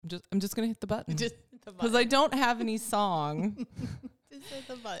I'm just gonna hit the button Just hit the because I don't have any song Just hit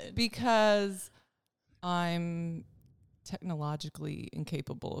the button. because I'm technologically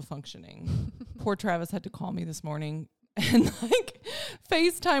incapable of functioning. Poor Travis had to call me this morning and like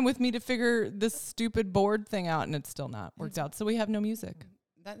FaceTime with me to figure this stupid board thing out, and it's still not worked out. So we have no music.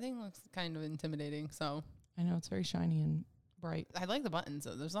 That thing looks kind of intimidating. So I know it's very shiny and bright. I like the buttons.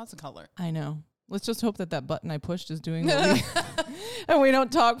 So there's lots of color. I know. Let's just hope that button I pushed is doing what we and we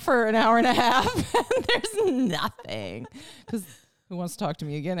don't talk for an hour and a half and there's nothing. Because who wants to talk to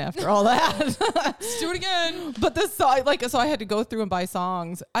me again after all that? Let's do it again. But this song, so I had to go through and buy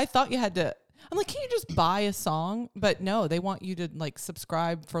songs. I thought you had to. I'm like, can't you just buy a song? But no, they want you to like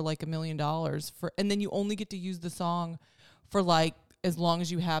subscribe for like $1 million and then you only get to use the song for like as long as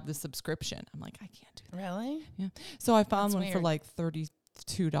you have the subscription. I'm like, I can't do that. Really? Yeah. So I found That's one for weird. like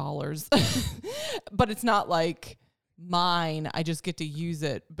 $32, but it's not like mine. I just get to use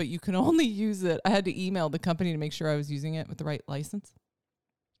it, but you can only use it. I had to email the company to make sure I was using it with the right license.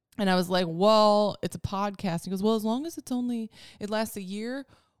 And I was like, well, it's a podcast. He goes, well, as long as it lasts a year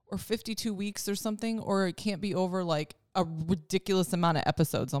or 52 weeks or something, or it can't be over like a ridiculous amount of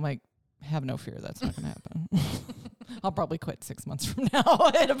episodes. I'm like, have no fear. That's not going to happen. I'll probably quit 6 months from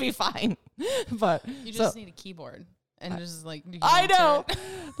now. It'll be fine. But You just need a keyboard and just like. I know,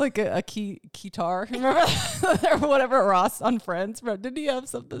 like a keytar. Remember or whatever Ross on Friends? Didn't he have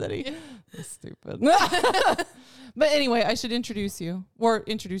something that he? That's stupid. But anyway, I should introduce you or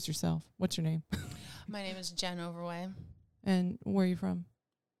introduce yourself. What's your name? My name is Jen Overway. And where are you from?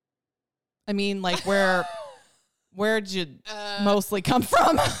 I mean, like where'd you mostly come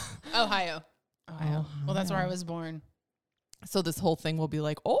from? Ohio. Well, that's where I Ohio. was born. So this whole thing will be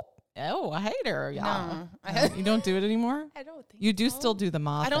like, oh, I hate her. Yeah. No, You don't do it anymore? I don't think You do so. still do the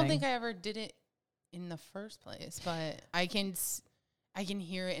ma I don't thing. think I ever did it in the first place, but I can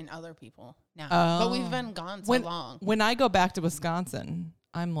hear it in other people now. But we've been gone so long. When I go back to Wisconsin,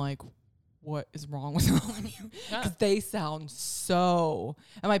 I'm like, what is wrong with all of you? Because they sound so.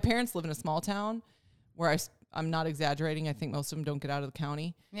 And my parents live in a small town where I'm not exaggerating. I think most of them don't get out of the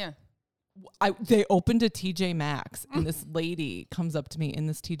county. Yeah. They opened a TJ Maxx, and this lady comes up to me in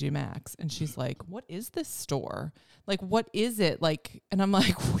this TJ Maxx, and she's like, "What is this store? Like, what is it like?" And I'm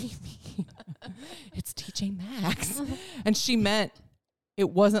like, "What do you mean? It's TJ Maxx." And she meant it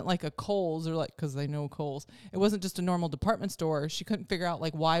wasn't like a Kohl's or like, because I know Kohl's. It wasn't just a normal department store. She couldn't figure out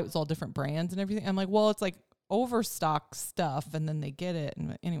like why it was all different brands and everything. I'm like, well, it's like overstock stuff, and then they get it.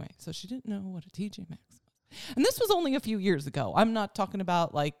 And anyway, so she didn't know what a TJ Maxx was. And this was only a few years ago. I'm not talking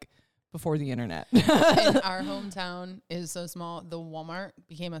about like before the internet. And our hometown is so small. The Walmart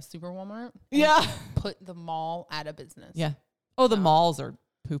became a super Walmart. Yeah. Put the mall out of business. Yeah. Oh, the malls are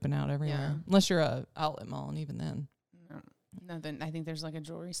pooping out everywhere. Yeah. Unless you're a outlet mall, and even then. No, nothing. I think there's like a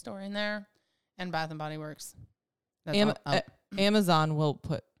jewelry store in there and Bath and Body Works. That's Amazon will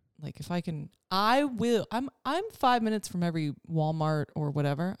put like if I can, I will. I'm 5 minutes from every Walmart or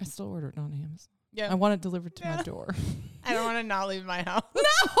whatever. I still order it on Amazon. Yeah. I want it delivered to my door. I don't want to not leave my house.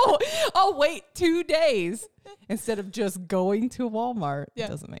 No, I'll wait 2 days instead of just going to Walmart. Yeah. It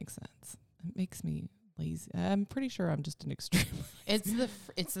doesn't make sense. It makes me lazy. I'm pretty sure I'm just an extreme.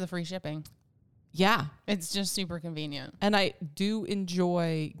 It's the free shipping. Yeah. It's just super convenient. And I do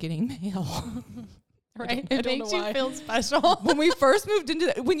enjoy getting mail. Right? I It don't makes know you why. feel special. When we first moved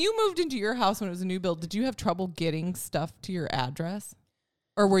when you moved into your house when it was a new build, did you have trouble getting stuff to your address?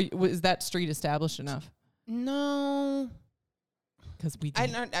 Or was that street established enough? No. Because we I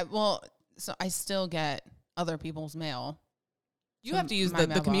did. don't. Well, so I still get other people's mail. You to have to use my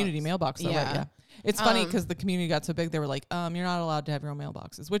the community mailbox. Though, right? Yeah. It's funny because the community got so big, they were like, you're not allowed to have your own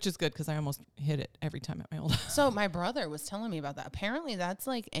mailboxes, which is good because I almost hit it every time I mailed. So my brother was telling me about that. Apparently, that's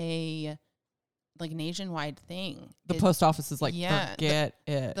like a nationwide thing. The post office is like, yeah, forget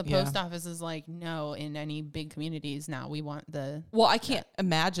it. The post office is like, no, in any big communities now, we want the. Well, I can't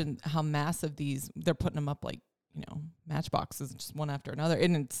imagine how massive they're putting them up like, matchboxes, just one after another.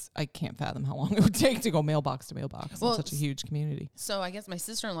 And I can't fathom how long it would take to go mailbox to mailbox in such a huge community. So I guess my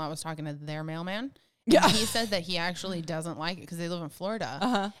sister-in-law was talking to their mailman. Yeah. He said that he actually doesn't like it because they live in Florida.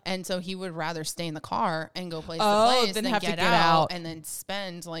 Uh-huh. And so he would rather stay in the car and go place to place than than have to get get out. and then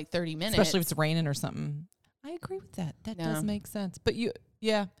spend like 30 minutes. Especially if it's raining or something. I agree with that. That Yeah. does make sense. But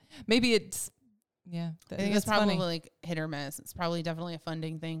maybe it's, I think it's probably like hit or miss. It's probably definitely a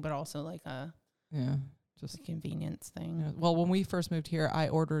funding thing, but also like a just a convenience thing. Well, when we first moved here, I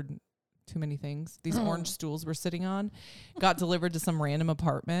ordered too many things. These orange stools we're sitting on got delivered to some random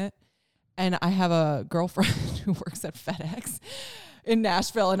apartment. And I have a girlfriend who works at FedEx. in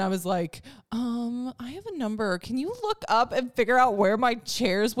Nashville, and I was like, I have a number. Can you look up and figure out where my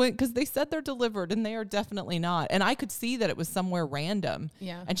chairs went? Because they said they're delivered, and they are definitely not. And I could see that it was somewhere random.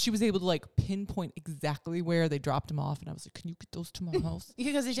 Yeah. And she was able to like pinpoint exactly where they dropped them off. And I was like, can you get those to my house?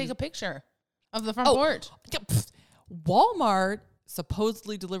 Because they take a picture of the front porch. Walmart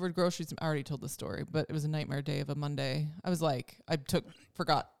supposedly delivered groceries. I already told the story, but it was a nightmare day of a Monday. I was like,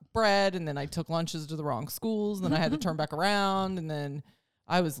 forgot bread, and then I took lunches to the wrong schools, and then I had to turn back around, and then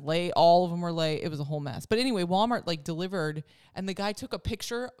I was late. All of them were late. It was a whole mess. But anyway, Walmart like delivered, and the guy took a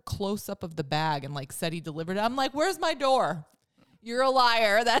picture close up of the bag and like said he delivered it. I'm like, where's my door? You're a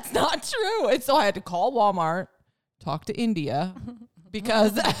liar. That's not true. And so I had to call Walmart, talk to India,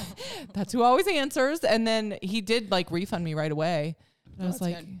 because that's who always answers. And then he did like refund me right away. And I was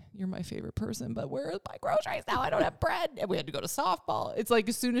like, good. You're my favorite person, but where are my groceries now? I don't have bread. And we had to go to softball. It's like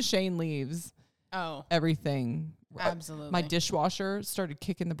as soon as Shane leaves, everything. Absolutely. My dishwasher started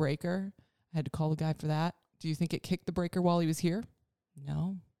kicking the breaker. I had to call the guy for that. Do you think it kicked the breaker while he was here?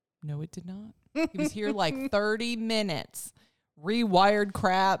 No, it did not. He was here like 30 minutes. Rewired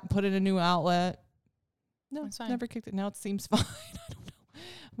crap, put in a new outlet. No, it's never kicked it. Now it seems fine. I don't know.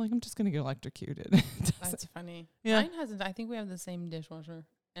 I'm like, I'm just going to get electrocuted. That's funny. Yeah. Mine hasn't. I think we have the same dishwasher.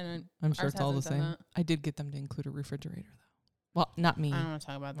 And I'm sure it's all the same. I did get them to include a refrigerator, though. Well, not me. I don't want to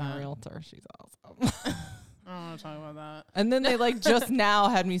talk about that. My realtor. She's awesome. I don't want to talk about that. And then they like just now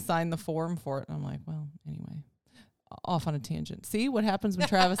had me sign the form for it. And I'm like, well, anyway, off on a tangent. See what happens when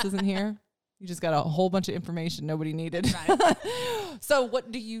Travis isn't here? You just got a whole bunch of information nobody needed. Right. So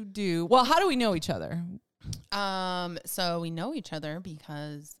what do you do? Well, how do we know each other? So we know each other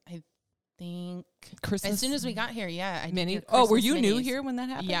because I think Christmas. As soon as we got here, were you new here when that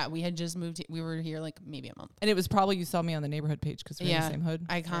happened? Yeah, we had just moved. We were here like maybe a month. And it was probably you saw me on the neighborhood page because we're in the same hood.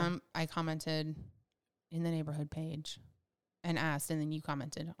 I commented in the neighborhood page and asked, and then you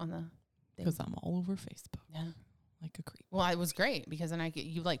commented on the thing. Because I'm all over Facebook. Yeah. Like a creep. Well, it was great because then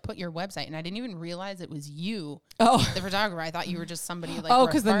you like put your website, and I didn't even realize it was you, the photographer. I thought you were just somebody like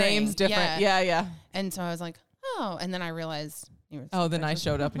because the name's different. Yeah. And so I was like, and then I realized you were. Oh, then I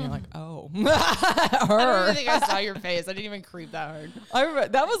showed up, and you're like, oh, her. I don't even think I saw your face. I didn't even creep that hard. I remember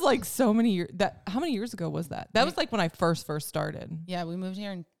that was like so many years. How many years ago was that? That was like when I first started. Yeah, we moved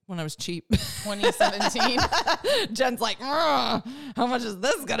here when I was cheap. 2017. Jen's like, how much is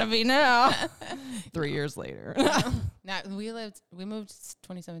this gonna be now? 3 years later. We moved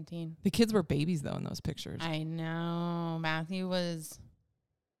 2017. The kids were babies though in those pictures. I know. Matthew was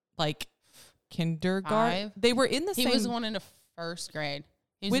like kindergarten. 5. They were in the same. He was one in first grade.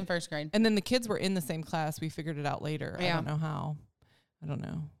 He was in first grade. And then the kids were in the same class. We figured it out later. Yeah. I don't know how. I don't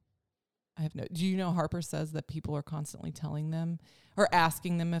know. Do you know Harper says that people are constantly telling them or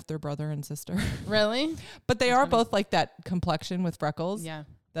asking them if they're brother and sister? Really? But they are both like that complexion with freckles. Yeah.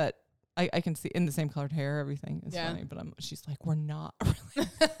 That I can see in the same colored hair, everything. It's funny, but she's like, we're not really.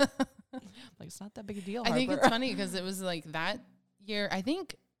 Like, it's not that big a deal, Harper. I think it's funny because it was like that year. I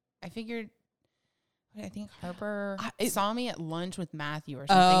think Harper saw me at lunch with Matthew or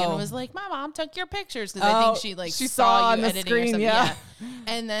something and was like, my mom took your pictures because I think she saw you on the screen, yeah.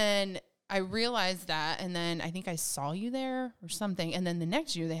 And then I realized that, and then I think I saw you there or something. And then the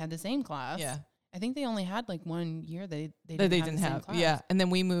next year they had the same class. Yeah. I think they only had like 1 year they didn't have class. Yeah. And then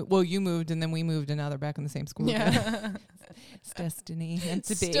we moved. Well, you moved, and then we moved, and now they're back in the same school. Yeah. It's destiny meant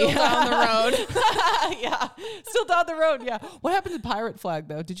to be. Still down the road. Yeah. Still down the road. Yeah. What happened to Pirate Flag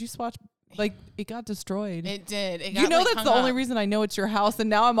though? Did you swatch? Like, it got destroyed. It did. It got, that's the only reason I know it's your house, and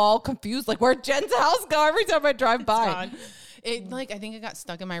now I'm all confused. Like, where'd Jen's house go every time I drive by? Gone. I think it got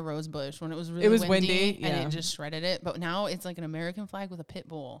stuck in my rose bush when it was really windy and it just shredded it. But now it's like an American flag with a pit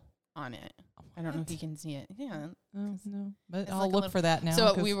bull on it. I don't know if you can see it. Yeah. Oh, no. But I'll look for that now.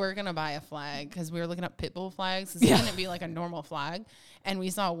 So we were going to buy a flag because we were looking up pit bull flags. It couldn't be like a normal flag. And we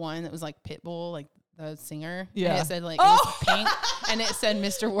saw one that was like pit bull, like the singer. Yeah. And it said like, it was pink and it said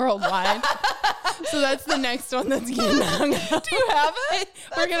Mr. Worldwide. So that's the next one that's getting hung up. Do you have it?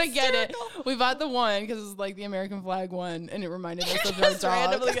 We're going to get it. We bought the one because it was like the American flag one and it reminded us of our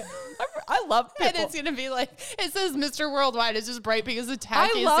dog. I love Pitbull. And it's going to be like, it says Mr. Worldwide. It's just bright because it's the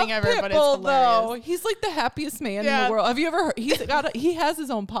tackiest thing ever, but it's hilarious. Though. He's like the happiest man in the world. Have you ever heard? He has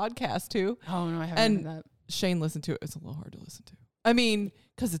his own podcast too. Oh, no, I haven't heard that. Shane listened to it. It's a little hard to listen to. I mean,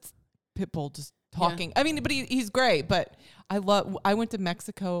 because it's Pitbull just talking. Yeah. I mean, but he's great. But I went to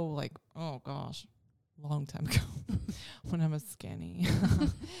Mexico like, oh gosh, a long time ago when I was skinny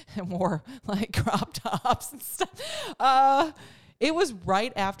and wore like crop tops and stuff. It was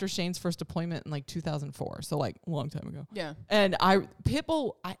right after Shane's first deployment in like 2004. So like a long time ago. Yeah. And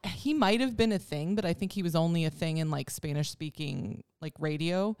Pitbull, he might have been a thing, but I think he was only a thing in like Spanish speaking like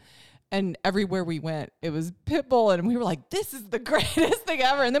radio. And everywhere we went, it was Pitbull. And we were like, this is the greatest thing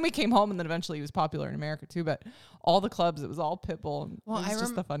ever. And then we came home and then eventually he was popular in America too. But all the clubs, it was all Pitbull. Well, it was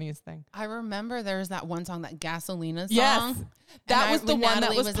just the funniest thing. I remember there's that one song, that Gasolina song. Yes. That was the one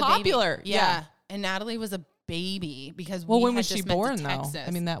that was popular. Yeah. And Natalie was a baby because when was she born though?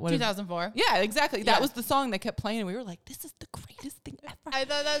 I mean, that was 2004. Yeah, exactly. Yeah. That was the song that kept playing. And we were like, this is the greatest thing ever. I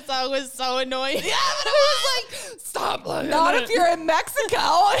thought that song was so annoying. Yeah, but it was like, stop playing. Not if you're in Mexico.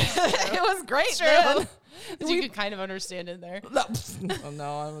 It was great. True. You could kind of understand it there.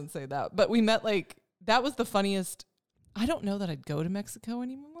 No, I wouldn't say that. But we met that was the funniest. I don't know that I'd go to Mexico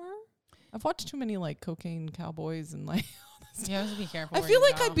anymore. I've watched too many like cocaine cowboys and like. You have to be careful. I feel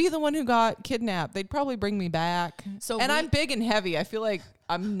like I'd be the one who got kidnapped. They'd probably bring me back. I'm big and heavy. I feel like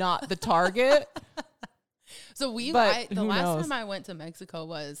I'm not the target. The last time I went to Mexico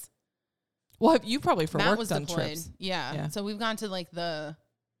was. Well, you probably for Matt work was done deployed. trips. Yeah. So we've gone to like the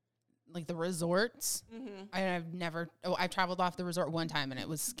resorts. Mm-hmm. I traveled off the resort one time and it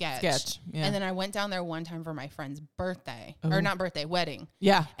was sketch. Yeah. And then I went down there one time for my friend's birthday or not birthday, wedding.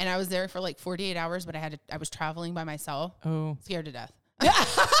 Yeah. And I was there for like 48 hours, but I was traveling by myself. Oh, scared to death. Yeah,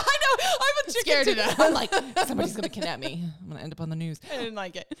 I know. I'm a scared to death. I'm like, somebody's going to kidnap me. I'm going to end up on the news. I didn't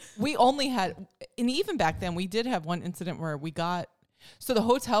like it. We only had, and even back then we did have one incident where so the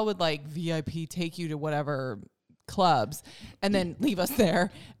hotel would like VIP take you to whatever clubs and then leave us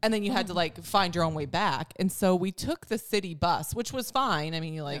there, and then you had to like find your own way back. And so we took the city bus, which was fine. I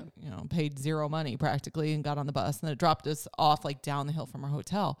mean, you paid zero money practically and got on the bus, and then it dropped us off like down the hill from our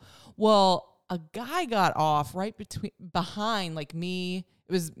hotel. Well, a guy got off right behind like me.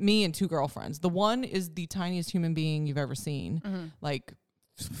 It was me and two girlfriends. The one is the tiniest human being you've ever seen, like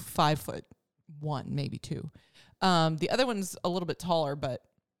 5'1", maybe 2. The other one's a little bit taller, but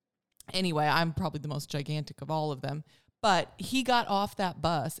anyway, I'm probably the most gigantic of all of them. But he got off that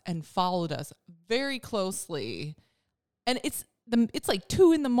bus and followed us very closely. And it's like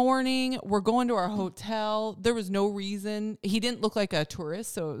 2 a.m. We're going to our hotel. There was no reason. He didn't look like a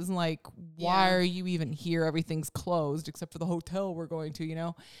tourist. So it was like, why are you even here? Everything's closed except for the hotel we're going to,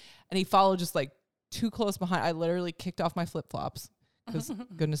 And he followed just like too close behind. I literally kicked off my flip-flops because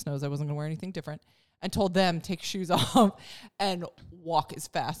goodness knows I wasn't going to wear anything different. And told them, take shoes off and walk as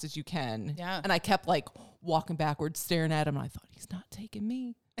fast as you can. Yeah. And I kept like walking backwards, staring at him. And I thought, he's not taking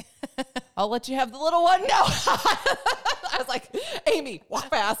me. I'll let you have the little one. No. I was like, Amy,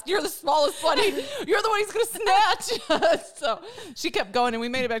 walk fast. You're the smallest one. You're the one he's going to snatch. So she kept going and we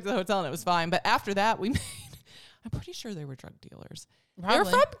made it back to the hotel and it was fine. But after that, I'm pretty sure they were drug dealers. Probably. They're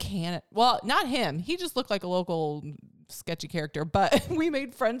from Canada. Well, not him. He just looked like a local sketchy character. But we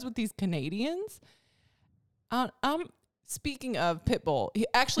made friends with these Canadians. Speaking of Pitbull,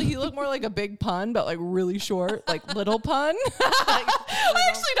 he looked more like a Big Pun, but like really short, like Little Pun. I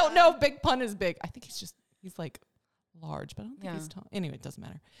actually don't know if Big Pun is big. I think he's like large, but I don't think he's tall. Anyway, it doesn't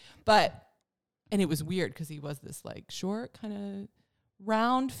matter. And it was weird because he was this like short, kind of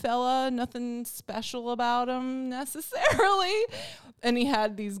round fella, nothing special about him necessarily. And he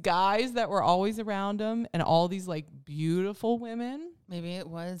had these guys that were always around him and all these like beautiful women. Maybe it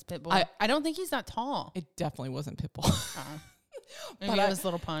was Pitbull. I don't think he's that tall. It definitely wasn't Pitbull. Maybe it was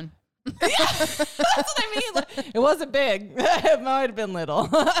Little Pun. Yeah, that's what I mean. Like, it wasn't big. It might have been little.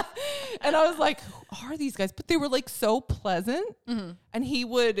 And I was like, who are these guys? But they were like so pleasant. Mm-hmm. And he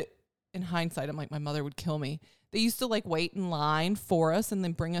would, in hindsight, I'm like, my mother would kill me. They used to like wait in line for us and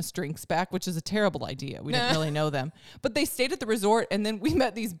then bring us drinks back, which is a terrible idea. We didn't really know them. But they stayed at the resort and then we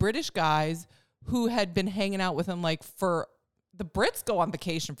met these British guys who had been hanging out with them like for, the Brits go on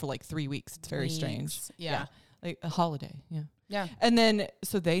vacation for like 3 weeks. It's very strange. Yeah. Like a holiday. Yeah. Yeah. And then,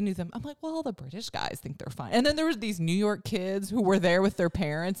 so they knew them. I'm like, well, the British guys think they're fine. And then there was these New York kids who were there with their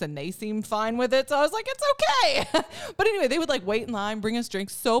parents and they seemed fine with it. So I was like, it's okay. But anyway, they would like wait in line, bring us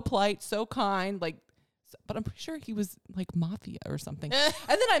drinks, so polite, so kind, like, but I'm pretty sure he was like mafia or something. And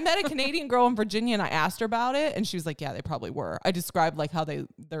then I met a Canadian girl in Virginia and I asked her about it. And she was like, yeah, they probably were. I described like how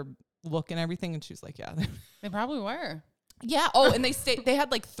their look and everything. And she was like, yeah, they probably were. Yeah. Oh, and they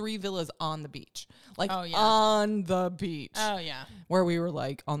had like 3 villas on the beach, like on the beach. Oh yeah. Where we were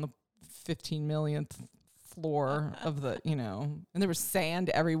like on the 15 millionth floor of the, and there was sand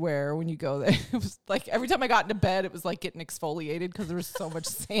everywhere when you go there. It was like every time I got into bed, it was like getting exfoliated because there was so much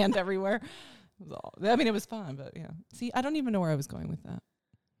sand everywhere. It was fun, but yeah. See, I don't even know where I was going with that.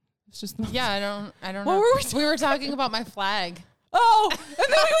 It's just I don't know. We were talking about my flag. Oh, and then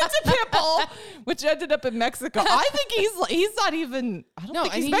we went to Pitbull, which ended up in Mexico. I think he's not even, I don't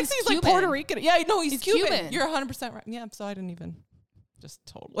think he's Mexican. He's like Puerto Rican. Yeah, no, he's Cuban. You're 100% right. Yeah, so I didn't even, just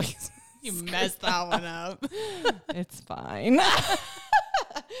totally. You messed that one up. It's fine.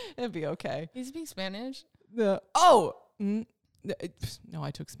 It'd be okay. You speak Spanish? No,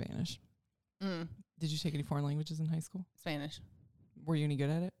 I took Spanish. Did you take any foreign languages in high school? Spanish. Were you any good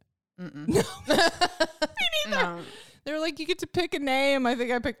at it? No. Me neither. No. They were like, you get to pick a name. I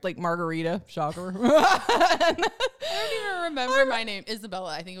think I picked like Margarita. Shocker. I don't even remember my name.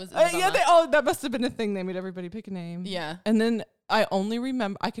 Isabella. I think it was Isabella. That must have been a thing. They made everybody pick a name. Yeah. And then I only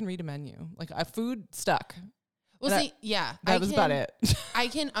remember, I can read a menu. Like food stuck. Well, see, yeah. That was about it. I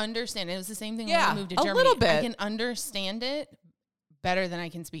can understand it. It was the same thing when we moved to Germany. A little bit. I can understand it better than I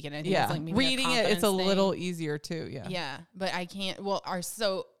can speak it. I think it's like maybe reading it, it's a little easier too. Yeah. Yeah. But I can't. Well,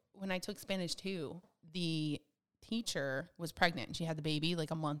 so when I took Spanish too, the teacher was pregnant and she had the baby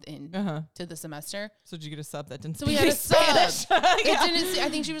like a month in to the semester. So did you get a sub that didn't speak Spanish? So we had a sub. I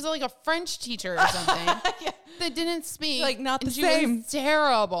think she was like a French teacher or something that didn't speak. Like not the same. She was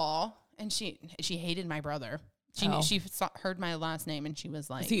terrible. And she hated my brother. She heard my last name and she was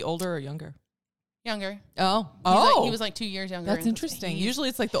like, is he older or younger? Younger. He was like 2 years younger. That's interesting. Usually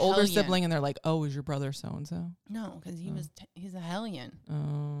it's like the older sibling and they're like, oh, is your brother so-and-so? No, because he's a hellion.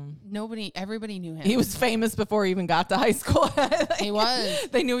 Everybody knew him. He was famous before he even got to high school. He was.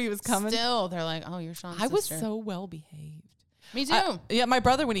 They knew he was coming. Still, they're like, oh, you're Sean's sister. I was so well behaved. Me too. My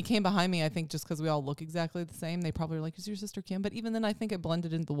brother, when he came behind me, I think just because we all look exactly the same, they probably were like, is your sister Kim? But even then, I think it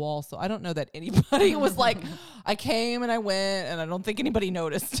blended into the wall. So I don't know that anybody was like, I came and I went, and I don't think anybody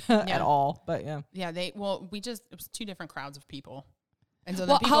noticed at all. But yeah. Yeah, it was two different crowds of people. And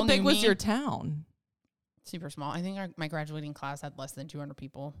so how big was your town? Super small. I think my graduating class had less than 200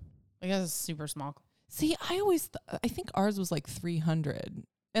 people. Like, it was super small. See, I think ours was like 300.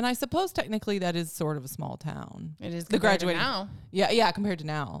 And I suppose technically that is sort of a small town. It is compared to now. Yeah, compared to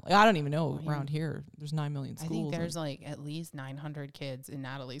now. I don't even know around here. There's 9 million schools. I think there's like at least 900 kids in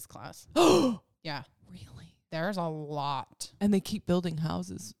Natalie's class. Yeah. Really? There's a lot. And they keep building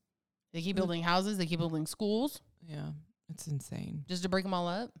houses. They keep building houses. They keep building schools. Yeah. It's insane. Just to break them all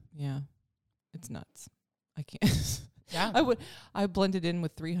up? Yeah. It's nuts. I can't. Yeah. I blended in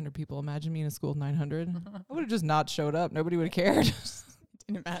with 300 people. Imagine me in a school of 900. I would have just not showed up. Nobody would have cared.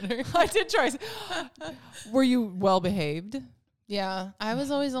 Didn't matter. I did try. Were you well behaved? Yeah. I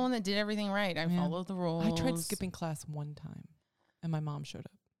was always the one that did everything right. I followed the rules. I tried skipping class one time and my mom showed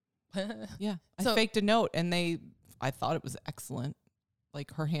up. Yeah. I faked a note and I thought it was excellent.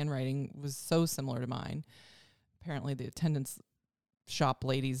 Like her handwriting was so similar to mine. Apparently the attendance shop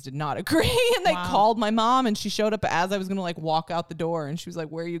ladies did not agree and they called my mom and she showed up as I was gonna like walk out the door and she was like,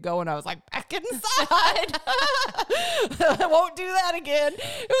 where are you going? I was like, back inside. I won't do that again.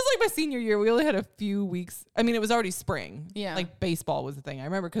 It was like my senior year. We only had a few weeks. I mean, it was already spring. Yeah. Like baseball was the thing. I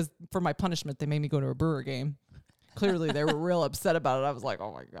remember because for my punishment, they made me go to a Brewer game. Clearly they were real upset about it. I was like,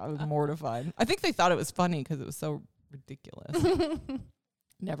 oh my God, I was mortified. I think they thought it was funny because it was so ridiculous.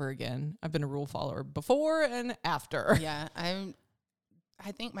 Never again. I've been a rule follower before and after. Yeah.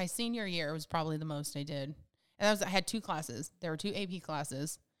 I think my senior year was probably the most I did. And I had 2 classes. There were 2 AP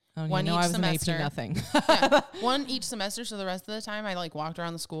classes. Oh, one each semester. Nothing. One each semester. So the rest of the time I like walked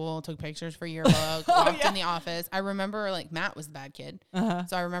around the school, took pictures for yearbook, walked in the office. I remember like Matt was the bad kid. So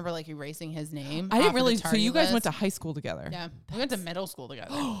I remember like erasing his name. I didn't really. So you guys went to high school together. Yeah. We went to middle school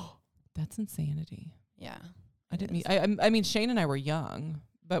together. That's insanity. Yeah. I didn't mean, I mean, Shane and I were young,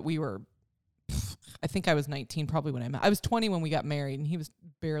 but we were, I think I was 19 probably when I met. I was 20 when we got married and he was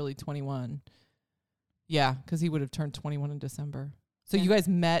barely 21. Yeah. Cause he would have turned 21 in December. So you guys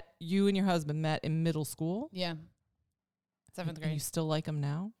you and your husband met in middle school? Yeah. 7th grade. You still like him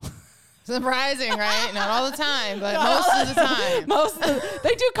now? Surprising, right? Not all the time, but most of the time.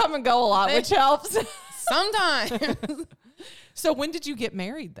 They do come and go a lot, which helps. Sometimes. So when did you get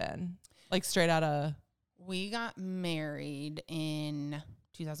married then? Like straight out of... We got married in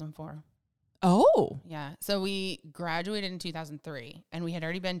 2004. Oh. Yeah. So we graduated in 2003 and we had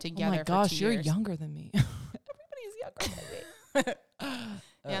already been together for 2 years. Oh my gosh, you're younger than me. Everybody's younger than me.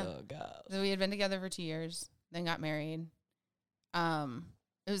 Yeah. Oh gosh. So we had been together for 2 years, then got married. We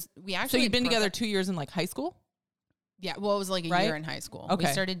actually. So you'd been together 2 years in like high school? Yeah. Well, it was like a year in high school. Okay.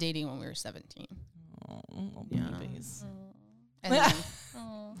 We started dating when we were 17. Oh, babies.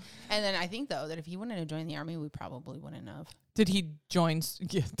 And then I think though that if he wouldn't have joined the army, we probably wouldn't have. Did he join?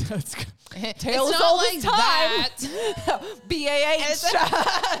 Yeah, that's Tales all like that. BAH.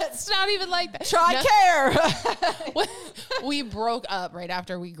 It's not even like that. TRICARE. We broke up right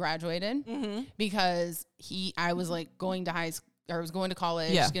after we graduated because I was like going to was going to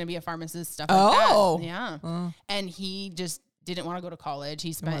college, Yeah. going to be a pharmacist, stuff like that. Yeah. And he just didn't want to go to college.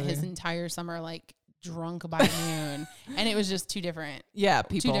 He spent his entire summer like drunk by noon, and it was just two different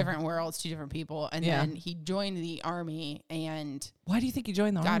worlds, two different people. And then he joined the Army. And why do you think he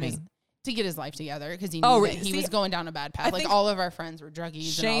joined the Army? To get his life together, because he knew that he was going down a bad path. Like all of our friends were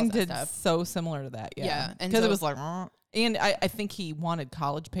druggies. Shane and all that did stuff. so similar to that. Yeah. Because it was like, and I think he wanted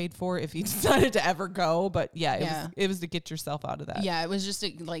college paid for if he decided to ever go. But it was to get yourself out of that. Yeah, it was just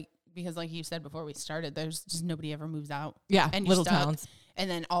because like you said before we started, there's just nobody ever moves out. Yeah, and little towns. And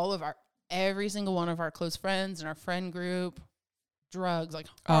then every single one of our close friends and our friend group, drugs, like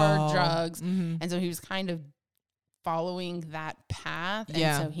hard drugs. Mm-hmm. And so he was kind of following that path.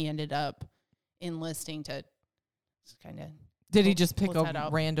 And so he ended up enlisting to kind of. Did he just pick a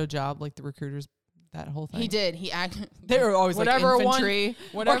rando job like the recruiters? That whole thing. He did. They were always whatever like infantry.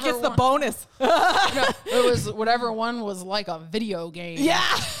 Whatever gets the bonus. No, it was whatever one was like a video game. Yeah.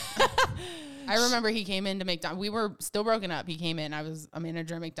 I remember he came in to McDonald's. We were still broken up. He came in. I was a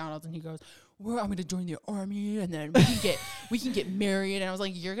manager at McDonald's, and he goes, "I'm going to join the Army, and then we can get married." And I was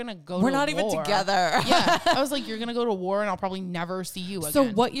like, "You're gonna go? We're not even together." Yeah. I was like, "You're gonna go to war, and I'll probably never see you again." So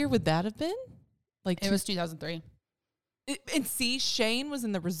what year would that have been? Like it was 2003. And see, Shane was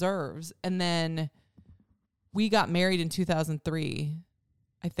in the reserves, and then we got married in 2003,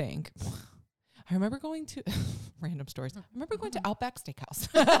 I think. I remember going to random stories. I remember going to Outback Steakhouse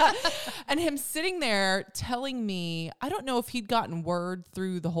and him sitting there telling me, I don't know if he'd gotten word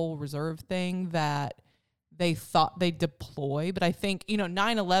through the whole reserve thing that they thought they'd deploy, but I think,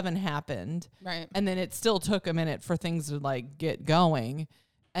 9/11 happened. Right. And then it still took a minute for things to like get going.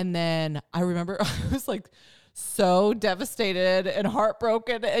 And then I remember I was like so devastated and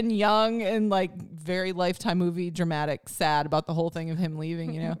heartbroken and young and like very Lifetime movie dramatic, sad about the whole thing of him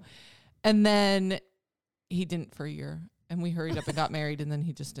leaving, And then he didn't for a year, and we hurried up and got married, and then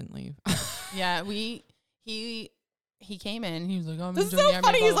he just didn't leave. Yeah, he came in. He was like, "Oh, this is so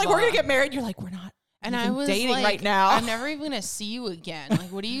funny." He's like, "We're gonna get married." You're like, "We're not." And I was dating like, right now. I'm never even gonna see you again.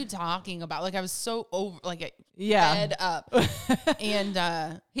 Like, what are you talking about? Like, I was so over, like, fed up.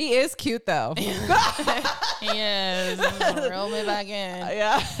 And he is cute though. He is. Reel me back in.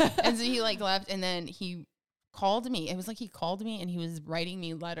 Yeah. And so he like left, and then he called me. It was like he called me, and he was writing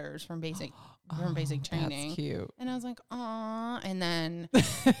me letters from basic training. That's cute. And I was like, aw. And then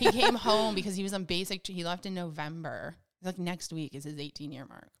he came home because he was on basic. He left in November. Like next week is his 18-year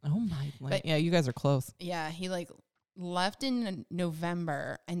mark. Oh my! But yeah, you guys are close. Yeah, he like left in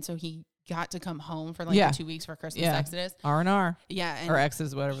November, and so he got to come home for like the 2 weeks for Christmas Exodus. R&R. Yeah, and or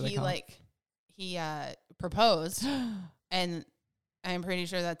Exodus, whatever they call it. He proposed, and I'm pretty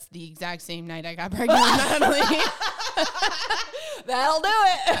sure that's the exact same night I got pregnant with Natalie. That'll do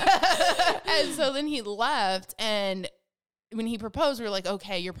it. And so then he left, and when he proposed, we were like,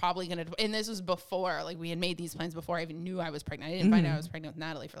 okay, you're probably going to, and this was before, like we had made these plans before I even knew I was pregnant. I didn't find out I was pregnant with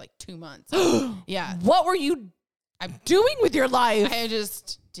Natalie for like 2 months. Yeah. What were you doing with your life? I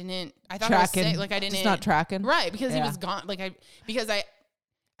just didn't, I thought I was sick. Like I didn't. Just not tracking? Right. Because he was gone. Like because I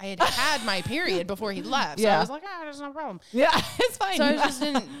had my period before he left. So I was like, there's no problem. Yeah, it's fine. So I just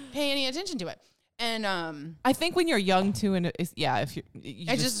didn't pay any attention to it. And I think when you're young too, and if you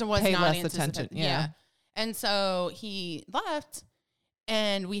I just was pay not less attention. Yeah. And so he left,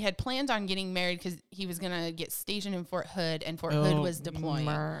 and we had planned on getting married because he was going to get stationed in Fort Hood, and Fort Hood was deploying.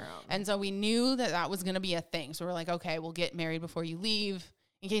 And so we knew that was going to be a thing. So we're like, okay, we'll get married before you leave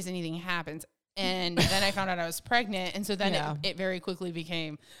in case anything happens. And then I found out I was pregnant. And so then it very quickly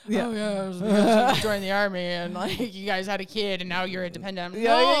became, I was joining the Army, and like you guys had a kid, and now you're a dependent.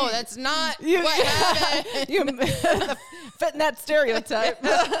 No, that's not what happened. You fit in that stereotype.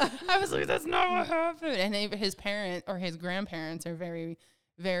 I was like, that's not what happened. And his parent or his grandparents are very,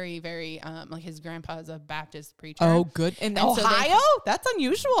 very, very, like his grandpa's a Baptist preacher. Oh, good. In Ohio? That's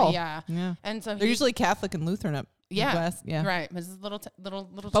unusual. Yeah. And so they're usually Catholic and Lutheran up West. Yeah. Right. This is little But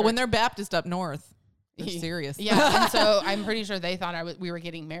church. when they're Baptist up north, they're serious. Yeah. And so I'm pretty sure they thought we were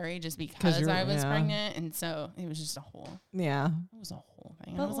getting married just because I was pregnant. And so it was just a whole. Yeah. It was a whole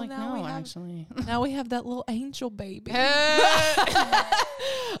thing. And I was like, no, actually. Now we have that little angel baby.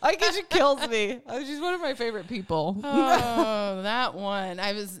 I guess she kills me. She's one of my favorite people. Oh, that one.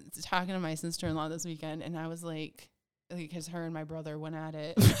 I was talking to my sister-in-law this weekend, and I was like, because her and my brother went at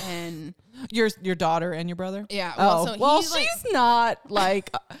it, and your daughter and your brother. Yeah. Well, she's not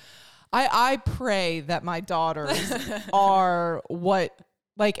like. I pray that my daughters are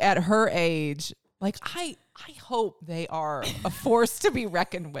at her age. Like I hope they are a force to be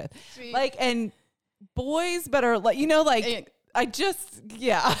reckoned with. And boys better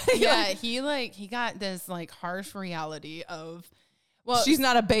Yeah, he got this like harsh reality of, well, she's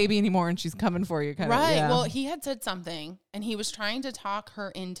not a baby anymore and she's coming for you, kind of. Right. Yeah. Well, he had said something and he was trying to talk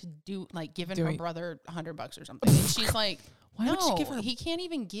her into giving her brother $100 or something. And she's like, why would she give her? He can't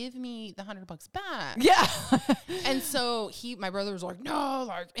even give me the $100 back. Yeah. And so my brother was like, no,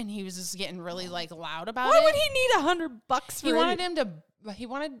 like, and he was just getting really like loud about it. Why would he need $100 for He wanted him to,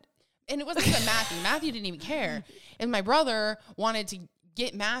 and it wasn't even Matthew. Matthew didn't even care. And my brother wanted to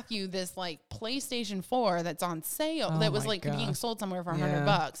get Matthew this like PlayStation 4 that's on sale that was like being sold somewhere for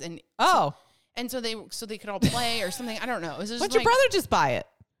 $100. And so they could all play or something. I don't know. It was just Why don't your brother just buy it?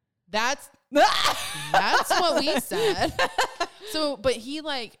 That's what we said. So, but he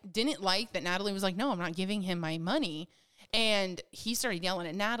like didn't like that Natalie was like, no, I'm not giving him my money. And he started yelling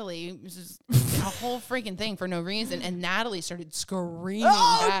at Natalie. It was just a whole freaking thing for no reason. And Natalie started screaming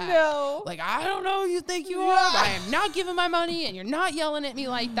back. No. Like, I don't know who you think you are. I am not giving my money and you're not yelling at me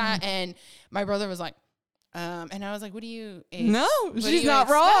like that. And my brother was like, and I was like, what do you No, she's not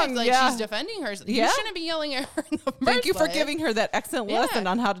wrong. Like, she's defending her. You shouldn't be yelling at her in the first Thank you for place. giving her that excellent lesson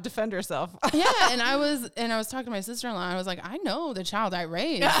on how to defend herself. And I was talking to my sister-in-law. I was like, I know the child I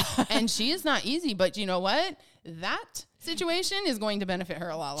raised and she is not easy, but you know what? That situation is going to benefit her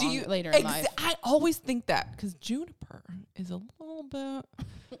a lot later in life. I always think that because Juniper is a little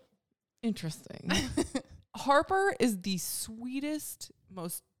bit interesting. Harper is the sweetest,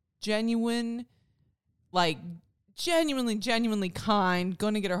 most genuine, like genuinely kind,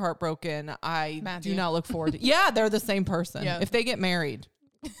 going to get her heart broken. I do not look forward to. Yeah, they're the same person. If they get married,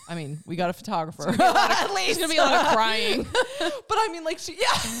 I mean, we got a photographer. At least there's gonna be a lot of crying. But I mean, like they'll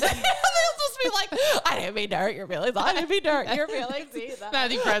just be like, I didn't mean to hurt your feelings. I didn't mean to hurt your feelings either.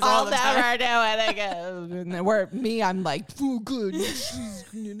 Matthew cries all the time. I'll never do it again. And then where me, I'm like, oh, good. She's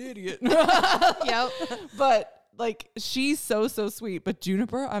an idiot. Yep. But like, she's so sweet. But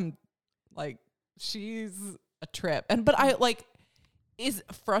Juniper, I'm like, she's a trip. But I like, as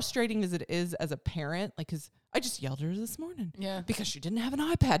frustrating as it is as a parent, like, because I just yelled at her this morning. Yeah. Because she didn't have an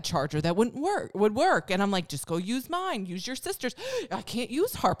iPad charger that would work. And I'm like, just go use mine. Use your sister's. I can't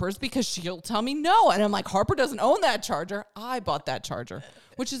use Harper's because she'll tell me no. And I'm like, Harper doesn't own that charger. I bought that charger,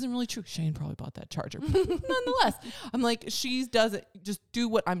 which isn't really true. Shane probably bought that charger. Nonetheless, I'm like, she doesn't just do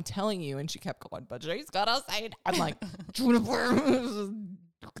what I'm telling you. And she kept going, but she's got to say it. I'm like, Juniper,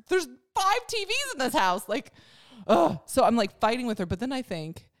 there's 5 TVs in this house. Like, so I'm like fighting with her. But then I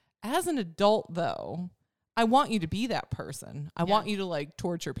think, as an adult, though, I want you to be that person. I want you to like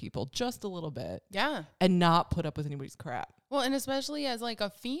torture people just a little bit. Yeah. And not put up with anybody's crap. Well, and especially as like a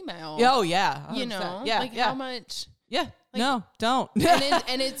female. Oh, yeah. 100%. You know? Yeah. Like how much. Yeah. Like, no, don't.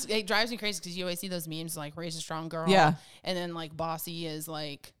 and it drives me crazy because you always see those memes like raise a strong girl. Yeah. And then like bossy is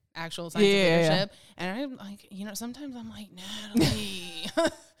like actual signs of leadership. Yeah. And I'm like, sometimes I'm like, Natalie.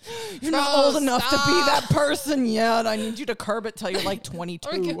 You're not old enough to be that person yet. I need you to curb it till you're like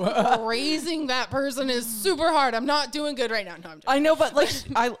 22. Raising that person is super hard. I'm not doing good right now. No, I'm joking. I know, but like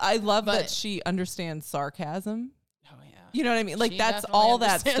I love that she understands sarcasm. Oh yeah. You know what I mean? Like that's all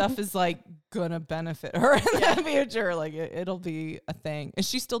that stuff is like gonna benefit her in the future. Like it'll be a thing. Is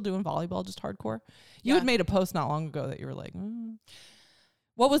she still doing volleyball, just hardcore? You had made a post not long ago that you were like,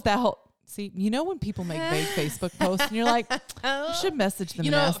 what was that whole... See, you know when people make vague Facebook posts and you're like, you should message them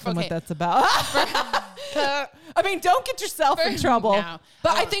and ask them what that's about. I mean, don't get yourself in trouble. No.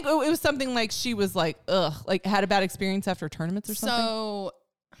 But I think it was something like she was like, like had a bad experience after tournaments or something. So,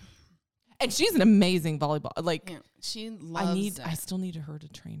 and she's an amazing volleyball. Like she loves I still need her to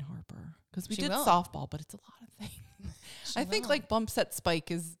train Harper because we did softball, but it's a lot of things. I think like bump set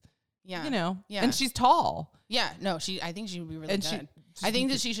spike is, and she's tall. Yeah, no, I think she would be really good. I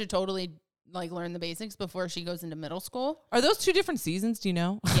think that she should totally like learn the basics before she goes into middle school. Are those 2 different seasons? Do you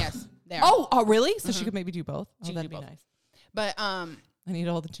know? Yes, they are. Oh, really? So she could maybe do both. She that'd be nice. But I need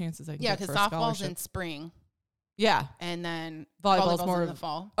all the chances I can. Yeah, because softball's in spring. Yeah, and then volleyball's more in the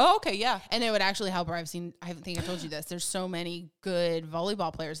fall. Oh, okay, yeah. And it would actually help her. I think I told you this. There's so many good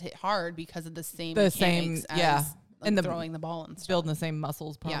volleyball players hit hard because of the same mechanics as and throwing the ball and stuff. Building the same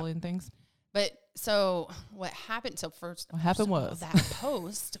muscles probably and things. But so what happened? So first, what happened was that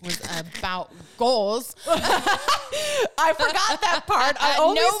post was about goals. I forgot that part. I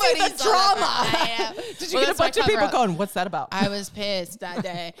only see the drama. Did you get a bunch of people going, "What's that about?" I was pissed that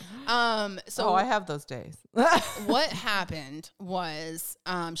day. So I have those days. What happened was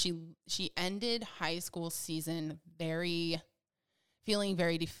she ended high school season feeling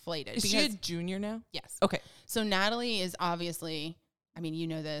very deflated. Is she a junior now? Yes. Okay. So Natalie is obviously, I mean, you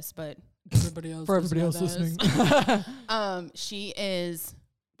know this, but for everybody else listening. She is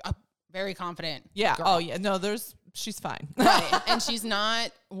very confident. Yeah. Girl. Oh yeah. No, she's fine. Right. And she's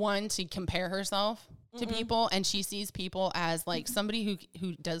not one to compare herself to people, and she sees people as like somebody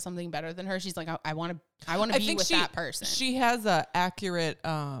who does something better than her. She's like, I want to be with that person. She has a accurate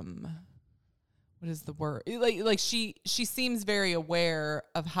what is the word? Like she seems very aware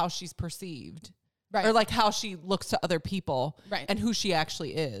of how she's perceived. Right. Or like how she looks to other people, right, and who she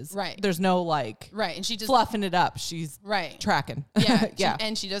actually is. Right. There's no like, right, and she just fluffing it up. She's right tracking. Yeah, yeah.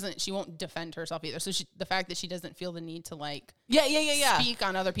 And she won't defend herself either. So the fact that she doesn't feel the need to like, speak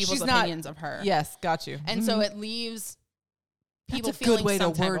on other people's opinions of her. Yes, got you. And so it leaves people That's a feeling good way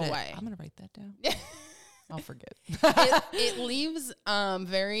some to word type it. of way. I'm gonna write that down. I'll forget. It leaves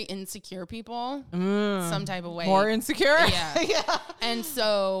very insecure people some type of way. More insecure? Yeah. Yeah. And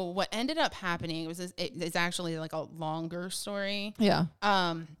so what ended up happening it's actually like a longer story. Yeah.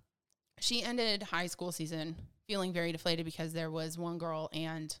 She ended high school season feeling very deflated because there was one girl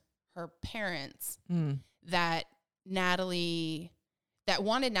and her parents that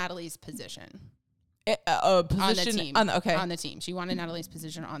wanted Natalie's position. A position on the team. On the team. She wanted Natalie's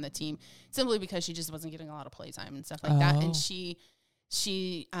position on the team simply because she just wasn't getting a lot of playtime and stuff like that. And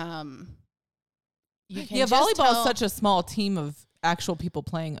volleyball is such a small team of actual people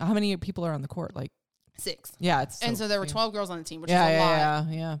playing. How many people are on the court? Like 6. Yeah, so there were 12 girls on the team, which is a lot.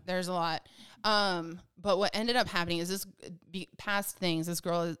 Yeah. There's a lot. But what ended up happening is past things. This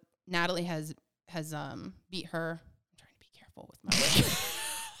girl Natalie has beat her. I'm trying to be careful with my words.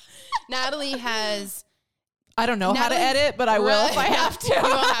 Natalie has... I don't know how to edit, but I will if I have to. You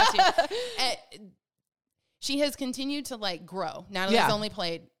will have to. She has continued to like grow. Natalie's only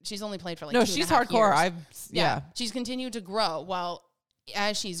played for like 2.5 she's hardcore. Years. She's continued to grow. Well,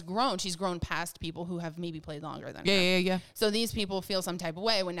 as she's grown past people who have maybe played longer than her. Yeah. So these people feel some type of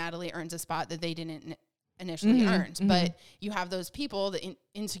way when Natalie earns a spot that they didn't initially earn. But you have those people, the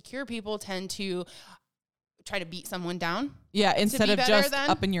insecure people tend to try to beat someone down. Yeah, instead of just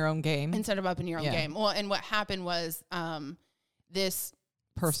up in your own game. Instead of up in your own game. Well, and what happened was this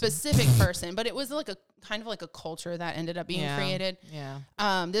specific person, but it was like a kind of like a culture that ended up being created.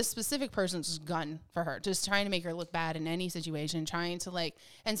 Yeah. This specific person's just gun for her, just trying to make her look bad in any situation, trying to like,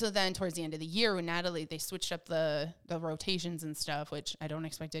 and so then towards the end of the year when Natalie, they switched up the rotations and stuff, which I don't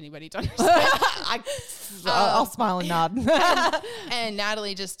expect anybody to understand. I'll smile and nod. and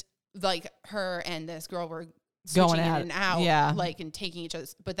Natalie just like her and this girl were going in and out, like, and taking each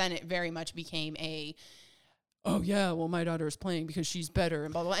other's, but then it very much became oh yeah, well my daughter is playing because she's better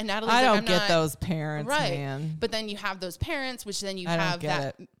and blah blah. And Natalie's I don't get those parents, right? Man. But then you have those parents, which then you have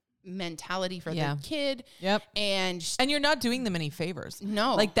that mentality for the kid. Yep. And you're not doing them any favors.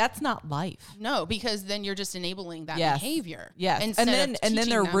 No. Like that's not life. No, because then you're just enabling that behavior. Yes. And then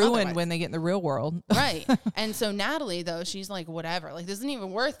they're ruined when they get in the real world. Right. And so Natalie though, she's like, whatever. Like this isn't even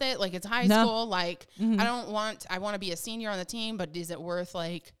worth it. Like it's high school. Like I want to be a senior on the team, but is it worth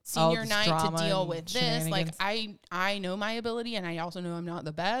like senior night to deal with this? Like I know my ability and I also know I'm not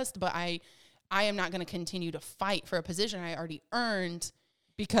the best, but I am not going to continue to fight for a position I already earned.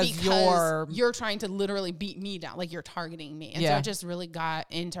 Because you're trying to literally beat me down, like you're targeting me. And so it just really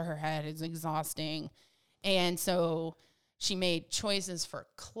got into her head. It's exhausting. And so she made choices for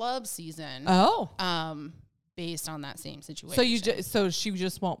club season. Based on that same situation. So she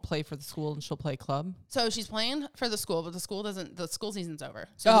just won't play for the school and she'll play club? So she's playing for the school, but the school season's over.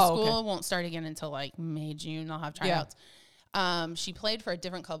 So the school won't start again until like May, June. They'll have tryouts. She played for a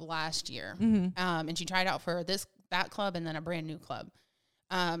different club last year. And she tried out for that club and then a brand new club.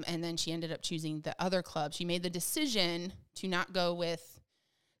 And then she ended up choosing the other club. She made the decision to not go with,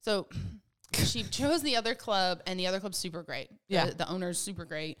 so she chose the other club and the other club's super great. The owner's super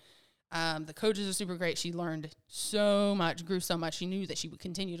great. The coaches are super great. She learned so much, grew so much. She knew that she would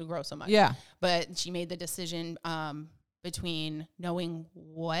continue to grow so much. Yeah. But she made the decision, between knowing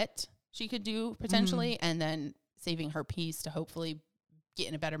what she could do potentially and then saving her peace to hopefully get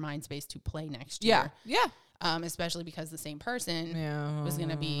in a better mind space to play next year. Yeah. Especially because the same person was going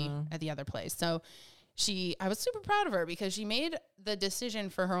to be at the other place. So I was super proud of her because she made the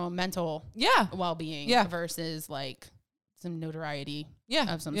decision for her own mental well-being versus like some notoriety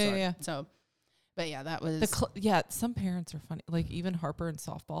of some sort. Yeah. So, but yeah, that was... some parents are funny. Like even Harper in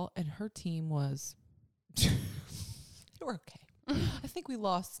softball and her team was... they were okay. I think we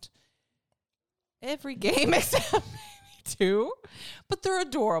lost every game except... too, but they're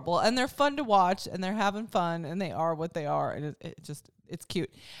adorable and they're fun to watch and they're having fun and they are what they are and it's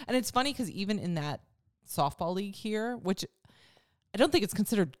cute. And it's funny because even in that softball league here, which I don't think it's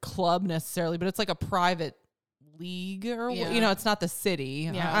considered club necessarily, but it's like a private league or, it's not the city.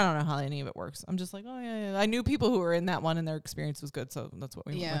 Yeah. I don't know how any of it works. I'm just like, oh yeah. I knew people who were in that one and their experience was good. So that's what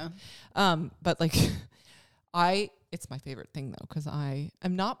we went with. But like it's my favorite thing though, because I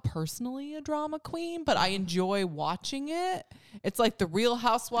am not personally a drama queen, but I enjoy watching it. It's like the Real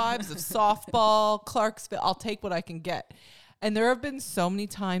Housewives of softball, Clarksville. I'll take what I can get. And there have been so many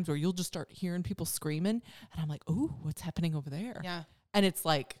times where you'll just start hearing people screaming, and I'm like, ooh, what's happening over there? Yeah. And it's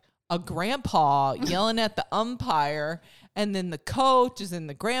like a grandpa yelling at the umpire, and then the coach is in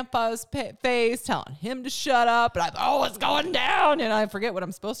the grandpa's face telling him to shut up. And it's going down. And I forget what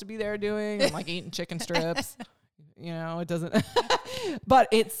I'm supposed to be there doing. I'm like eating chicken strips. It doesn't. But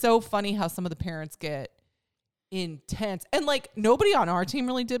it's so funny how some of the parents get intense. And like nobody on our team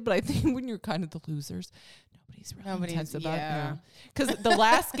really did, but I think when you're kind of the losers, nobody's intense about it. Because the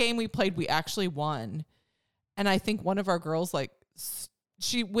last game we played, we actually won. And I think one of our girls, like,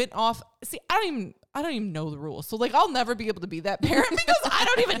 she went off. See, I don't even know the rules. So like, I'll never be able to be that parent because I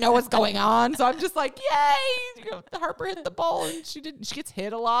don't even know what's going on. So I'm just like, yay. Harper hit the ball and she gets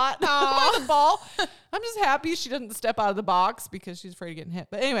hit a lot by the ball. I'm just happy she doesn't step out of the box because she's afraid of getting hit.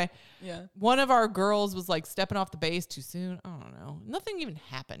 But anyway, one of our girls was like stepping off the base too soon. I don't know. Nothing even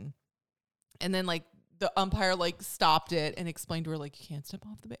happened. And then like the umpire like stopped it and explained to her like, you can't step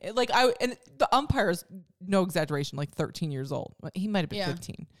off the base. Like and the umpire's, no exaggeration, like 13 years old. He might have been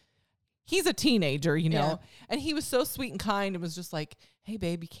 15. He's a teenager, and he was so sweet and kind and was just like, hey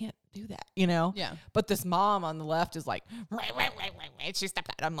babe, you can't do that, Yeah. But this mom on the left is like, right. She stepped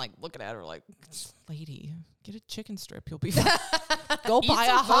out. I'm like looking at her like, lady, get a chicken strip. You'll be fine. Go buy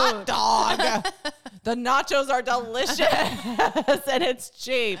a hot dog. The nachos are delicious and it's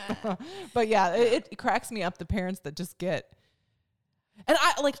cheap. But yeah, it cracks me up. The parents that just get, and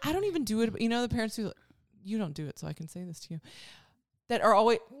I don't even do it. But the parents who, you don't do it. So I can say this to you. That are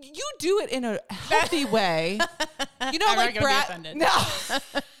always, you do it in a healthy way. Like Brad. No,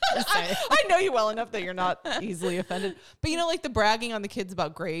 I know you well enough that you're not easily offended. But like the bragging on the kids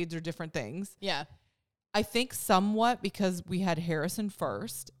about grades or different things. Yeah. I think somewhat because we had Harrison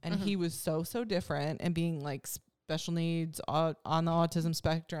first and he was so different and being like special needs on the autism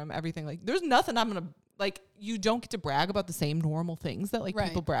spectrum, everything. Like there's nothing I'm going to, like, you don't get to brag about the same normal things that like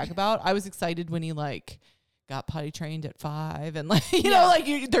people brag about. I was excited when he like got potty trained at 5 and like,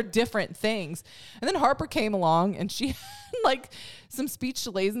 they're different things. And then Harper came along and she had like some speech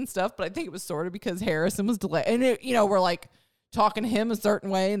delays and stuff, but I think it was sort of because Harrison was delayed. And we're like talking to him a certain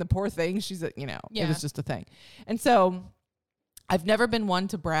way and the poor thing, she's it was just a thing. And so I've never been one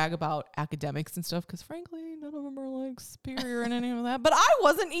to brag about academics and stuff because frankly, none of them are like superior in any of that, but I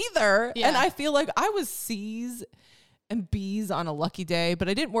wasn't either. Yeah. And I feel like I was C's and B's on a lucky day, but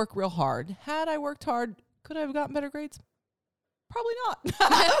I didn't work real hard. Had I worked hard, could I have gotten better grades? Probably not,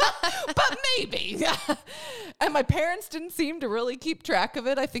 but maybe. And my parents didn't seem to really keep track of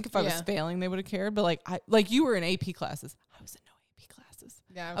it. I think if I was failing, they would have cared. But like you were in AP classes. I was in no AP classes.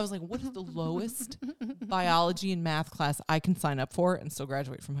 Yeah. I was like, what is the lowest biology and math class I can sign up for and still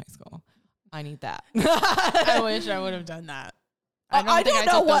graduate from high school? I need that. I wish I would have done that. I don't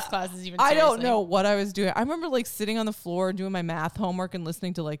know what classes even. I don't know what I was doing. I remember like sitting on the floor doing my math homework and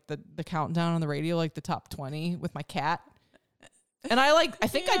listening to like the countdown on the radio, like the top 20 with my cat. And I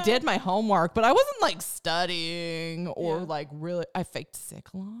think I did my homework, but I wasn't like studying or like really. I faked sick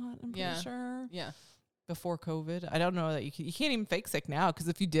a lot. I'm pretty sure. Yeah. Before COVID, I don't know that you can't even fake sick now because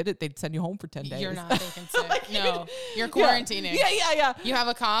if you did it, they'd send you home for 10 days. You're not faking sick. No, you're quarantining. Yeah. You have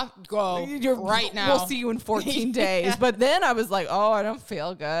a cough? Go right now. We'll see you in 14 days. But then I was like, oh, I don't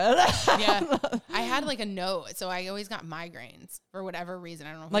feel good. Yeah, I had like a note, so I always got migraines for whatever reason.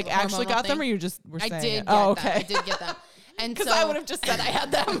 I don't know. If like actually got them, or you just were saying? I did. I did get them. And because I would have just said I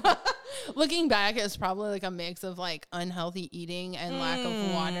had them. Looking back, it was probably like a mix of like unhealthy eating and lack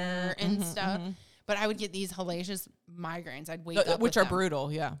of water and stuff. But I would get these hellacious migraines. I'd wake up which are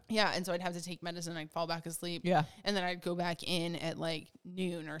brutal, yeah. Yeah, and so I'd have to take medicine. I'd fall back asleep. Yeah. And then I'd go back in at like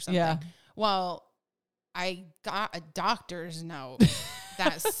noon or something. Yeah. Well, I got a doctor's note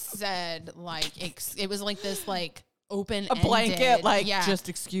that said like, it was like this like open-ended. A blanket, like just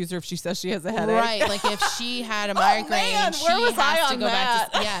excuse her if she says she has a headache. Right, like if she had a migraine, she has to go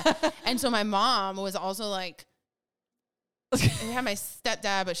back to, yeah. And so my mom was also like, we had my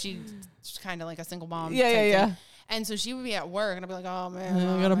stepdad, but she's kind of like a single mom. Yeah. And so she would be at work, and I'd be like, "Oh man,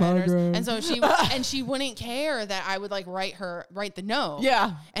 I got a migraine." And so she wouldn't care that I would like write the note,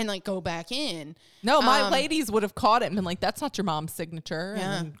 and like go back in. No, my ladies would have caught it and been like, "That's not your mom's signature."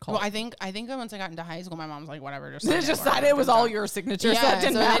 Yeah. Well, I think once I got into high school, my mom's like, "Whatever, just sign it." It was all your signature, so it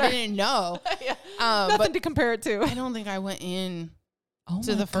didn't matter. I didn't know. Nothing to compare it to. I don't think I went in.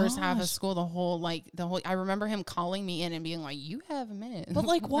 to the first half of school. I remember him calling me in and being like, "You have a minute." But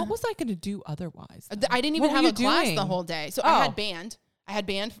like, what was I going to do otherwise? I didn't even have a class the whole day. So I had band. I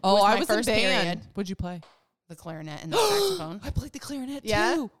was first in band. Period. What'd you play? The clarinet and the saxophone. I played the clarinet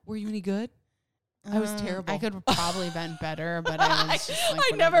too. Were you any good? I was terrible. I could have probably been better, but I was just like,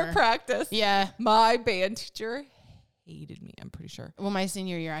 I never practiced. Yeah. My band teacher hated me, I'm pretty sure. Well, my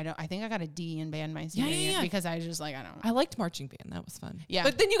senior year, I think I got a D in band my senior year because I was just like, I liked marching band. That was fun. Yeah.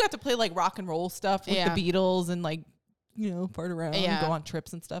 But then you got to play like rock and roll stuff with the Beatles and like, fart around and go on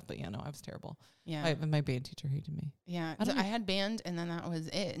trips and stuff. But I was terrible. Yeah. My band teacher hated me. Yeah. I had band and then that was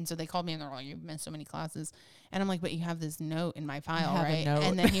it. And so they called me and they're like, you've missed so many classes. And I'm like, but you have this note in my file, right?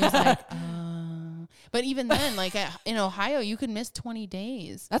 And then he was like, but even then, like in Ohio, you could miss 20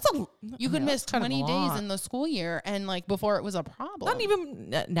 days. You could miss 20 days in the school year. And like before it was a problem. Not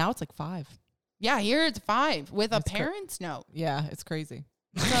even, now it's like 5. Yeah, here it's 5 with a parent's note. Yeah, it's crazy.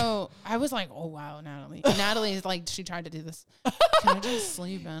 So I was like, oh, wow, Natalie. Natalie is like, she tried to do this. Can I just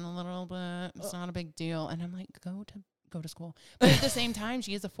sleep in a little bit? It's not a big deal. And I'm like, go to school. But at the same time,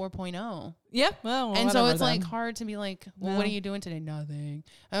 she is a 4.0. Yeah. Well, and so it's like hard to be like, well, what are you doing today? Nothing.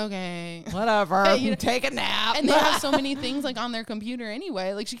 Okay. Whatever. Take a nap. And they have so many things like on their computer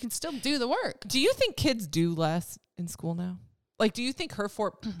anyway. Like she can still do the work. Do you think kids do less in school now? Like, do you think her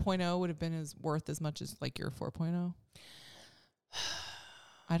 4.0 would have been worth as much as like your 4.0?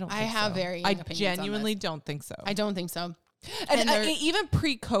 I don't think have so. very I genuinely don't think so. I don't think so. And even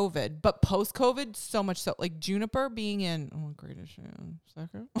pre-COVID, but post-COVID, so much so. Like Juniper being in grade is she in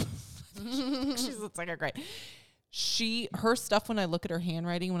second? She's in second grade. Her stuff when I look at her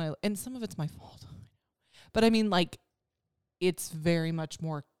handwriting, and some of it's my fault, but I mean, like, it's very much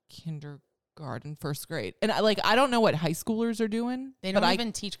more kindergarten, first grade, and I don't know what high schoolers are doing. They don't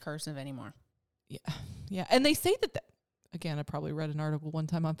even teach cursive anymore. Yeah, and they say that. Again, I probably read an article one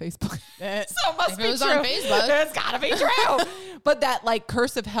time on Facebook. So it must be true. On Facebook. It's gotta be true. But that like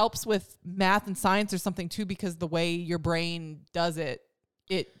cursive helps with math and science or something too, because the way your brain does it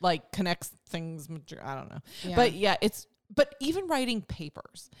like connects things. I don't know. Yeah. But even writing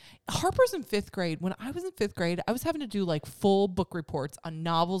papers. Harper's in 5th grade. When I was in 5th grade, I was having to do like full book reports on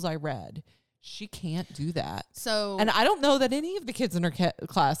novels I read. She can't do that. And I don't know that any of the kids in her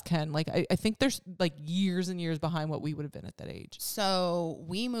class can. Like, I think there's like years and years behind what we would have been at that age. So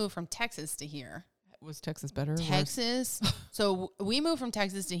we moved from Texas to here. Was Texas better? Texas. So we moved from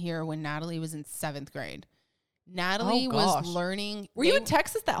Texas to here when Natalie was in 7th grade. Natalie was learning. Were you in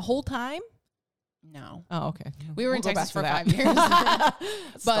Texas that whole time? No. Oh, okay. We were in Texas for 5 years.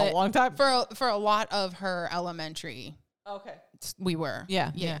 But a long time. For a lot of her elementary. Okay. We were.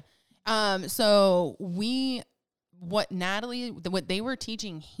 Yeah. So what they were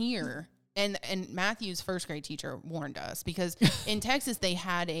teaching here, and Matthew's 1st grade teacher warned us, because in Texas they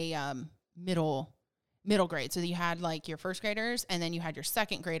had a middle grade. So you had like your 1st graders and then you had your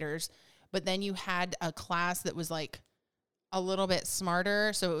 2nd graders, but then you had a class that was like a little bit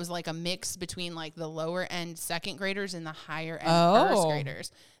smarter. So it was like a mix between like the lower end 2nd graders and the higher end 1st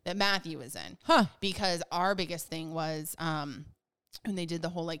graders that Matthew was in. Because our biggest thing was, when they did the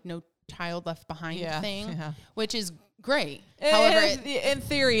whole like no child left behind thing, which is great. However, in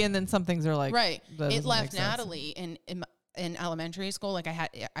theory, and then some things are like, right. It left Natalie in elementary school. Like I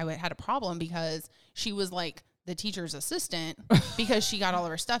had a problem because she was like the teacher's assistant because she got all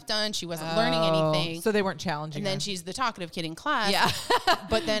of her stuff done. She wasn't learning anything. So they weren't challenging And then her. She's the talkative kid in class. Yeah.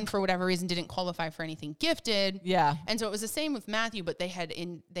 But then for whatever reason didn't qualify for anything gifted. Yeah. And so it was the same with Matthew, but they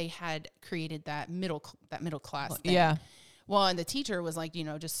had created that middle class thing. Yeah. Well, and the teacher was like,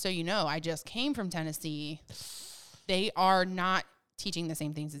 just so you know, I just came from Tennessee. They are not teaching the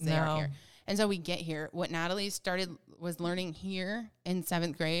same things as they are here. And so we get here. What Natalie was learning here in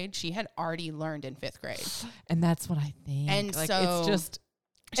 7th grade, she had already learned in 5th grade. And that's what I think. And like, so it's just,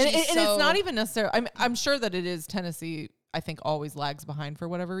 and it's not even necessarily, I'm sure that it is Tennessee, I think, always lags behind for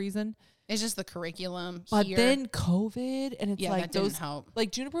whatever reason. It's just the curriculum but here. Then COVID, and it's like that didn't help.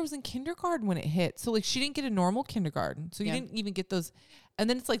 Like Juniper was in kindergarten when it hit. So like she didn't get a normal kindergarten. So you didn't even get those. And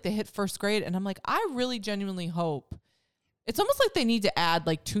then it's like they hit 1st grade. And I'm like, I really genuinely hope. It's almost like they need to add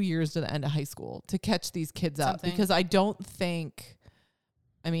like 2 years to the end of high school to catch these kids up. Because I don't think,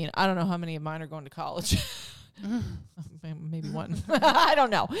 I don't know how many of mine are going to college. Maybe one. I don't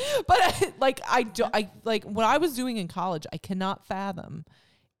know. But what I was doing in college, I cannot fathom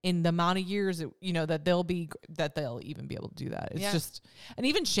in the amount of years that they'll even be able to do that. It's just, and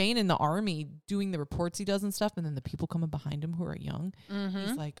even Shane in the Army doing the reports he does and stuff, and then the people coming behind him who are young,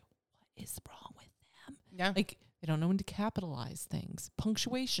 he's like, what is wrong with them? Yeah. Like, they don't know when to capitalize things.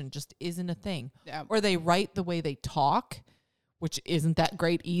 Punctuation just isn't a thing. Yeah. Or they write the way they talk, which isn't that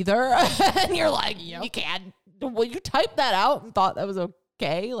great either. And you're like, you can't, well, you typed that out and thought that was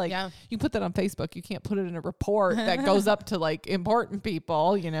okay. Like you put that on Facebook. You can't put it in a report that goes up to like important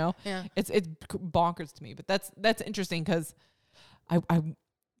people, you know? Yeah. It's bonkers to me, but that's interesting because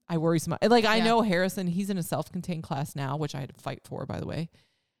I worry so much. Like I know Harrison, he's in a self-contained class now, which I had to fight for, by the way.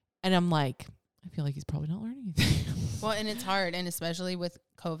 And I'm like, I feel like he's probably not learning anything. Well, and it's hard, and especially with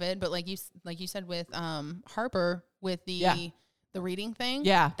COVID. But like you said with Harper with the reading thing.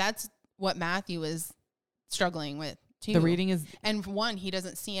 Yeah, that's what Matthew is struggling with too. The reading is, and for one, he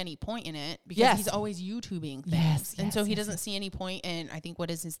doesn't see any point in it because he's always YouTubing things, and so he doesn't see any point in. I think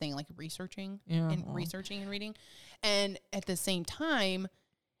what is his thing, like researching and reading, and at the same time,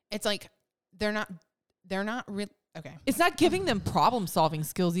 it's like they're not really. Okay. It's not giving them problem solving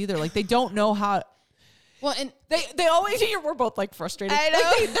skills either. Like they don't know how. Well, and they always hear, we're both like frustrated. I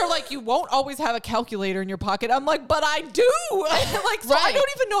know. Like they're like, you won't always have a calculator in your pocket. I'm like, but I do. Like, so I don't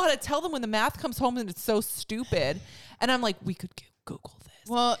even know how to tell them when the math comes home and it's so stupid. And I'm like, we could Google this.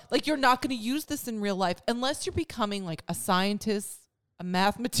 Well, like you're not going to use this in real life unless you're becoming like a scientist, a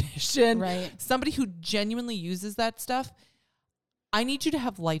mathematician, somebody who genuinely uses that stuff. I need you to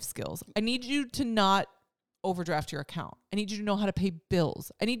have life skills. I need you to not overdraft your account. I need you to know how to pay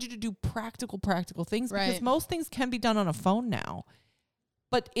bills. I need you to do practical things because most things can be done on a phone now.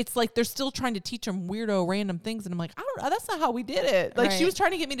 But it's like they're still trying to teach them weirdo random things. And I'm like, I don't know. That's not how we did it. Like she was trying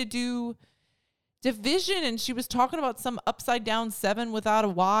to get me to do division and she was talking about some upside down 7 without a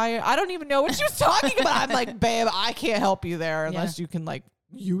Y. I don't even know what she was talking about. I'm like, babe, I can't help you there unless you can like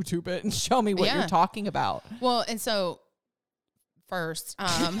YouTube it and show me what you're talking about. Well, and so first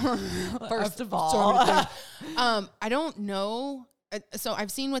of all, I don't know. So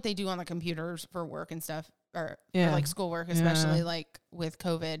I've seen what they do on the computers for work and stuff, or for like schoolwork, especially like with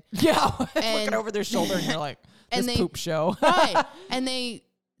COVID. Yeah, looking over their shoulder and you're like, this poop show, right? And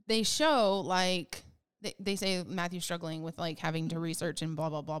they show like they say Matthew's struggling with like having to research and blah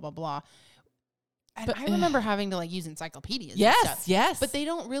blah blah blah blah. And I remember having to like use encyclopedias. Yes, but they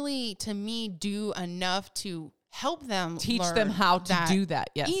don't really, to me, do enough to help them teach them how to do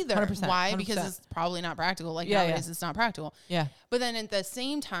that. Yes. Either. 100%, Why? 100%. Because it's probably not practical. Like nowadays it's not practical. Yeah. But then at the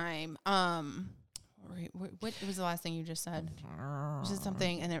same time, what was the last thing you just said? You said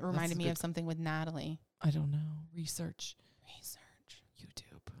something and it reminded me of something with Natalie. I don't know. Research.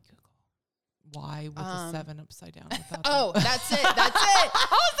 YouTube. Google. Why with a 7 upside down? That's it.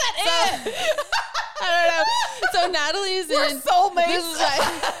 How's that it? I don't know. So Natalie's in soulmates.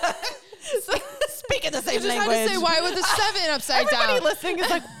 Speaking the same language. I just had to say why with a 7 upside down. Everybody listening is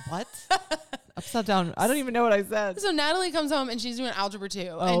like, what? Upside down. I don't even know what I said. So Natalie comes home and she's doing algebra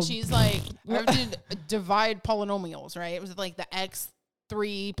 2. And she's like, we have to divide polynomials, right? It was like the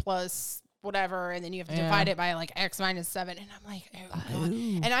x3 plus whatever. And then you have to divide it by like x minus 7. And I'm like, oh God.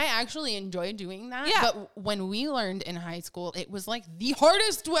 And I actually enjoyed doing that. Yeah. But when we learned in high school, it was like the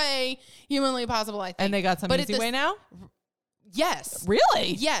hardest way humanly possible, I think. And they got some easy way now? Yes.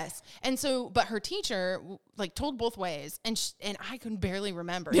 Really? Yes. And so, but her teacher like told both ways and I could barely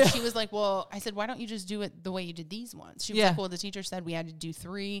remember. Yeah. She was like, well, I said, why don't you just do it the way you did these ones? She was like, well, the teacher said we had to do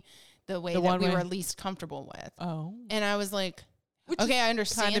 3 the way that we were least comfortable with. Oh. And I was like, okay, I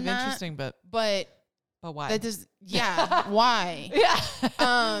understand kind of interesting, but why? That does, why?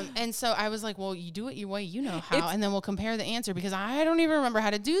 Yeah. And so I was like, well, you do it your way, you know how, and then we'll compare the answer because I don't even remember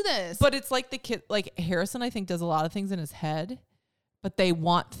how to do this. But it's like the kid, like Harrison, I think does a lot of things in his head, but they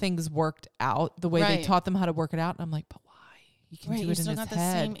want things worked out the way they taught them how to work it out. And I'm like, but why? He can do it in his head. Still got the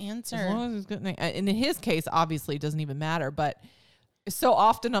same answer. As long as it's good. And in his case, obviously, it doesn't even matter. But so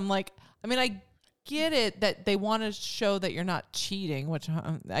often I'm like, I mean, I get it that they want to show that you're not cheating, which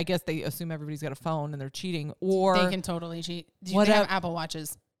I guess they assume everybody's got a phone and they're cheating, or they can totally cheat. They have Apple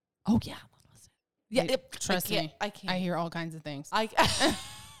Watches. Oh yeah, yeah. Trust me, I can't. I hear all kinds of things. I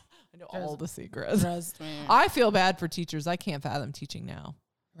know all the secrets. Trust me. I feel bad for teachers. I can't fathom teaching now.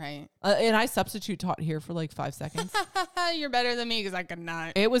 Right. And I substitute taught here for like 5 seconds. You're better than me because I could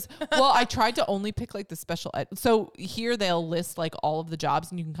not. It was, well, I tried to only pick like the special ed. So here they'll list like all of the jobs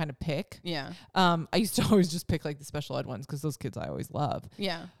and you can kind of pick. Yeah. I used to always just pick like the special ed ones because those kids I always love.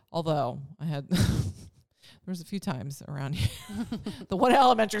 Yeah. Although I had, there was a few times around here, the one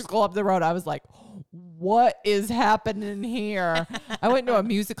elementary school up the road, I was like, what is happening here? I went to a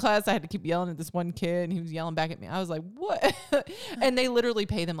music class. I had to keep yelling at this one kid and he was yelling back at me. I was like, what? And they literally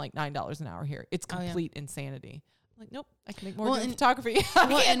pay them like $9 an hour here. It's complete insanity. I'm like, nope, I can make more doing photography.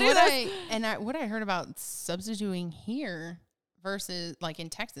 What I heard about substituting here versus like in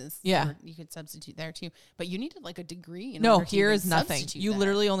Texas. Yeah. You could substitute there too. But you needed like a degree. No, here is nothing. You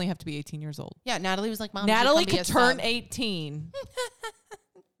literally only have to be 18 years old. Yeah. Natalie was like, Mom, Natalie could turn 18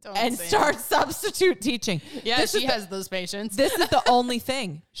 and start substitute teaching. Yeah, she has those patients. This is the only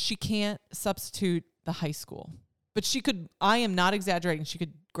thing. She can't substitute the high school. But she could, I am not exaggerating, she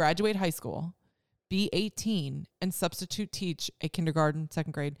could graduate high school, be 18, and substitute teach a kindergarten,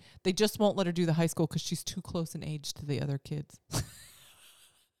 second grade. They just won't let her do the high school because she's too close in age to the other kids.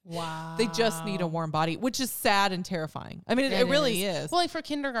 Wow. They just need a warm body, which is sad and terrifying. I mean, it really is. Well, like for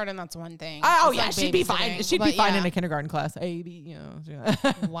kindergarten, that's one thing. Oh, yeah, she'd be fine. She'd be fine in a kindergarten class. A, B, you know.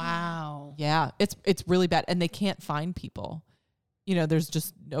 Wow. Yeah, it's really bad. And they can't find people. You know, there's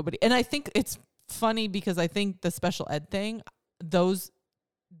just nobody. And I think it's funny because I think the special ed thing, those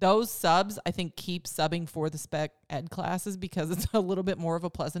subs, I think, keep subbing for the spec ed classes because it's a little bit more of a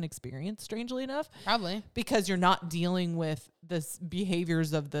pleasant experience, strangely enough. Probably. Because you're not dealing with this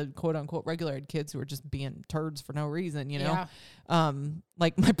behaviors of the quote unquote regular ed kids who are just being turds for no reason, you know? Yeah.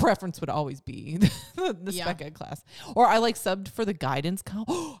 Like my preference would always be the spec ed class. Or I like subbed for the guidance.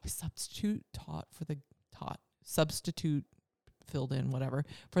 I substitute filled in whatever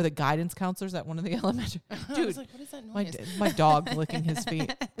for the guidance counselors at one of the elementary. Dude, I was like, what is that noise? My dog licking his feet.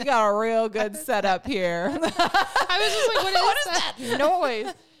 We got a real good setup here. I was just like, what is that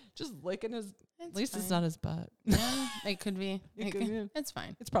noise? Just licking his. At least fine. It's not his butt. Yeah, it could be. It's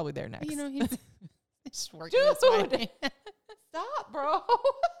fine. It's probably there next. You know, he's just working. Dude, stop, bro.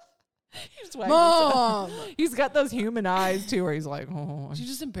 Mom, he's got those human eyes too, where he's like, "Oh, you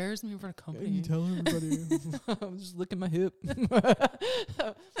just embarrassed me in front of company." You tell everybody I'm just licking my hip.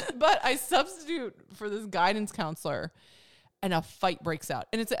 But I substitute for this guidance counselor, and a fight breaks out,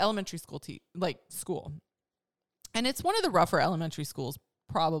 and it's an elementary school school, and it's one of the rougher elementary schools,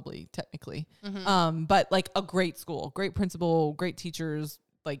 probably technically, but like a great school, great principal, great teachers,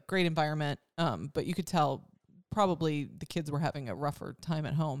 like great environment. But you could tell probably the kids were having a rougher time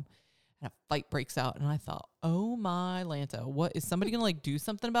at home. And a fight breaks out, and I thought, "Oh my Lanta, what is somebody gonna like do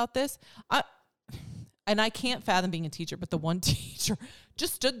something about this?" And I can't fathom being a teacher, but the one teacher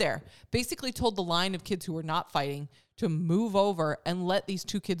just stood there, basically told the line of kids who were not fighting to move over and let these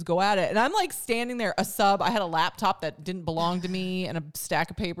two kids go at it. And I'm like standing there, a sub. I had a laptop that didn't belong to me and a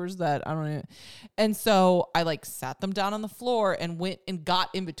stack of papers that I don't know. And so I like sat them down on the floor and went and got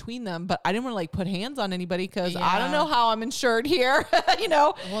in between them. But I didn't want to like put hands on anybody because I don't know how I'm insured here, you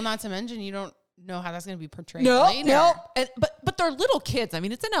know? Well, not to mention you don't know how that's going to be portrayed later. No. But they're little kids. I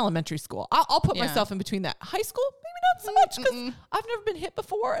mean, it's an elementary school. I'll put myself in between that. High school, maybe not so much because I've never been hit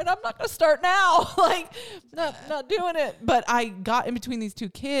before and I'm not going to start now. Like, not doing it. But I got in between these two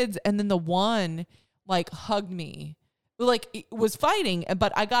kids, and then the one like hugged me. Like, it was fighting,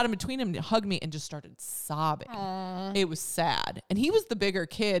 but I got in between him and hugged me and just started sobbing. It was sad. And he was the bigger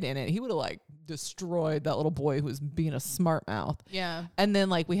kid in it. He would have like destroyed that little boy who was being a smart mouth. Yeah. And then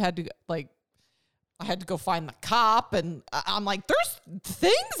like I had to go find the cop, and I'm like, there's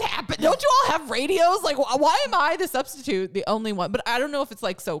things happen. Don't you all have radios? Like, why am I the substitute, the only one? But I don't know if it's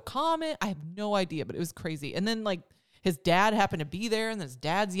like so common. I have no idea, but it was crazy. And then like his dad happened to be there, and his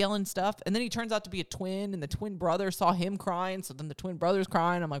dad's yelling stuff. And then he turns out to be a twin, and the twin brother saw him crying. So then the twin brother's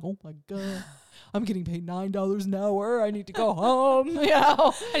crying. I'm like, oh my God, I'm getting paid $9 an hour. I need to go home. You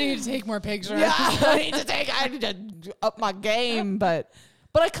know, I need to take more pictures. Yeah, I need to up my game, but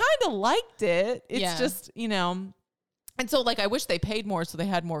I kind of liked it. It's just, you know, and so like I wish they paid more so they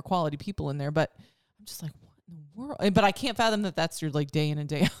had more quality people in there, but I'm just like, what in the world? But I can't fathom that that's your like day in and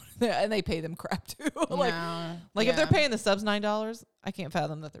day out, and they pay them crap too. If they're paying the subs $9, I can't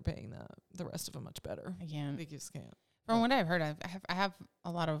fathom that they're paying the rest of them much better. I can't. They just can't. From what I've heard, I have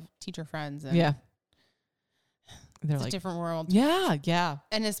a lot of teacher friends. And yeah. They're it's like, a different world. Yeah, yeah.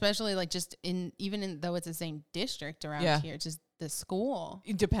 And especially like just though it's the same district around here, it's just the school.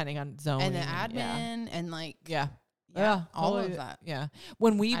 Depending on zone. And the admin and like. Yeah. All of that. Yeah.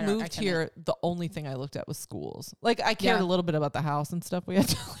 When we moved here, the only thing I looked at was schools. Like I cared a little bit about the house and stuff we had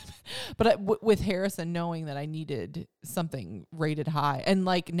to live in. But with Harrison, knowing that I needed something rated high, and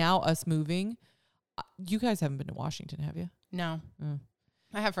like now us moving, you guys haven't been to Washington, have you? No.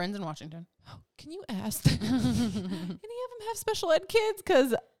 I have friends in Washington. Can you ask them? Any of them have special ed kids?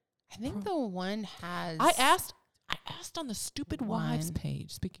 Because I think the one has. I asked on the Stupid Wives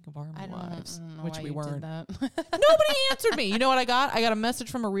page. Speaking of Army Wives, which we weren't. Nobody answered me. You know what I got? I got a message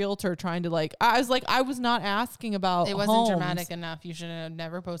from a realtor trying to like. I was not asking about. It wasn't dramatic enough. You should have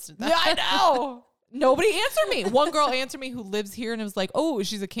never posted that. Yeah, I know. Nobody answered me. One girl answered me who lives here and it was like, oh,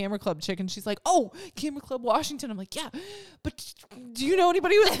 she's a Camera Club chick. And she's like, oh, Camera Club Washington. I'm like, yeah, but do you know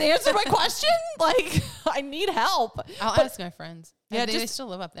anybody who has answered my question? Like, I need help. I'll ask my friends. Yeah, they still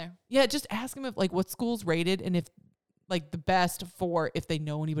live up there. Yeah, just ask them if like what school's rated and if like the best for if they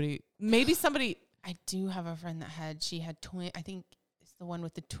know anybody. Maybe somebody. I do have a friend that she had twin. I think it's the one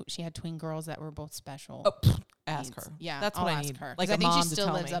with she had twin girls that were both special. Ask her. Yeah, that's what I need. Her. Like I think she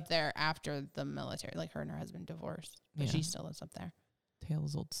still lives up there after the military. Like her and her husband divorced, but she still lives up there. Tale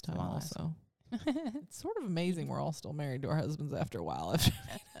as old as time. Also, it's sort of amazing we're all still married to our husbands after a while.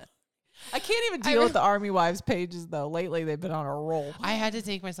 I can't even deal with the Army Wives pages though. Lately, they've been on a roll. I had to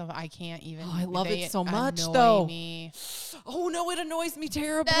take myself. I can't even. Oh, I love it so much though. Oh no, it annoys me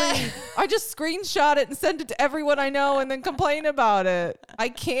terribly. I just screenshot it and send it to everyone I know and then complain about it. I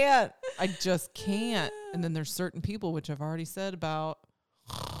can't. I just can't. And then there's certain people, which I've already said about.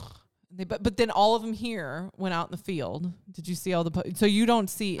 But then all of them here went out in the field. Did you see all the? So you don't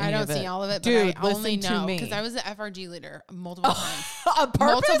see any of it. I don't see all of it, dude. But I only know because I was the FRG leader multiple times.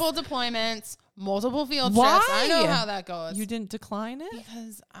 Multiple deployments, multiple field trips. I know how that goes. You didn't decline it?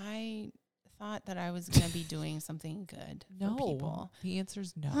 Because I thought that I was going to be doing something good for people. The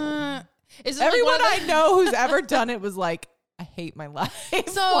answer's no. Everyone I know who's ever done it was like, I hate my life.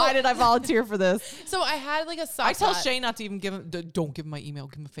 So why did I volunteer for this? So I had like a soft I tell Shay not to even give him, don't give him my email.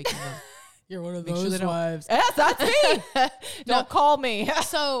 Give him a fake email. You're one of those wives. Yes, that's me. Don't call me.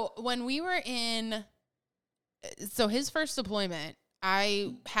 So when we were so his first deployment,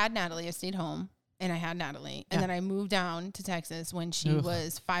 I had Natalie. I stayed home and I had Natalie. And then I moved down to Texas when she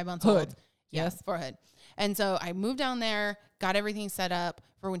was 5 months old. Yes. For Hood. And so I moved down there, got everything set up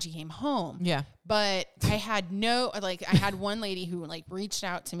for when she came home. Yeah. But I had I had one lady who like reached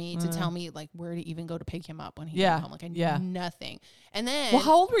out to me to tell me like where to even go to pick him up when he came home. Like I knew nothing. And then. Well,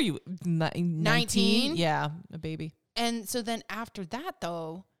 how old were you? 19? Yeah. A baby. And so then after that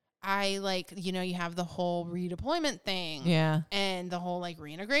though, I you have the whole redeployment thing. Yeah. And the whole like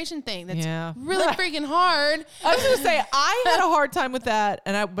reintegration thing. That's really freaking hard. I was going to say, I had a hard time with that.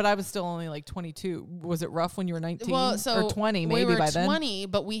 But I was still only like 22. Was it rough when you were 19 or 20? Maybe we were by then. 20,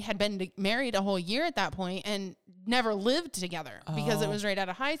 but we had been married a whole year at that point and never lived together because it was right out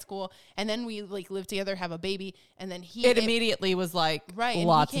of high school. And then we like lived together, have a baby. And then it immediately was like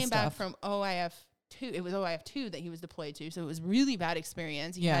lots and he came of back stuff. from OIF. It was OIF 2 that he was deployed to, so it was really bad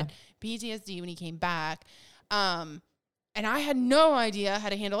experience. He had PTSD when he came back, and I had no idea how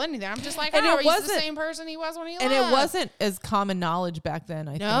to handle anything. I'm just like, he's the same person he was when he left. And it wasn't as common knowledge back then.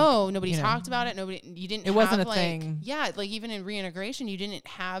 I think. Nobody talked about it. You didn't. It wasn't a thing. Yeah, like even in reintegration, you didn't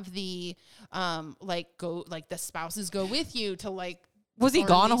have the the spouses go with you to like. Was he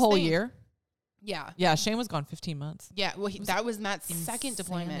gone a whole year? Yeah. Yeah. Shane was gone 15 months. Yeah. Well, that was Matt's second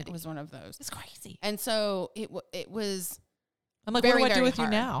deployment was one of those. It's crazy. And so it was. I'm like, what do I do with you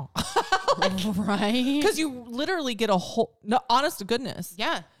now? Right. Because you literally get a whole, no, honest to goodness.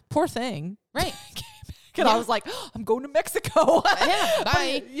 Yeah. Poor thing. Right. And I was like, I'm going to Mexico. Yeah.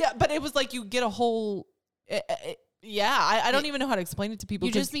 Bye. But it was like you get a whole, I don't even know how to explain it to people.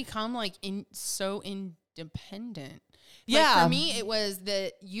 You just become like so independent. Yeah. Like for me, it was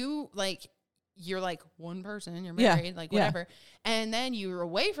that you're like one person, you're married, like whatever. And then you're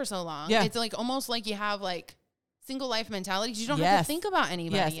away for so long. Yeah. It's like almost like you have like single life mentality. You don't have to think about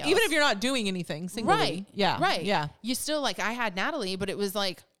anybody else. Even if you're not doing anything singly. Right. Yeah. Right. Yeah. You still like, I had Natalie, but it was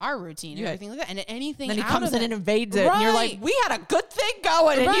like our routine and everything like that. And anything then he comes in and invades it. And you're like, we had a good thing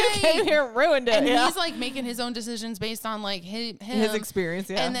going and you came here and ruined it. And he's like making his own decisions based on like his experience.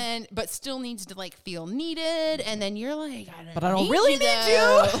 Yeah. And then, but still needs to like feel needed. And then you're like, I don't really need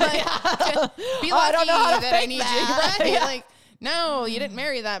you. Like, be lucky I don't know how to that I need you. Right? Yeah. Like, no, you didn't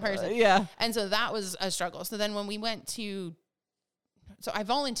marry that person. Yeah. And so that was a struggle. So then when we went to, so I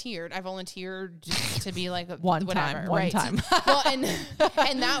volunteered just to be like one time. Well, and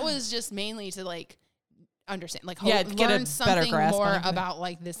that was just mainly to like understand, like learn something more about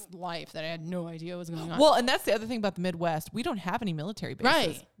like this life that I had no idea was going on. Well, and that's the other thing about the Midwest. We don't have any military bases.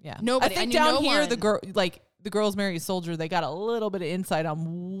 Right. Yeah. Nobody. I think down here, the girls marry a soldier, they got a little bit of insight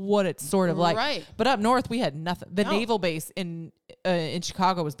on what it's sort of like. Right. But up north, we had nothing. The naval base in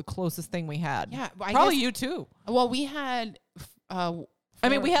Chicago was the closest thing we had. Yeah. Probably you too. Well, we had...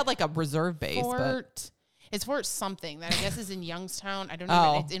 we had like a reserve base. It's Fort something that I guess is in Youngstown. I don't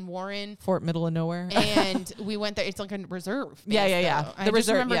know. It's in Warren. Fort Middle of Nowhere. And we went there. It's like a reserve base, Yeah. I just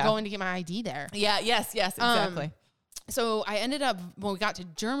remember going to get my ID there. Yeah. Yes. Exactly. So I ended up, when we got to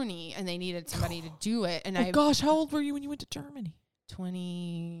Germany and they needed somebody to do it. And gosh, how old were you when you went to Germany?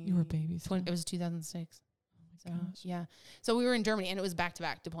 20. You were babies. It was 2006. yeah. So we were in Germany, and it was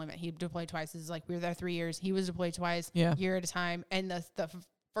back-to-back deployment. He deployed twice. It's like we were there 3 years. He was deployed twice, year at a time. And the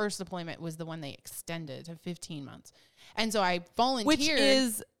first deployment was the one they extended to 15 months. And so I volunteered. Which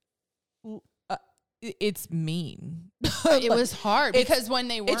is, it's mean. It was hard because when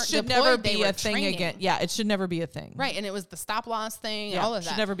they weren't it should deployed, never be they were a thing training. again. Yeah, it should never be a thing. Right. And it was the stop loss thing and all of that.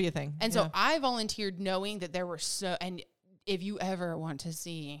 Should never be a thing. And so I volunteered knowing that there were and if you ever want to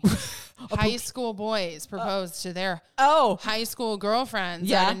see high school boys propose to their high school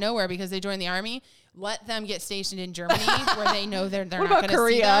girlfriends out of nowhere because they joined the army, let them get stationed in Germany where they know they're not going to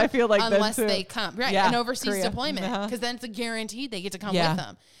see them I feel like unless they come. Right. An overseas deployment because then it's a guaranteed they get to come with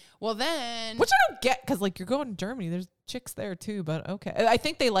them. Well, then... Which I don't get, because, like, you're going to Germany. There's chicks there, too, but okay. I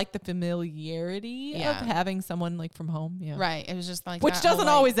think they like the familiarity of having someone, like, from home. Yeah. Right. It was just like... Which doesn't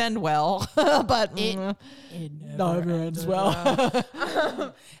always end well, but... It never ends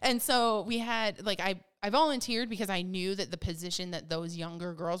well. And so we had, like, I volunteered because I knew that the position that those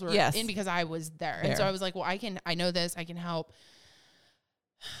younger girls were in because I was there. And so I was like, well, I know this. I can help.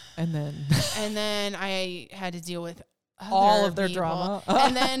 And then... and then I had to deal with... all of their drama.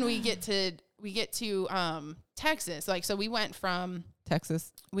 And then we get to Texas. Like, so we went from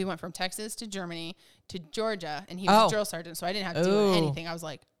Texas to Germany to Georgia, and he was a drill sergeant, so I didn't have to do anything. I was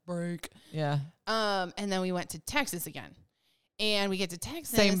like, break. Yeah. And then we went to Texas again. And we get to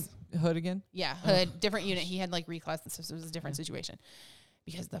Texas. Same hood again? Yeah, hood, different unit. He had like reclass and stuff, so it was a different situation.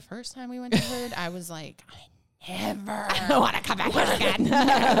 Because the first time we went to hood, I was like, I want to come back here again.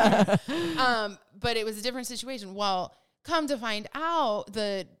 But it was a different situation. Well, come to find out,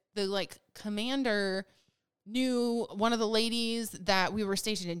 the like commander knew one of the ladies that we were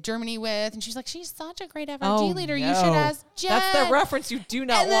stationed in Germany with, and she's like, she's such a great FRG leader. No. You should ask Jen. That's the reference you do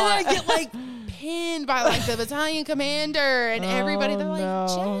not want. And then I get like pinned by like the battalion commander and everybody. They're like,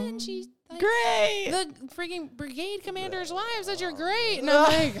 Jen, she's like, great. The freaking brigade commander's wife said you're great. And I'm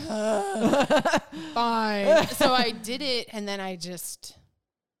like, fine. So I did it, and then I just,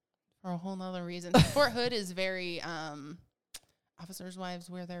 for a whole nother reason. Fort Hood is very officers' wives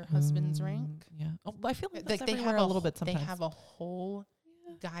wear their husbands' rank. Yeah. Oh, I feel like they have a little bit sometimes. They have a whole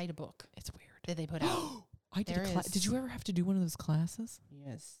guidebook. It's weird that they put out. I did did you ever have to do one of those classes?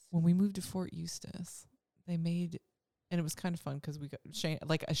 Yes. When we moved to Fort Eustis, they made, and it was kind of fun because we got Shane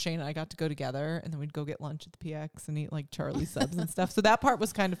and I got to go together, and then we'd go get lunch at the PX and eat like Charlie subs and stuff. So that part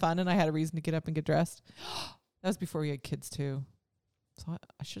was kind of fun, and I had a reason to get up and get dressed. That was before we had kids too. So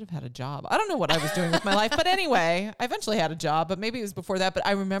I should have had a job. I don't know what I was doing with my life. But anyway, I eventually had a job, but maybe it was before that. But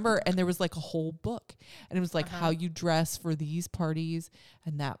I remember, and there was like a whole book. And it was like how you dress for these parties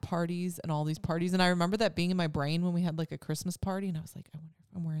and that parties and all these parties. And I remember that being in my brain when we had like a Christmas party. And I was like, I wonder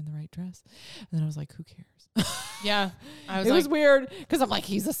if I'm wearing the right dress. And then I was like, who cares? Yeah. It was weird because I'm like,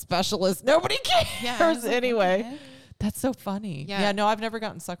 he's a specialist. Nobody cares anyway. Like, that's so funny. Yeah. No, I've never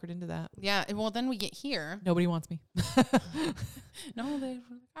gotten suckered into that. Yeah. Well, then we get here. Nobody wants me. No,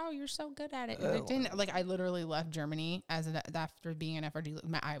 you're so good at it. It didn't, like, I literally left Germany after being an FRD.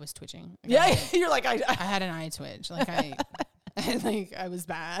 My eye was twitching. Like, you're like, I had an eye twitch. Like I was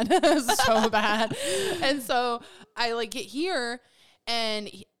bad. It was so bad. And so I like get here, and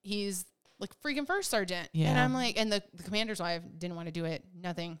he's like freaking first sergeant. Yeah. And I'm like, and the commander's wife didn't want to do it.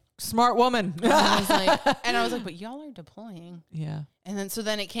 Nothing. Smart woman. And I was like, but y'all are deploying. Yeah. And then, so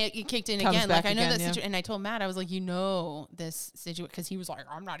then it kicked in again. Like, I know that situation. And I told Matt, I was like, this situation, because he was like,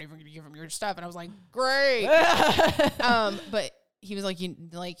 I'm not even going to give him your stuff. And I was like, great. But he was like, we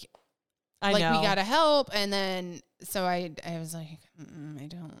got to help. And then, so I was like, I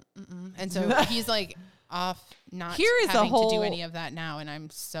don't. And so he's like off, not having to do any of that now. And I'm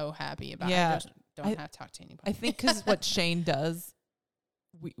so happy about it. I just don't have to talk to anybody. I think because what Shane does,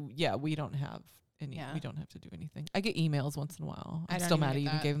 we don't have any. We don't have to do anything. I get emails once in a while. I'm still mad I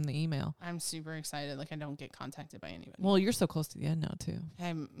even gave him the email. I'm super excited. Like, I don't get contacted by anybody. Well, you're so close to the end now too.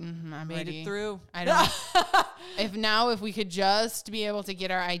 I'm made ready. It through. I don't. If we could just be able to get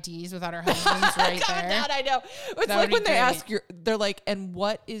our IDs without our husbands right there. Dad, I know. It's like when they ask they're like, and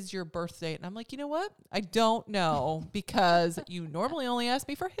what is your birth date? And I'm like, you know what? I don't know, because you normally only ask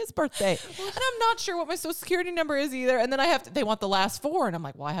me for his birthday. And I'm not sure what my social security number is either. And then they want the last 4. And I'm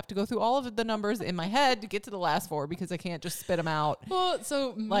like, well, I have to go through all of the numbers in my head to get to the last 4 because I can't just spit them out. Well,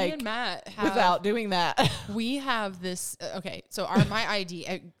 so me and Matt without doing that. We have this. Okay. So my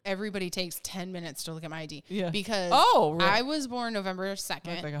ID, everybody takes 10 minutes to look at my ID. Yeah. Because really? I was born November 2nd.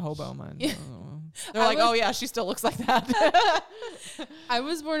 Looks like a hobo, man. Yeah. They're like, oh yeah, she still looks like that. I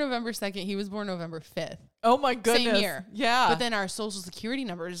was born November 2nd. He was born November 5th. Oh my goodness. Same year. Yeah. But then our social security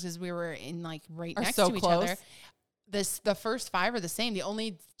numbers, because we were in like right next to each other, the first 5 are the same. The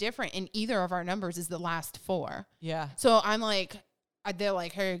only different in either of our numbers is the last 4. Yeah. So I'm like, they're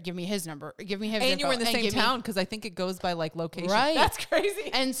like, hey, give me his number. Give me his info. And you were in the same town because I think it goes by like location. Right. That's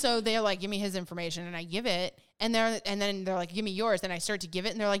crazy. And so they're like, give me his information. And I give it. And then they're like, give me yours. And I start to give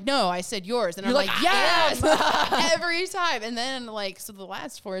it. And they're like, no, I said yours. And I'm like, yes, every time. And then like, so the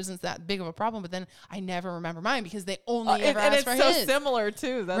last 4 isn't that big of a problem. But then I never remember mine because they only ever ask for his. And it's so similar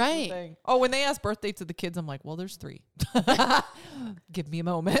too. That's the thing. Oh, when they ask birth dates of the kids, I'm like, well, there's 3. Give me a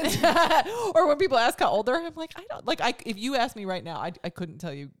moment. Or when people ask how old they're, I'm like, I don't like. If you ask me right now, I couldn't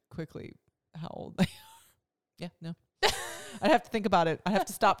tell you quickly how old they are. Yeah, no. I'd have to think about it. I'd have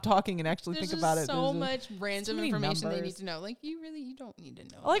to stop talking and actually think about it. So much random information they need to know. Like you don't need to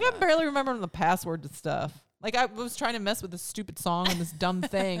know. Like I'm barely remembering the password to stuff. Like I was trying to mess with this stupid song and this dumb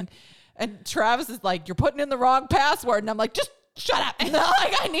thing, and Travis is like, "You're putting in the wrong password," and I'm like, "Just shut up!" And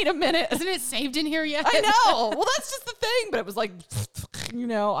like I need a minute. Isn't it saved in here yet? I know. Well, that's just the thing. But it was like,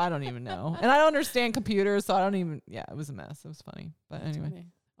 I don't even know, and I don't understand computers, so I don't even. Yeah, it was a mess. It was funny, but anyway. Funny.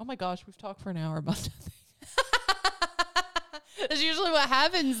 Oh my gosh, we've talked for an hour about nothing. That's usually what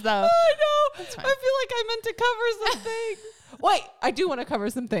happens, though. I know. I feel like I meant to cover some things. Wait, I do want to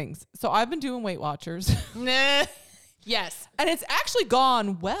cover some things. So I've been doing Weight Watchers. Yes, and it's actually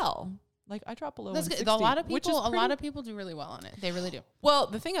gone well. Like I drop below. That's good. A lot of people do really well on it. They really do. Well,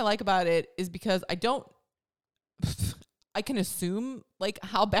 the thing I like about it is because I can assume like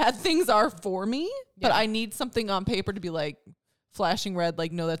how bad things are for me, but I need something on paper to be like, flashing red,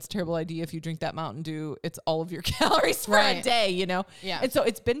 like, no, that's a terrible idea. If you drink that Mountain Dew, it's all of your calories for a day, Yeah. And so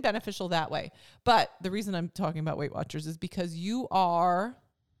it's been beneficial that way. But the reason I'm talking about Weight Watchers is because do you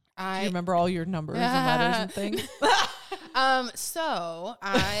remember all your numbers and letters and things? So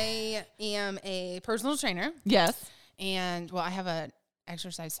I am a personal trainer. Yes. And I have an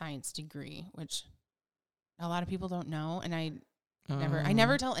exercise science degree, which a lot of people don't know. And I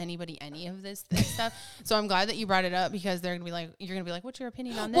never tell anybody any of this stuff. So I'm glad that you brought it up because you're gonna be like, what's your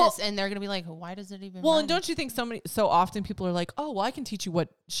opinion on this? And they're gonna be like, why does it even? Well, and don't you think so often people are like, oh, well, I can teach you what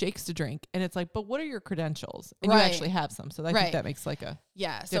shakes to drink, and it's like, but what are your credentials? And you actually have some, so I think that makes like a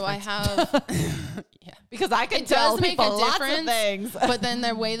difference. So I have because I can tell people lots of things, but then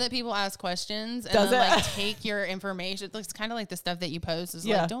the way that people ask questions and then like take your information, it's kind of like the stuff that you post is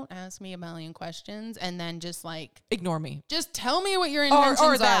like, don't ask me a million questions and then just like ignore me, just tell me what your intentions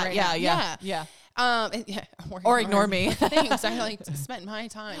are. Right yeah. Or ignore me. Thanks. I like spent my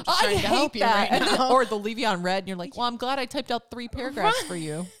time just trying to help you right now. Or they'll leave you on red and you're like, well, I'm glad I typed out 3 paragraphs for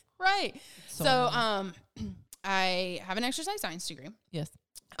you. Right. So I have an exercise science degree. Yes.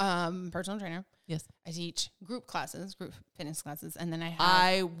 Personal trainer. Yes. I teach group fitness classes. And then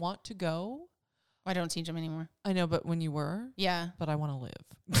I want to go. I don't teach them anymore. I know, but when you were. Yeah. But I want to live.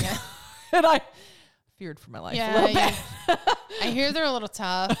 Yeah. And I feared for my life a little bit. I hear they're a little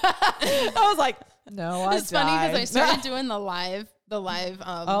tough. I was like, no, It's funny because I started doing the live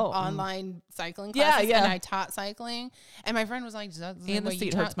online cycling classes, and I taught cycling. And my friend was like, and the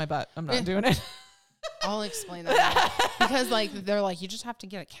seat hurts my butt. I'm not doing it. I'll explain that because like they're like, you just have to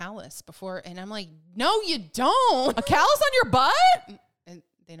get a callus before, and I'm like, no, you don't. A callus on your butt? And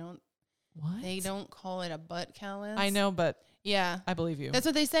they don't. What? They don't call it a butt callus. I know, but yeah, I believe you. That's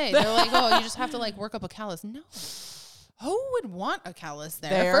what they say. They're like, oh, you just have to like work up a callus. No. Who would want a callus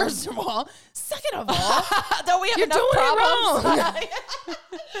there? First of all. Second of all, don't we have enough problems?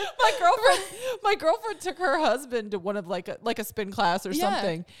 My girlfriend took her husband to one of like a spin class or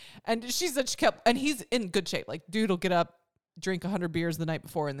something, and she said and he's in good shape. Like, dude will get up, drink 100 beers the night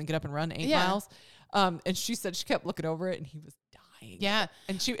before, and then get up and run 8 miles. And she said she kept looking over it, and he was dying. Yeah,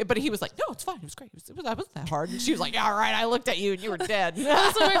 but he was like, no, it's fine. It was great. That wasn't that hard. And she was like, yeah, all right. I looked at you, and you were dead. So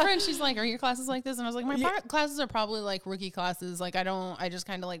my friend, she's like, are your classes like this? And I was like, my classes are probably like rookie classes. Like I just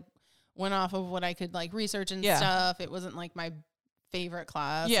kind of like went off of what I could like research and stuff. It wasn't like my favorite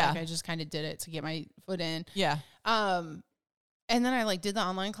class. Yeah. Like I just kind of did it to get my foot in. Yeah. And then I like did the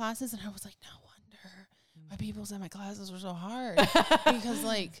online classes, and I was like, no wonder my people said my classes were so hard because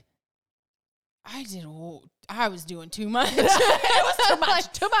like I was doing too much. It was too much.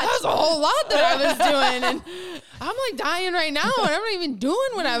 Like, too much. That was a whole lot that I was doing, and I'm like dying right now, and I'm not even doing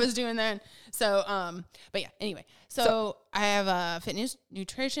what I was doing then. So, but yeah. Anyway, so I have a fitness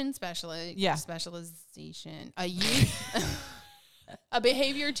nutrition specialization, a youth, a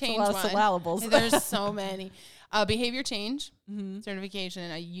behavior change one. Syllables. There's so many. Behavior change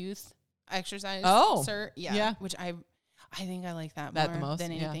certification, a youth exercise cert. Yeah. Which I think I like that more the most,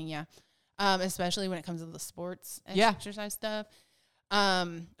 than anything. Yeah. Especially when it comes to the sports exercise stuff.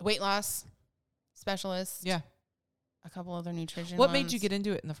 Weight loss specialist. Yeah. a couple other nutrition What ones. made you get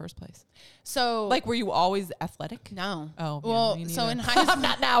into it in the first place? So like, were you always athletic? No. Oh, well, yeah, so in high school, I'm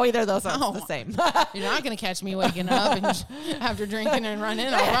not now either. Those are No. the same. You're not going to catch me waking up and after drinking and running.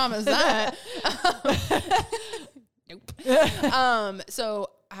 I promise that. Nope.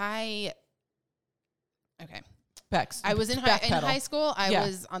 So okay. I was in high school. I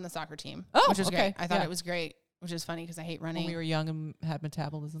was on the soccer team, which was great. I thought it was great, which is funny because I hate running. When we were young and had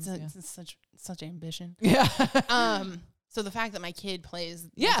metabolism. It's such ambition. Yeah. So the fact that my kid plays,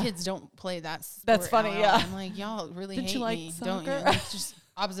 my kids don't play that sport. That's funny. Yeah. I'm like, y'all really Did hate you like me, soccer? don't you? It's just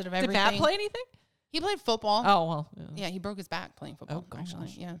opposite of everything. Did Matt play anything? He played football. Oh, well. Yeah, he broke his back playing football. Oh, actually.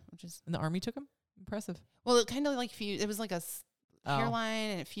 Yeah, which is. And the Army took him? Impressive. Well, it kind of like fused. It was like a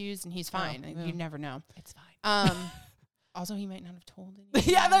hairline and it fused, and he's fine. Yeah. You never know. It's fine. Also, he might not have told anyone.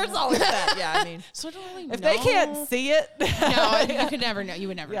 Yeah, there's always that. Yeah, I mean, so I don't really know. If they can't see it, no, you could never know. You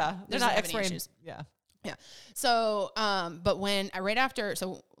would never. Yeah, know. they're There's not not X-ray issues. Yeah. Yeah. So, but when right after,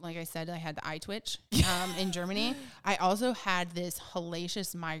 so like I said, I had the eye twitch in Germany. I also had this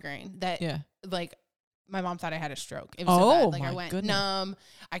hellacious migraine that, like, my mom thought I had a stroke. It was so bad. Like, I went numb.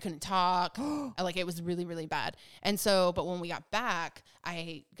 I couldn't talk. Like, it was really, really bad. And so, but when we got back,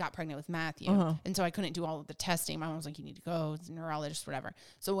 I got pregnant with Matthew. And so I couldn't do all of the testing. My mom was like, you need to go to a neurologist, whatever.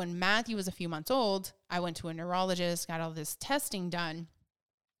 So when Matthew was a few months old, I went to a neurologist, got all this testing done.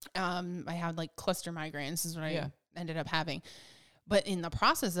 I had like cluster migraines. This is what I ended up having. But in the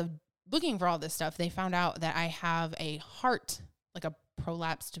process of looking for all this stuff, they found out that I have a heart, like a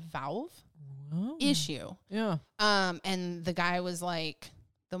prolapsed valve issue. Yeah. And the guy was like,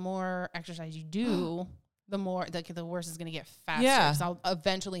 the more exercise you do, the more, the worse it's going to get faster. Yeah. So I'll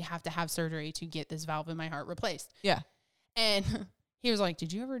eventually have to have surgery to get this valve in my heart replaced. Yeah. And he was like,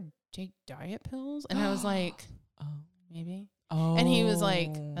 did you ever take diet pills? And I was like, maybe. Oh. And he was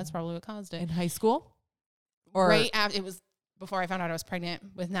like, that's probably what caused it. In high school? Or right after, it was before I found out I was pregnant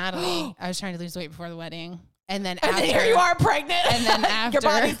with Natalie. I was trying to lose weight before the wedding. And then after. Here you are pregnant. And then after. Your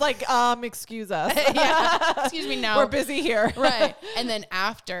body's like, excuse us. Yeah. Excuse me, no. We're busy here. Right. And then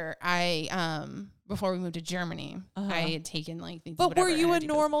after before we moved to Germany, I had taken like things. But were you a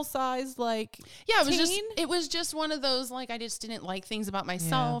normal size, like, yeah, it was just one of those, like, I just didn't like things about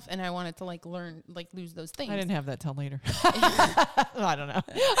myself and I wanted to like learn, like lose those things. I didn't have that till later. I don't know.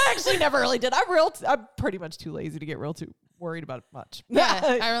 I actually never really did. I'm pretty much too lazy to get real too worried about it much. Yeah.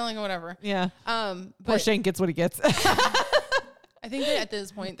 I really like whatever. Yeah. But poor Shane gets what he gets. I think that at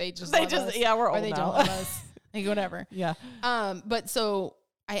this point they just love us, we're old or they now. don't love us. Like whatever. Yeah. But so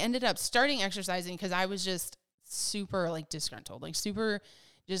I ended up starting exercising because I was just super like disgruntled, like super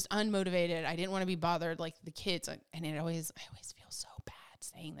just unmotivated. I didn't want to be bothered like the kids. And I always feel so bad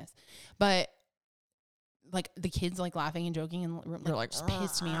saying this, but like the kids like laughing and joking and like just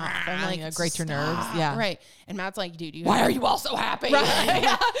pissed me off. I'm like, grate your nerves. Yeah. Right. And Matt's like, dude, why are you all so happy?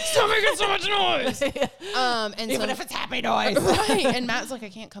 Right. Stop making so much noise. And even if it's happy noise. Right. And Matt's like, I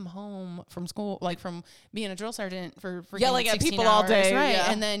can't come home from school, like from being a drill sergeant for yelling at people hours, all day. Right.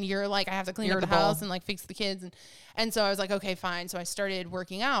 Yeah. And then you're like, I have to clean up the house and like fix the kids. And so I was like, okay, fine. So I started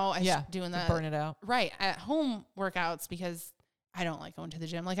working out. Doing that. Burn it out. Right. At home workouts because I don't like going to the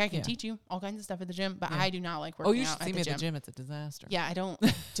gym. Like I can teach you all kinds of stuff at the gym, but I do not like working out. Oh, you should see me at the gym. It's a disaster. Yeah, I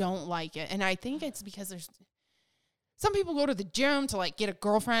don't like it. And I think it's because there's some people go to the gym to like get a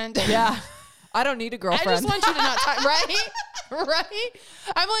girlfriend. Yeah. I don't need a girlfriend. I just want you to not talk, right? Right?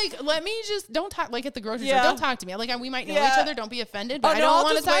 I'm like, let me just don't talk like at the grocery store. Don't talk to me. Like we might know each other. Don't be offended, but I don't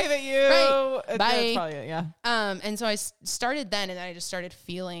want to talk at you. Right. Bye. That's probably it, yeah. And so I started then, and then I just started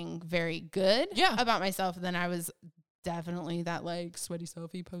feeling very good about myself. And then I was definitely that like sweaty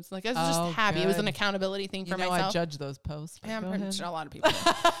selfie post. Like I was just happy. Good. It was an accountability thing for myself. I judge those posts. Yeah, I'm pretty sure a lot of people.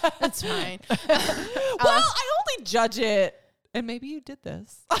 It's fine. Well, I only judge it, and maybe you did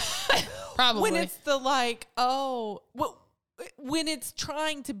this. Probably when it's the like, when it's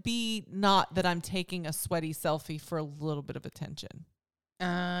trying to be not that I'm taking a sweaty selfie for a little bit of attention.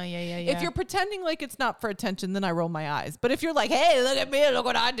 Yeah. If you're pretending like it's not for attention, then I roll my eyes. But if you're like, hey, look at me, look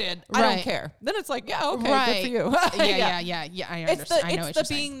what I did, I don't care. Then it's like, yeah, okay, good for you. Yeah. I understand. It's the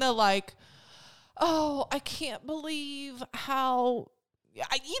being the like, oh, I can't believe how,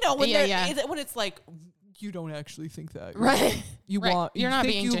 when it's like, you don't actually think that, right? You're not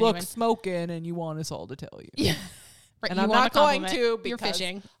being you genuine. look smoking, and you want us all to tell you. Yeah. And I'm not going to because you're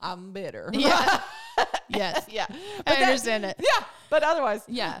fishing. I'm bitter. Yeah. Yes. Yeah. But I understand it. Yeah. But otherwise.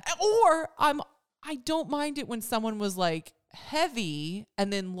 Yeah. Or I don't mind it when someone was like heavy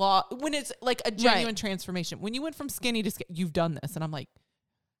and then when it's like a genuine transformation. When you went from skinny to skinny, you've done this. And I'm like,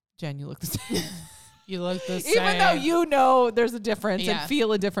 Jen, you look the same. You look the same. Even though you know there's a difference and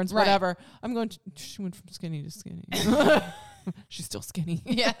feel a difference, whatever. I'm going, she went from skinny to skinny. She's still skinny.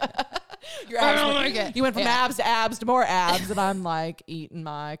 Yeah. Your abs you went from abs to abs to more abs, and I'm like eating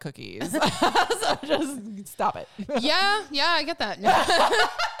my cookies. So just stop it. Yeah, I get that.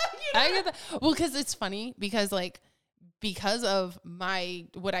 I get that. Well, because it's funny because of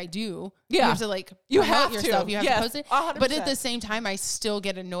what I do, you have to you have yourself. To. You have to post it. 100%. But at the same time, I still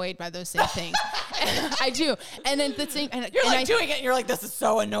get annoyed by those same things. I do. And then the same, and you're doing it and you're like, this is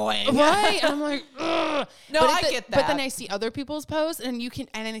so annoying. Right. And I'm like, ugh. No, I get that. But then I see other people's posts and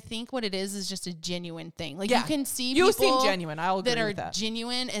I think what it is just a genuine thing. Like you can see people seem genuine. I'll agree that with that.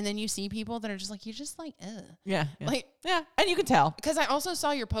 Genuine. And then you see people that are just like, you're just like, ugh. Yeah. And you can tell. Because I also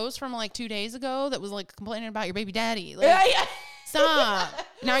saw your post from 2 days ago that was complaining about your baby daddy. Stop.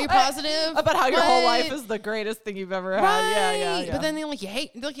 Now you're positive about how your whole life is the greatest thing you've ever had. Yeah. But then they're like, you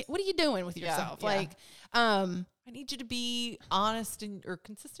hate. They're like, what are you doing with yourself? I need you to be honest or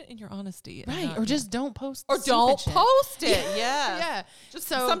consistent in your honesty, right? Or just don't post. Or don't post it. Yeah. Just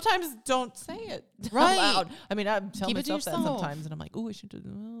sometimes don't say it right. out loud. I mean, I'm telling myself that sometimes, and I'm like, oh, I should do.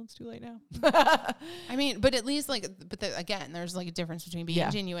 Well, it's too late now. I mean, but at least again, there's a difference between being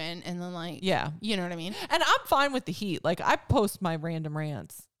genuine and then you know what I mean. And I'm fine with the heat. I post my random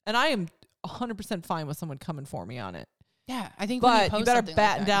rants, and I am 100% fine with someone coming for me on it. Yeah, I think. But you better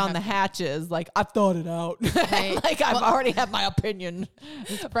batten down the hatches. I've thought it out. Right. I've already had my opinion.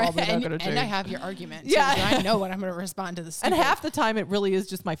 Right, and I have your argument. Too, so I know what I'm going to respond to. And half the time, it really is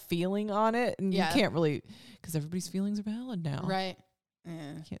just my feeling on it, and you can't really because everybody's feelings are valid now. Right.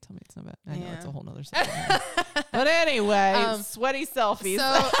 Yeah. You can't tell me it's not bad. I know it's a whole nother subject. But anyway, sweaty selfies.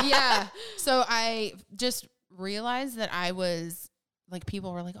 So I just realized that I was.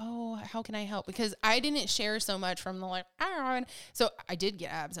 People were like, oh, how can I help? Because I didn't share so much from the so I did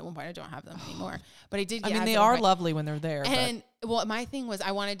get abs at one point. I don't have them anymore, but I did get abs. They are lovely when they're there. And my thing was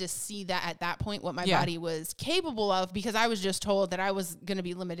I wanted to see that at that point, what my body was capable of, because I was just told that I was going to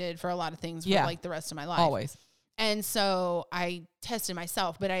be limited for a lot of things for the rest of my life. Always. And so I tested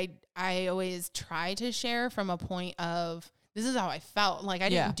myself, but I always try to share from a point of, this is how I felt. I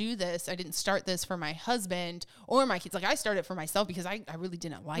didn't do this. I didn't start this for my husband or my kids. I started for myself because I really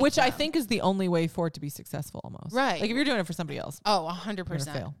didn't like Which them. I think is the only way for it to be successful almost. Right. If you're doing it for somebody else. Oh,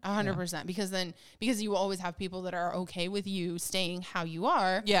 100%. 100%. Because you will always have people that are okay with you staying how you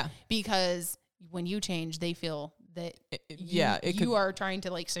are. Yeah. Because when you change, they feel that you are trying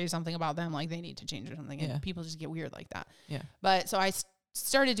to say something about them, they need to change or something. And people just get weird like that. Yeah. But so I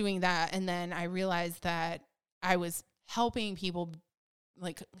started doing that. And then I realized that I was helping people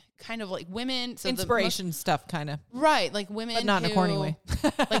kind of women. So inspiration stuff kind of. Right. Women but not in a corny way.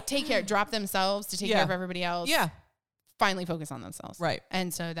 take care, drop themselves to take care of everybody else. Yeah. Finally focus on themselves. Right.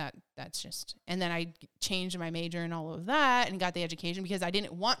 And so that's just, and then I changed my major and all of that and got the education because I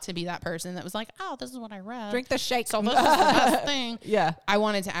didn't want to be that person that was like, oh, this is what I read. Drink the shake. So this is the best thing. Yeah. I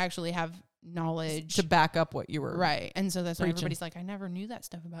wanted to actually have knowledge to back up what you were right, and so that's why everybody's like, I never knew that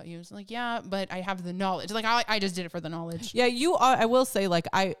stuff about you. It's yeah, but I have the knowledge. I just did it for the knowledge. Yeah, you are. I will say,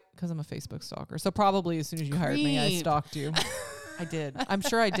 because I'm a Facebook stalker, so probably as soon as you hired me, I stalked you. I did. I'm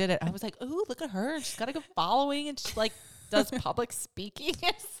sure I did it. I was like, oh, look at her. She's got a good following, and she's does public speaking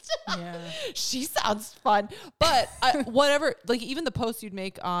and stuff. Yeah, she sounds fun. But whatever, even the posts you'd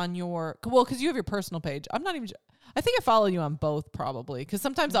make on your because you have your personal page. I'm not even. I think I follow you on both probably because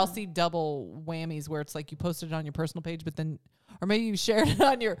sometimes I'll see double whammies where it's you posted it on your personal page, but then, or maybe you shared it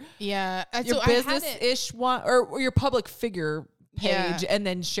on your business-ish one or your public figure page and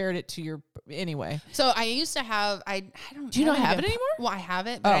then shared it to your anyway. So I used to have I don't. Do you not have it anymore? Well, I have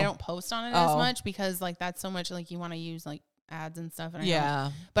it, but I don't post on it as much because that's so much you want to use ads and stuff.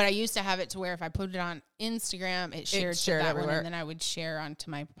 And but I used to have it to where if I put it on Instagram, it shared to that everywhere. One, and then I would share onto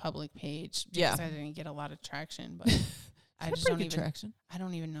my public page. Because I didn't get a lot of traction, but I just don't even traction. I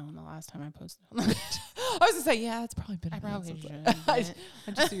don't even know when the last time I posted on that. I was gonna say, it's probably been. I probably should. I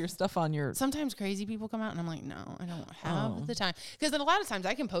just see your stuff on your. Sometimes crazy people come out, and I'm like, no, I don't have the time. Because then a lot of times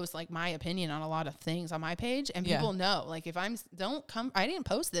I can post my opinion on a lot of things on my page, and people know. If I didn't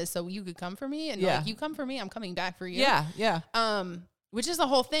post this, so you could come for me, and you come for me, I'm coming back for you. Yeah. Which is the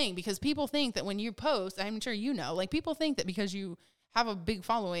whole thing because people think that when you post, I'm sure people think that because you have a big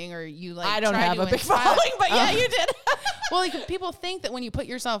following or you I don't have a big following, but you did. Well, people think that when you put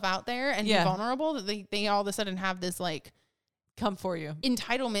yourself out there and be vulnerable, that they all of a sudden have this come for you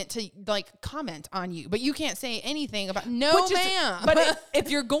entitlement to comment on you, but you can't say anything about ma'am. But if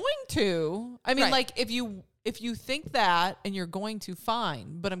you're going to, I mean, if you if you think that and you're going to,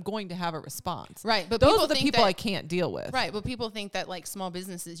 fine, but I'm going to have a response. Right. But those are the people I can't deal with. Right. But people think that like small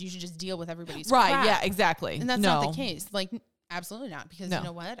businesses, you should just deal with everybody's right. crap. Yeah, exactly. And that's not the case. Like, absolutely not. Because you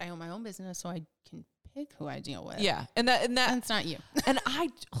know what? I own my own business, so I can pick who I deal with. Yeah. And that's not you. And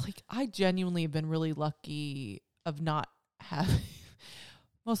I genuinely have been really lucky of not having,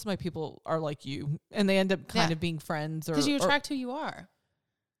 most of my people are like you, and they end up kind of being friends, or because you attract who you are.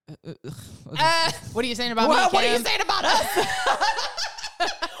 What are you saying about me, Kim? What are you saying about us?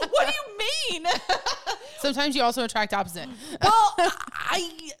 What do you mean? Sometimes you also attract opposite. Well,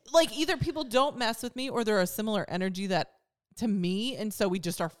 I like either people don't mess with me or they're a similar energy that to me, and so we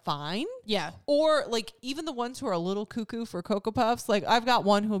just are fine. Yeah. Or like even the ones who are a little cuckoo for Cocoa Puffs. Like I've got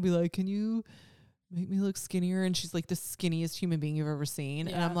one who'll be like, "Can you make me look skinnier?" And she's like the skinniest human being you've ever seen.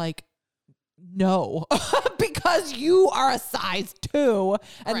 Yeah. And I'm like, no, because you are a size 2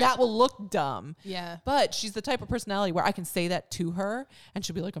 and that will look dumb. Yeah. But she's the type of personality where I can say that to her and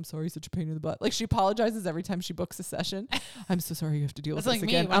she'll be like, "I'm sorry, such a pain in the butt." Like she apologizes every time she books a session. "I'm so sorry you have to deal with this like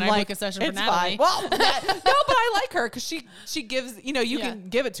again." Me when I'm I like, book a session for Natalie. Fine. Well, no, but I like her because she gives, you can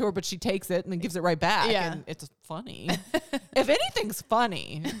give it to her, but she takes it and then gives it right back. Yeah. And it's funny. If anything's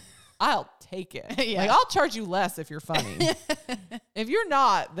funny, I'll take it. Yeah. Like I'll charge you less if you're funny. If you're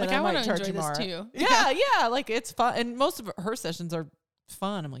not, then like, I might charge you more. Too. Yeah. Like it's fun, and most of her sessions are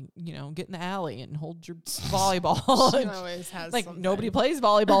fun. I'm like, get in the alley and hold your volleyball. She always has like something. Nobody plays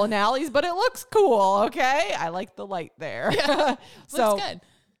volleyball in alleys, but it looks cool. Okay, I like the light there. Yeah. So looks good.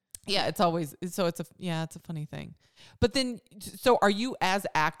 Yeah, it's a funny thing. But then, so are you as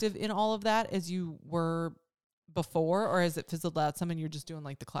active in all of that as you were before, or has it fizzled out some and you're just doing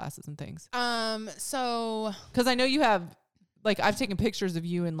like the classes and things? So because I know you have, like, I've taken pictures of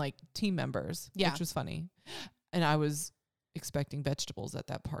you and like team members, which was funny, and I was expecting vegetables at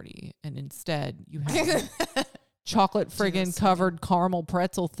that party, and instead you had chocolate friggin' covered caramel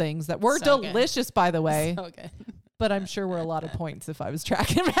pretzel things that were so delicious, good. By the way. So good. But I'm sure we're a lot of points if I was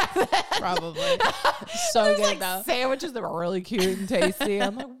tracking back then. Probably. So good, like though. Sandwiches that were really cute and tasty.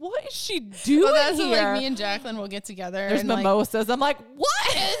 I'm like, what is she doing well, that's here? Like me and Jacqueline will get together. There's mimosas. I'm like, what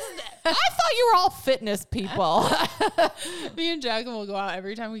is that? I thought you were all fitness people. Me and Jacqueline will go out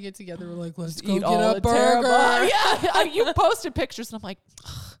every time we get together. We're like, let's go get a burger. Yeah, you posted pictures and I'm like,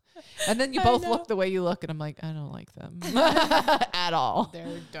 ugh. And then you both look the way you look and I'm like, I don't like them at all.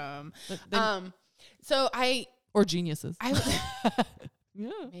 They're dumb. So or geniuses.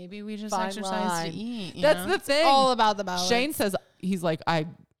 Yeah. Maybe we just exercise to eat. That's the thing. It's all about the balance. Shane says he's like, I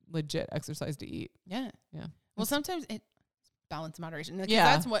legit exercise to eat. Yeah. Yeah. Well, sometimes it balance moderation. Yeah.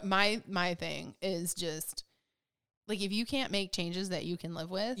 That's what my thing is, just like, if you can't make changes that you can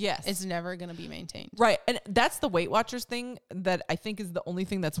live with, yes, it's never going to be maintained. Right. And that's the Weight Watchers thing that I think is the only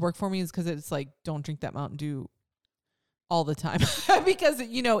thing that's worked for me, is because it's like, don't drink that Mountain Dew all the time because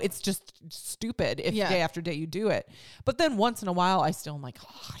it's just stupid if day after day you do it. But then once in a while I still am like,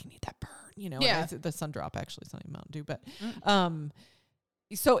 oh, I need that burn, Yeah. The Sun Drop, actually it's not even Mountain Dew, but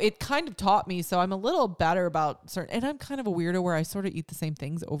so it kind of taught me. So I'm a little better about certain, and I'm kind of a weirdo where I sort of eat the same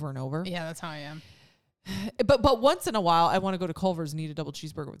things over and over. Yeah, that's how I am. But once in a while I want to go to Culver's and eat a double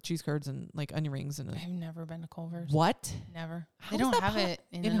cheeseburger with cheese curds and like onion rings. And I've never been to Culver's. What? Never. They don't have it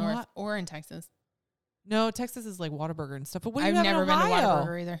in the north or in Texas. No, Texas is like Whataburger and stuff. But I've never been to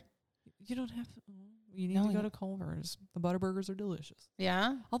Whataburger either. You don't have to. You need to go to Culver's. The Butterburgers are delicious.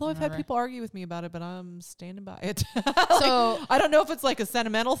 Yeah. Although I've had people argue with me about it, but I'm standing by it. So I don't know if it's like a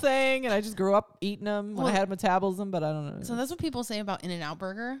sentimental thing, and I just grew up eating them when I had metabolism, but I don't know. So that's what people say about In-N-Out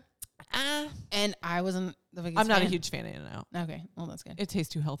Burger. And I wasn't the biggest I'm not fan. a huge fan of In-N-Out. Okay. Well, that's good. It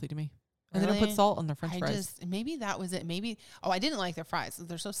tastes too healthy to me. Really? And they don't put salt on their French fries. Maybe that was it. I didn't like their fries.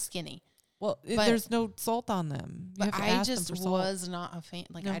 They're so skinny. Well, there's no salt on them. But I just was not a fan.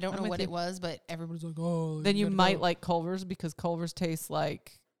 Like, I don't know what it was, but everybody's like, oh. Then you might like Culver's, because Culver's tastes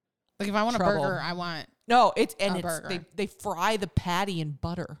like if I want trouble. a burger, I want burger. They fry the patty in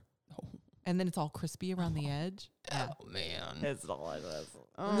butter. And then it's all crispy around the edge. Oh, man. It's delicious.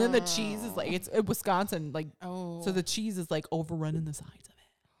 And then the cheese is like, it's Wisconsin. Like, so the cheese is like overrunning the sides of it.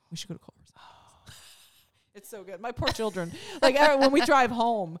 We should go to Culver's. It's so good. My poor children. Like, when we drive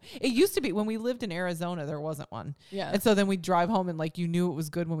home, it used to be when we lived in Arizona, there wasn't one. Yeah. And so then we'd drive home and like, you knew it was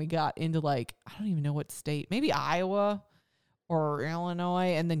good when we got into like, I don't even know what state, maybe Iowa or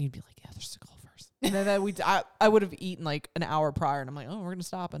Illinois. And then you'd be like, yeah, there's the Culver's. And then I would have eaten like an hour prior, and I'm like, oh, we're going to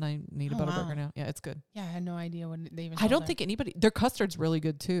stop and I need a Butterburger now. Yeah, it's good. Yeah, I had no idea what they even I don't think their custard's really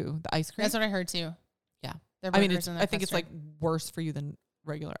good too. The ice cream. That's what I heard too. Yeah. I mean, I think it's like worse for you than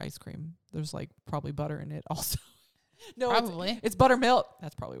regular ice cream. There's like probably butter in it also. No, probably. It's buttermilk.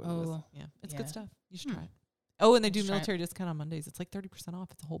 That's probably what it is. Yeah. It's good stuff. You should try it. Oh, and they do military discount on Mondays. It's like 30% off.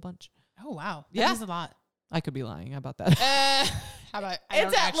 It's a whole bunch. Oh, wow. That is a lot. I could be lying about that. How about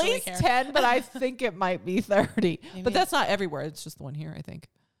it's at least 10, but I think it might be 30. Maybe. But that's not everywhere. It's just the one here, I think.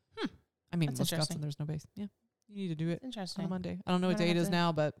 I mean, Wisconsin, there's no base. Yeah. You need to do it on a Monday. I don't know what day it is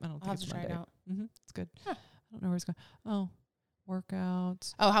now, but I don't think it's Monday. It's good. Huh. I don't know where it's going. Oh,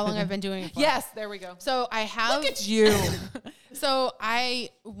 workouts. Oh, how long I've been doing it for? Yes, there we go. So I have. Look at you. So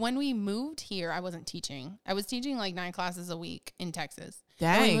when we moved here, I wasn't teaching. I was teaching like 9 classes a week in Texas.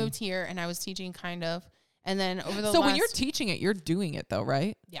 Dang. And we moved here and I was teaching kind of. And then over the So when you're teaching it, you're doing it though,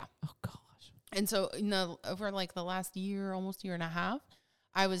 right? Yeah. Oh gosh. And so over like the last year, almost year and a half,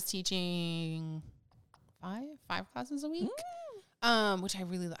 I was teaching 5 classes a week. Which I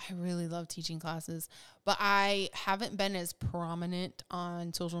really love teaching classes, but I haven't been as prominent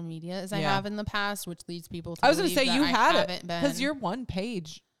on social media as I have in the past, which leads people to I was going to say you had it because your one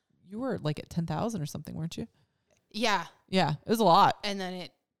page, you were like at 10,000 or something, weren't you? Yeah. Yeah. It was a lot. And then it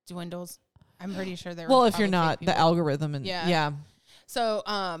dwindles. I'm pretty sure there well, if you're not the algorithm and yeah. So,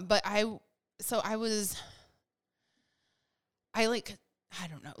 but I don't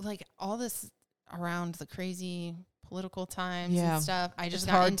know, like all this around the crazy political times and stuff. I just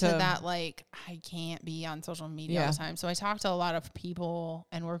got into that, like, I can't be on social media all the time. So I talked to a lot of people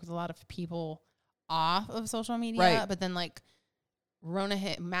and work with a lot of people off of social media. Right. But then like Rona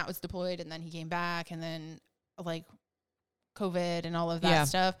hit, Matt was deployed and then he came back and then like COVID and all of that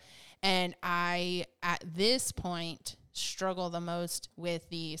stuff. And I, at this point, struggle the most with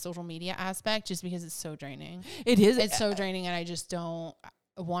the social media aspect just because it's so draining. It is. It's so draining and I just don't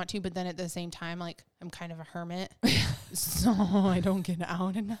want to, but then at the same time, like I'm kind of a hermit, so I don't get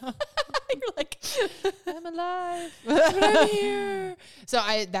out enough. You're like, I'm alive, but I'm here. So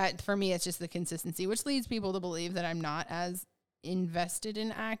that for me, it's just the consistency, which leads people to believe that I'm not as invested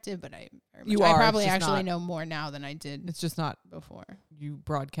and active, but I probably actually know more now than I did. It's just not before you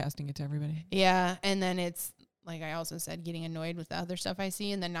broadcasting it to everybody. Yeah, and then it's like I also said, getting annoyed with the other stuff I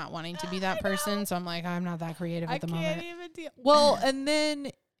see and then not wanting to be that person. So I'm like, I'm not that creative at the moment. I can't even deal. Well, and then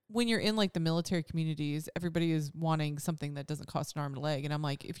when you're in like the military communities, everybody is wanting something that doesn't cost an arm and a leg. And I'm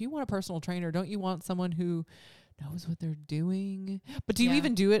like, if you want a personal trainer, don't you want someone who knows what they're doing? But do you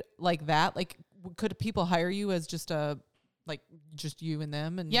even do it like that? Like, could people hire you as just just you and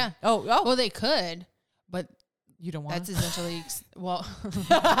them? And oh, well, they could, but you don't want. That's essentially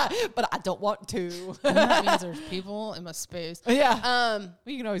but I don't want to. That means there's people in my space. Yeah. Well,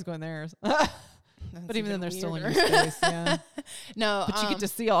 you can always go in theirs. But even then, they're still in your space. Yeah. No. But you get to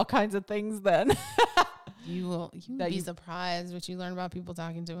see all kinds of things then. You be surprised what you learn about people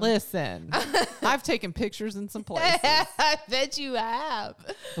talking to them. Listen, I've taken pictures in some places. I bet you have.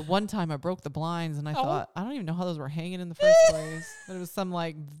 The one time I broke the blinds and I thought, I don't even know how those were hanging in the first place. But it was some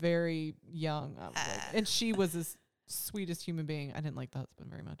like very young. And she was this sweetest human being. I didn't like the husband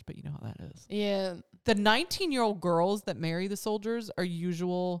very much, but you know how that is. Yeah. The 19-year-old girls that marry the soldiers are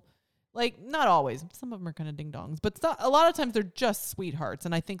usual. Like, not always. Some of them are kind of ding-dongs. But a lot of times they're just sweethearts.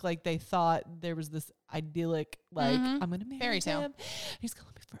 And I think, like, they thought there was this idyllic, like, I'm going to marry fairy tale. him. He's going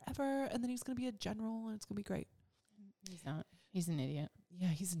to live forever. And then he's going to be a general. And it's going to be great. He's not. He's an idiot. Yeah,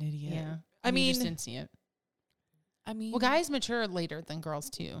 he's an idiot. Yeah. I mean, you just didn't see it. I mean. Well, guys mature later than girls,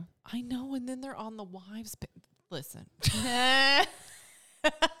 too. I know. And then they're on the wives. Listen.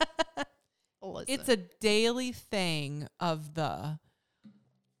 It's a daily thing of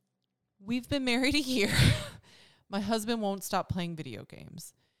we've been married a year. My husband won't stop playing video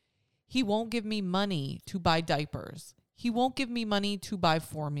games. He won't give me money to buy diapers. He won't give me money to buy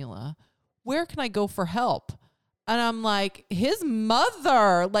formula. Where can I go for help? And I'm like, his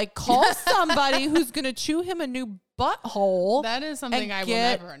mother, like, call somebody who's going to chew him a new butthole. That is something I will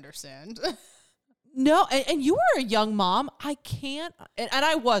never understand. No, and you were a young mom. I can't, and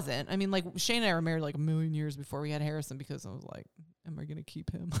I wasn't. I mean, like, Shane and I were married like a million years before we had Harrison because I was like, am I going to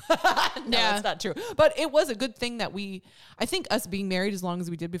keep him? No, that's not true. But it was a good thing that I think us being married as long as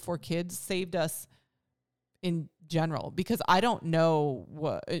we did before kids saved us in general, because I don't know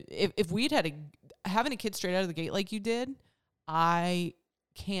what, if we'd had having a kid straight out of the gate like you did, I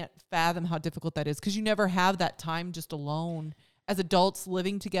can't fathom how difficult that is, because you never have that time just alone as adults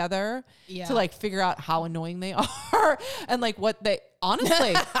living together to like figure out how annoying they are and like what they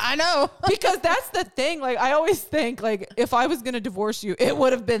honestly I know, because that's the thing. Like, I always think, like, if I was going to divorce you, it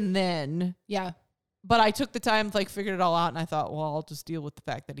would have been then. Yeah. But I took the time to like figure it all out, and I thought, well, I'll just deal with the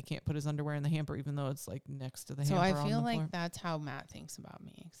fact that he can't put his underwear in the hamper, even though it's like next to the hamper. So I feel like that's how Matt thinks about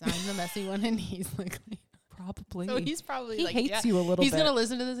me, because I'm the messy one and he's like, probably. So he's probably he like, hates you a little bit. He's going to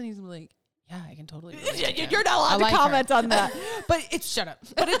listen to this and he's like, yeah, I can totally relate to You're not allowed to comment on that. But it's shut up.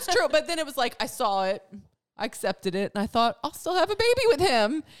 But it's true. But then it was like, I saw it. I accepted it. And I thought, I'll still have a baby with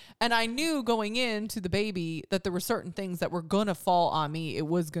him. And I knew going into the baby that there were certain things that were going to fall on me. It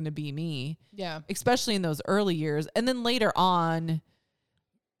was going to be me. Yeah. Especially in those early years. And then later on,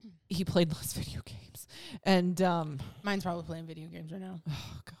 he played less video games. And mine's probably playing video games right now.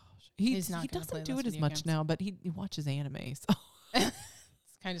 Oh, gosh. He doesn't do it as much now, but he watches anime. So. He's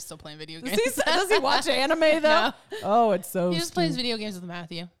kind of still playing video games. Does he watch anime, though? No. Oh, it's so He just plays video games with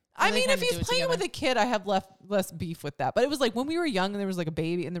Matthew. I mean, if he's playing with a kid, I have less beef with that. But it was like when we were young and there was like a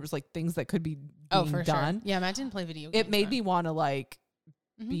baby and there was like things that could be being done. Sure. Yeah, Matt didn't play video games. It made me want to like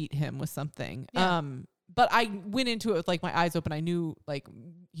beat him with something. Yeah. But I went into it with like my eyes open. I knew like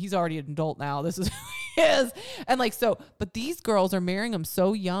he's already an adult now. This is who he is. And like, so, but these girls are marrying him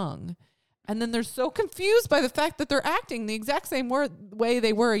so young. And then they're so confused by the fact that they're acting the exact same way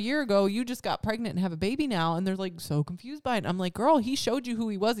they were a year ago. You just got pregnant and have a baby now. And they're like so confused by it. And I'm like, girl, he showed you who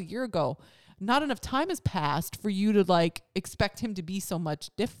he was a year ago. Not enough time has passed for you to like expect him to be so much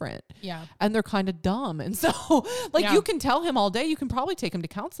different. Yeah. And they're kind of dumb. And so like you can tell him all day, you can probably take him to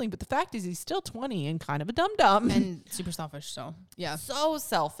counseling. But the fact is he's still 20 and kind of a dum-dum. And super selfish. So yeah. So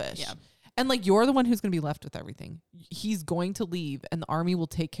selfish. Yeah. And like, you're the one who's going to be left with everything. He's going to leave and the army will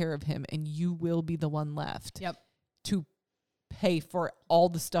take care of him and you will be the one left to pay for all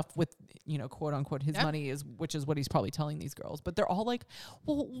the stuff with, you know, quote unquote, his money is, which is what he's probably telling these girls. But they're all like,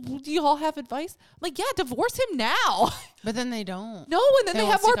 well, do you all have advice? I'm like, yeah, divorce him now. But then they don't. No, and then they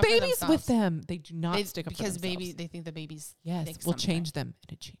have more babies with them. They do not stick up for themselves. Because they think the babies will change them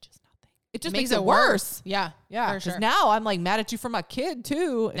and it changes nothing. It just makes it worse. Yeah. Yeah. Because now I'm like mad at you for my kid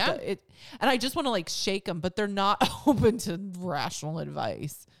too. Yeah. And I just want to like shake them, but they're not open to rational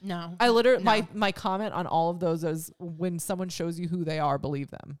advice. No. I literally, my comment on all of those is when someone shows you who they are,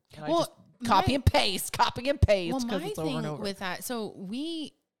 believe them. And I just copy and paste. Because it's over and over. With that. So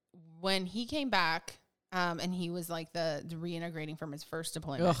when he came back, and he was like the reintegrating from his first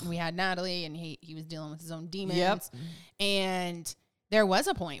deployment. We had Natalie and he was dealing with his own demons. Yep. And there was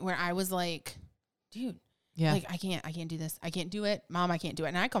a point where I was like, dude, like I can't do this. I can't do it. Mom, I can't do it.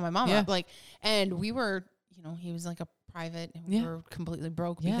 And I called my mom up and we were, you know, he was like a private and we were completely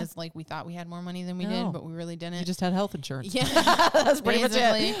broke because like we thought we had more money than we did, but we really didn't. You just had health insurance. Yeah. That's pretty much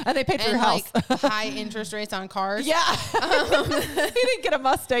it. And they paid for your house. Like high interest rates on cars. Yeah. He didn't get a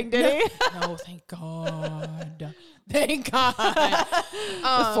Mustang, did he? No, thank God. Thank God.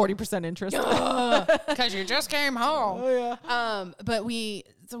 With 40% interest. Because you just came home. Oh, yeah. But we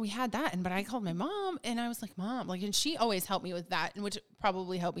had that. But I called my mom and I was like, Mom, like, and she always helped me with that. And which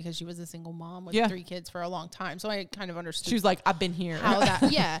probably helped because she was a single mom with 3 kids for a long time. So I kind of understood. She was like, I've been here. How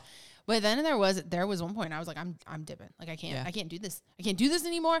that, yeah. But then there was one point I was like, I'm dipping. Like, I can't do this. I can't do this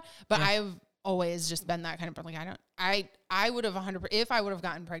anymore. But I've always just been that kind of, like, I would have 100%, if I would have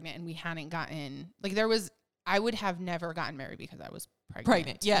gotten pregnant and we hadn't gotten, like, I would have never gotten married because I was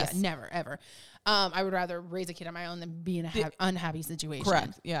pregnant. Yes. Yeah, never, ever. I would rather raise a kid on my own than be in an unhappy situation.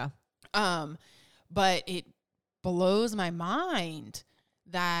 Correct. Yeah. But it blows my mind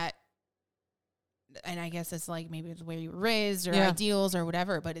that, and I guess it's like maybe it's the way you were raised or ideals or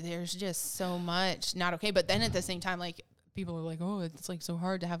whatever, but there's just so much not okay. But then at the same time, like, people are like, oh, it's like so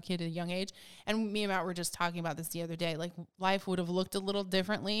hard to have a kid at a young age. And me and Matt were just talking about this the other day. Like, life would have looked a little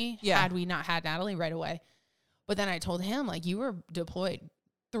differently had we not had Natalie right away. But then I told him, like, you were deployed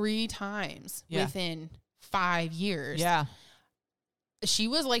 3 times within 5 years. Yeah. She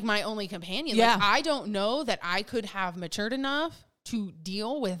was like my only companion. Yeah. Like, I don't know that I could have matured enough to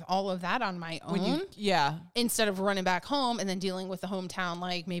deal with all of that on my own. Instead of running back home and then dealing with the hometown,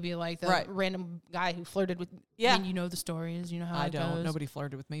 like maybe like the random guy who flirted with. Yeah. And you know the stories, you know how I don't. Goes. Nobody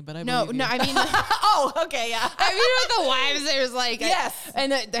flirted with me, but I no, I mean. Oh, okay, yeah. I mean, with the wives, there's like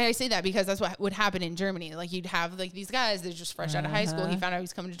and I say that because that's what would happen in Germany. Like, you'd have like these guys, they're just fresh out of high school. He found out he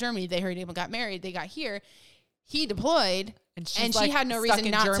was coming to Germany. They heard him and got married. They got here. He deployed. And she had no reason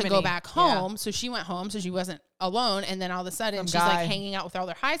not to go back home. Yeah. So she went home. So she wasn't alone. And then all of a sudden she's like hanging out with all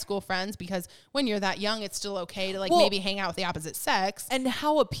their high school friends, because when you're that young, it's still okay to like maybe hang out with the opposite sex. And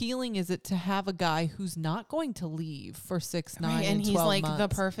how appealing is it to have a guy who's not going to leave for 6, 9, and he's 12 like months. The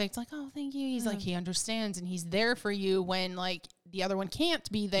perfect, like, oh, thank you. He's like, he understands and he's there for you when like the other one can't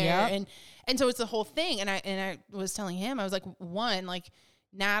be there. Yep. And so it's the whole thing. And I was telling him, I was like, one, like,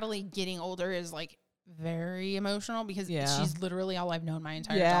 Natalie getting older is like very emotional because she's literally all I've known my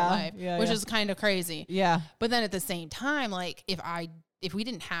entire adult life, which is kind of crazy. Yeah. But then at the same time, like, if we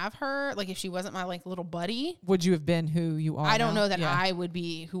didn't have her, like, if she wasn't my like little buddy, would you have been who you are? I don't know that I would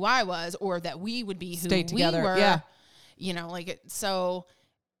be who I was, or that we would be who we were. Yeah. You know, like, so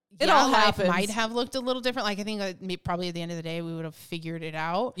it all happens. Might have looked a little different. Like, I think probably at the end of the day, we would have figured it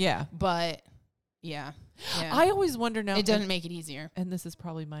out. Yeah. But Yeah. I always wonder now. It doesn't make it easier. And this is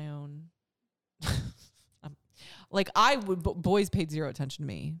probably my own. Like boys paid zero attention to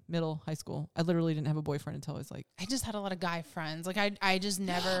me. Middle, high school. I literally didn't have a boyfriend until I was like. I just had a lot of guy friends. Like I just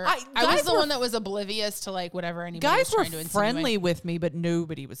never. I was the one that was oblivious to like whatever anybody was trying to insinuate. Guys were friendly with me, but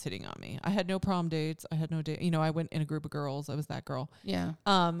nobody was hitting on me. I had no prom dates. I had no date. I went in a group of girls. I was that girl. Yeah.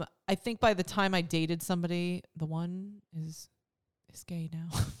 I think by the time I dated somebody, the one is gay now.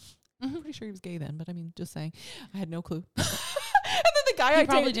 I'm pretty sure he was gay then, but I mean, just saying, I had no clue. And then the guy I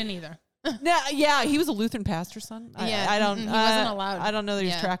probably didn't either. Yeah, he was a Lutheran pastor's son. Yeah, I don't. He wasn't allowed. I don't know that he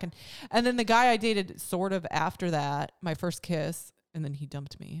was tracking. And then the guy I dated, sort of after that, my first kiss, and then he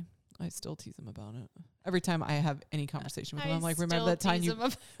dumped me. I still tease him about it every time I have any conversation with him. I'm like, remember that time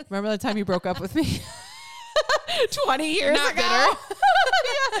you broke up with me 20 years ago? Yeah.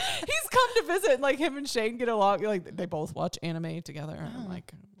 He's come to visit, and like him and Shane get along. Like they both watch anime together. And I'm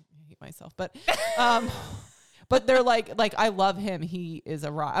like, I hate myself, but. But they're like I love him. He is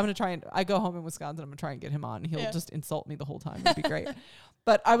a rock. I'm going to try and I go home in Wisconsin. I'm going to try and get him on. He'll just insult me the whole time. It'd be great.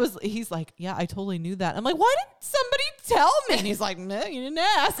 But he's like, yeah, I totally knew that. I'm like, why didn't somebody tell me? And he's like, nah, you didn't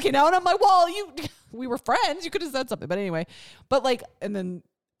ask, And I'm like, well, we were friends. You could have said something. But anyway, but like, and then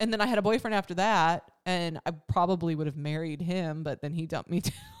I had a boyfriend after that, and I probably would have married him, but then he dumped me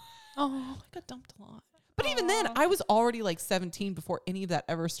too. Oh, I got dumped a lot. But even then, I was already like 17 before any of that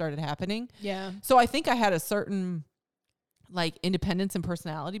ever started happening. Yeah. So I think I had a certain like independence and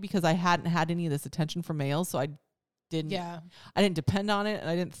personality because I hadn't had any of this attention from males. So I didn't depend on it, and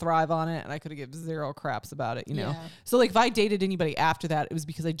I didn't thrive on it, and I could have given zero craps about it, Yeah. So like if I dated anybody after that, it was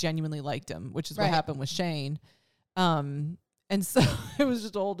because I genuinely liked him, which is what happened with Shane. And so it was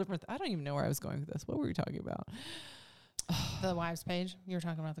just a whole different. I don't even know where I was going with this. What were we talking about? The wives page. You were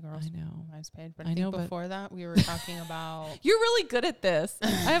talking about the girls. I know. Wives page. But I think before that, we were talking about... You're really good at this. I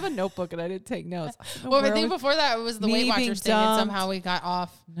have a notebook and I didn't take notes. Well, I think before that, it was the Weight Watchers thing, and somehow we got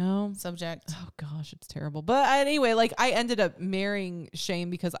off subject. Oh, gosh, it's terrible. But anyway, like I ended up marrying Shane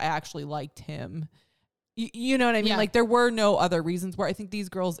because I actually liked him. You know what I mean? Yeah. Like there were no other reasons where I think these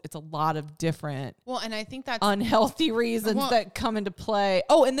girls, it's a lot of different and I think that's unhealthy reasons that come into play.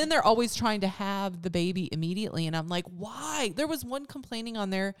 Oh, and then they're always trying to have the baby immediately. And I'm like, why? There was one complaining on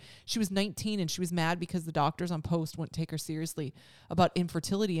there. She was 19 and she was mad because the doctors on post wouldn't take her seriously about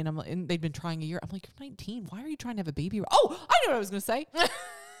infertility. And they'd been trying a year. I'm like, you're 19. Why are you trying to have a baby? Oh, I know what I was going to say.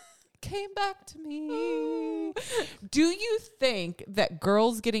 Came back to me. Do you think that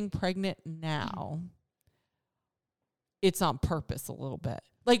girls getting pregnant now... it's on purpose a little bit?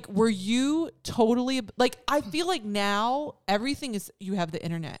 Like, were you totally, like, I feel like now everything is, you have the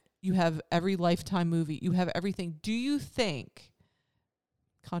internet, you have every Lifetime movie, you have everything. Do you think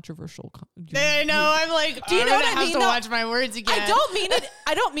controversial? I know. I'm like, do you know what I mean? I have to watch my words again.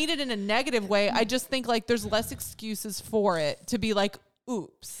 I don't mean it in a negative way. I just think like there's less excuses for it to be like,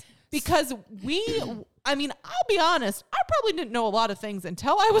 oops. Because I'll be honest, I probably didn't know a lot of things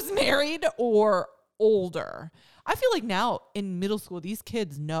until I was married or older. I feel like now in middle school, these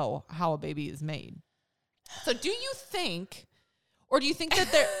kids know how a baby is made. So do you think, or do you think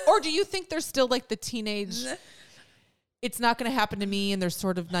that they're still like the teenage, it's not going to happen to me, and they're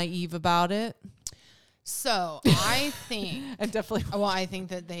sort of naive about it? So I think, and definitely, I think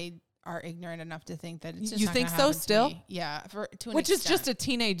that they are ignorant enough to think that it's just you not think so still? Yeah, to an which extent. is just a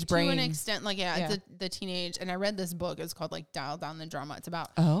teenage brain. To an extent, like it's the teenage. And I read this book. It's called like Dial Down the Drama. It's about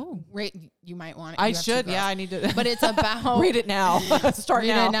you might want it. I should. Yeah, I need to. But it's about read it now. Start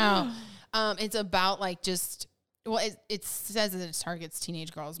read it now. It's about like just it says that it targets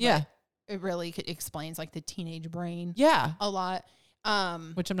teenage girls. But it really explains like the teenage brain. Yeah, a lot.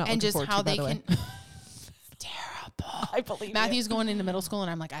 Which I'm not. And just how they can. Terrible. I believe Matthew's going into middle school, and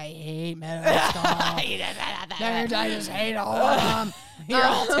I'm like, I hate middle school. I just hate all of them. You're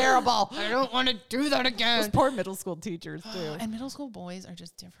all terrible. I don't want to do that again. Those poor middle school teachers too. And middle school boys are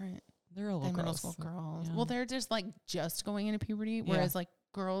just different. They're a little middle school girls. Yeah. Well, they're just like just going into puberty, whereas like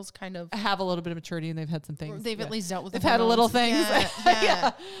girls kind of have a little bit of maturity, and they've had some things. They've at least dealt with. They've had a little things.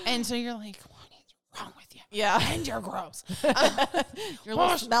 Yeah. And so you're like, what is wrong with you? Yeah. And you're gross. You're a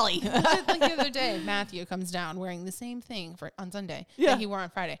little smelly. Like the other day, Matthew comes down wearing the same thing on Sunday that he wore on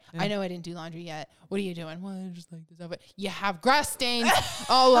Friday. Yeah. I know I didn't do laundry yet. What are you doing? Well, I just like this outfit. You have grass stains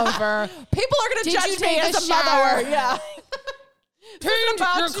all over. People are going to judge me as a mother. Yeah. Change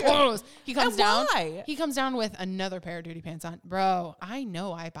your clothes. He comes down. Why? He comes down with another pair of duty pants on. Bro, I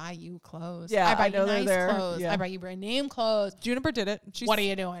know I buy you clothes. Yeah, I buy you nice clothes. Yeah. I buy you brand name clothes. Juniper did it. What are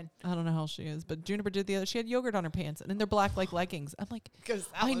you doing? I don't know how she is, but Juniper did the other. She had yogurt on her pants, and then they're black like leggings. I'm like, because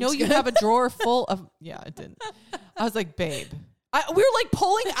I know you have a drawer full of. Yeah, it didn't. I was like, babe, We were like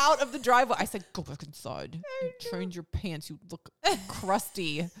pulling out of the driveway. I said, go back inside. You change your pants. You look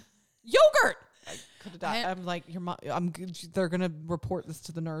crusty. Yogurt. I could have died. I'm like, your mom. They're gonna report this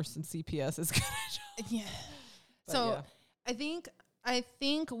to the nurse, and CPS is gonna. Yeah. So I think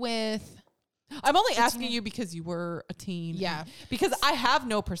with. I'm only asking you because you were a teen. Yeah. Because I have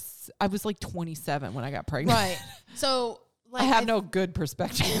no. I was like 27 when I got pregnant. Right. So. Like, I have no good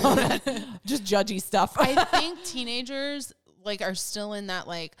perspective on it. Just judgy stuff. I think teenagers like are still in that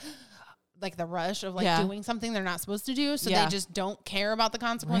like the rush of like doing something they're not supposed to do. So they just don't care about the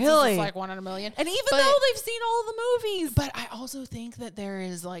consequences. Really? It's like 1 in a million. And even though they've seen all the movies. But I also think that there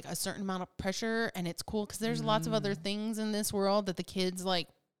is like a certain amount of pressure, and it's cool because there's lots of other things in this world that the kids like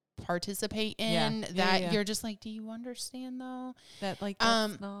participate in that you're just like, do you understand though? That like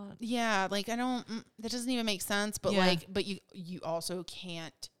that's not. Yeah, like I don't. That doesn't even make sense. But but you also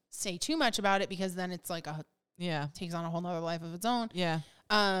can't say too much about it because then it's like takes on a whole nother life of its own. Yeah.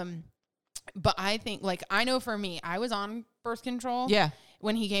 But I think like I know for me, I was on birth control. Yeah.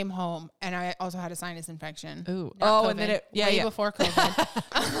 When he came home, and I also had a sinus infection. Ooh. COVID, and then way before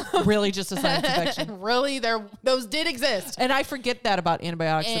COVID. Really, just a sinus infection. Really, those did exist. And I forget that about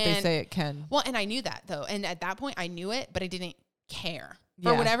antibiotics that they say it can. Well, and I knew that though, and at that point I knew it, but I didn't care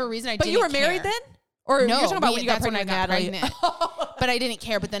for whatever reason. I but didn't. You were married then, or no? You're talking about when you got pregnant? When I got pregnant. But I didn't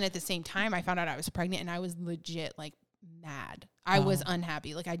care. But then at the same time, I found out I was pregnant, and I was legit like mad. I was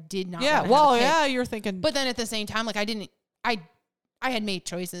unhappy. Like I did not. Yeah. Well, yeah. You're thinking. But then at the same time, like I had made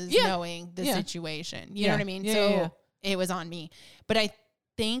choices knowing the situation. You know what I mean? So it was on me. But I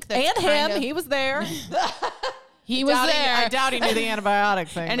think that he was there. He was there. I doubt he knew the antibiotic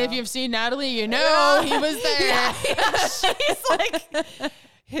thing. And if you've seen Natalie, you know he was there. She's like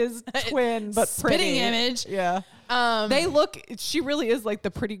his twin, but spitting image. Yeah. She really is like the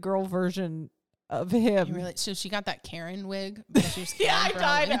pretty girl version of him. So she got that Karen wig. She was I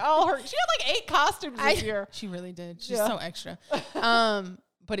died. She had like 8 costumes this year. She really did. She's so extra.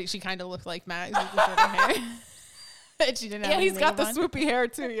 But she kind of looked like Max with the shorter hair. And she didn't have he's got the swoopy hair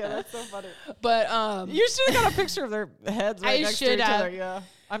too. Yeah, that's so funny. But you should have got a picture of their heads right next to each other. Yeah.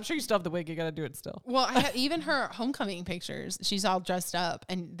 I'm sure you still have the wig. You got to do it still. Well, even her homecoming pictures, she's all dressed up,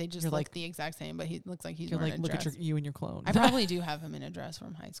 and they just look the exact same. But he looks like he's wearing a dress. Look at you and your clone. I probably do have him in a dress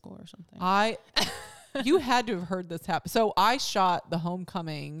from high school or something. You had to have heard this happen. So I shot the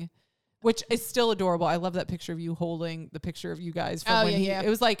homecoming, which is still adorable. I love that picture of you holding the picture of you guys from when it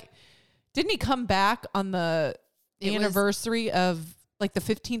was like, didn't he come back on the anniversary of like the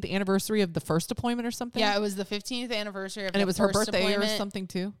 15th anniversary of the first deployment or something? Yeah, it was the 15th anniversary of and it was her birthday deployment. Or something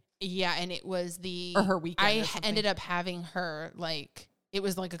too. Yeah, and it was or her weekend. I ended up having her like it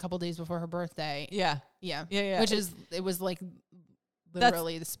was like a couple days before her birthday. Yeah. Which it was like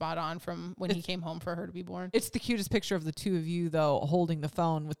literally the spot on from when he came home for her to be born. It's the cutest picture of the two of you though, holding the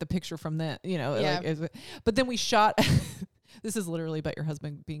phone with the picture from that. You know, like, but then we shot. This is literally about your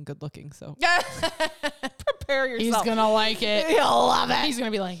husband being good looking. So prepare yourself. He's gonna like it. He'll love it. He's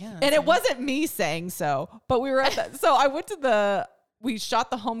gonna be like, yeah. And it wasn't me saying so, but we were at that. So I went to we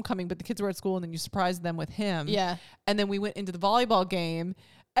shot the homecoming, but the kids were at school, and then you surprised them with him. Yeah. And then we went into the volleyball game,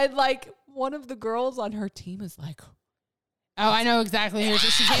 and like one of the girls on her team is like, oh, I know exactly who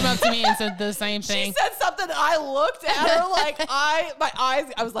she came up to me and said the same thing. She said something. I looked at her like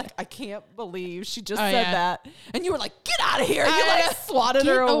I was like, I can't believe she just said that. And you were like, get out of here. You like swatted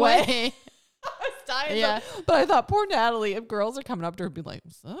her away. I was dying. Yeah. But I thought, poor Natalie, if girls are coming up to her and be like,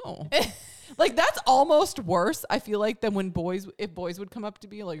 so like that's almost worse, I feel like, than when boys would come up to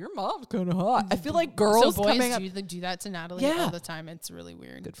be like, your mom's kind of hot. I feel like girls boys coming up do that to Natalie all the time. It's really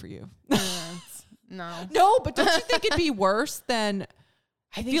weird. Good for you. No, but don't you think it'd be worse than?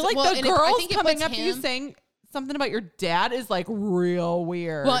 I feel like the girls coming up to you saying something about your dad is like real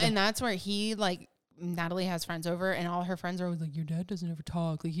weird. Well, and that's where he like Natalie has friends over, and all her friends are always like, your dad doesn't ever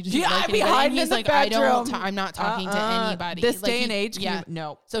talk. Like he just he's like, I'm not talking to anybody. This like, day and age,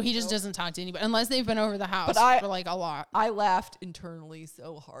 no. So he just doesn't talk to anybody unless they've been over the house for like a lot. I laughed internally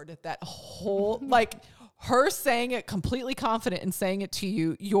so hard at that whole like. Her saying it completely confident and saying it to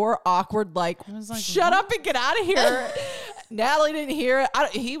you, you're awkward, like, shut up and get out of here. Natalie didn't hear it.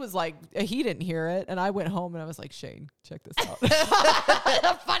 He was like, he didn't hear it. And I went home and I was like, Shane, check this out.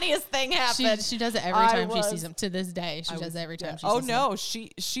 The funniest thing happened. She does it every time she sees him. To this day, she does it every time she sees him. Oh, no.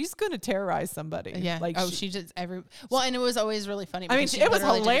 She's going to terrorize somebody. Yeah. Like, she just well, and it was always really funny. I mean, it was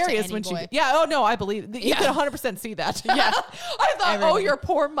hilarious when she, oh, no, I believe you could 100% see that. Yeah. I thought, your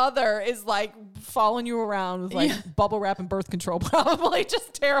poor mother is like following you around with like bubble wrap and birth control, probably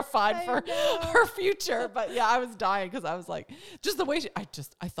just terrified for her future. But yeah, I was dying because I was like, just the way I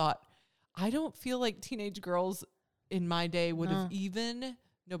thought, I don't feel like teenage girls in my day would have even.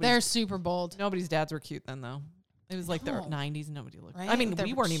 They're super bold. Nobody's dads were cute then, though. It was like the 90s. Nobody looked. Right? I mean,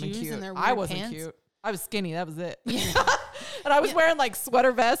 we weren't even cute. I wasn't cute. I was skinny. That was it. Yeah. And I was wearing like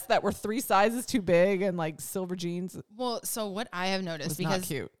sweater vests that were 3 sizes too big and like silver jeans. Well, so what I have noticed,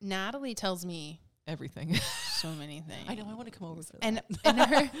 because Natalie tells me everything, so many things. I know. I want to come over for that. And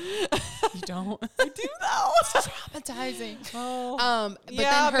her, you don't. I do though. It's traumatizing. Oh, but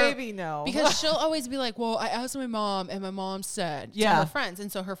then baby, no. Because she'll always be like, "Well, I asked my mom, and my mom said to her friends,"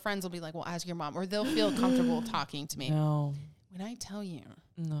 and so her friends will be like, "Well, ask your mom," or they'll feel comfortable talking to me. No, when I tell you,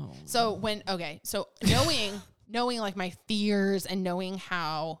 no. So so knowing like my fears and knowing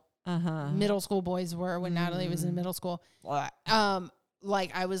how middle school boys were when Natalie was in middle school,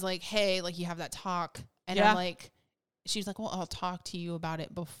 like I was like, hey, like you have that talk. And I'm like, she's like, well, I'll talk to you about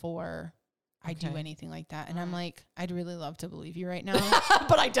it before I do anything like that. And I'm like, I'd really love to believe you right now.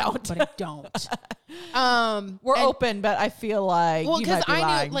 But I don't. We're open, but I feel like, well, because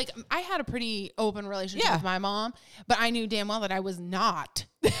I knew, like, I had a pretty open relationship with my mom, but I knew damn well that I was not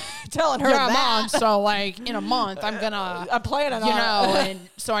telling her that. Mom, so like in a month I'm planning on, and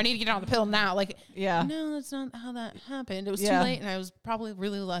so I need to get on the pill now. Like, no, that's not how that happened. It was too late, and I was probably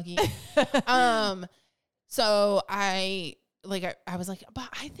really lucky. So I was like, but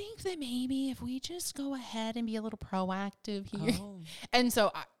I think that maybe if we just go ahead and be a little proactive here. And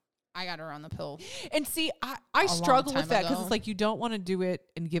so I got her on the pill. And see, I struggle with that because it's like you don't want to do it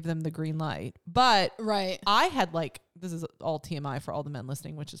and give them the green light. But I had like, this is all TMI for all the men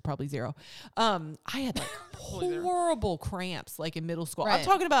listening, which is probably 0. I had like horrible cramps like in middle school. I'm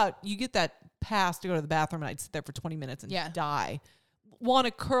talking about you get that pass to go to the bathroom and I'd sit there for 20 minutes and die. Want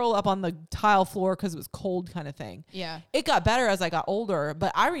to curl up on the tile floor because it was cold kind of thing. Yeah. It got better as I got older.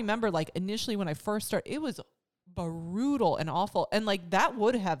 But I remember like initially when I first started, it was brutal and awful. And like that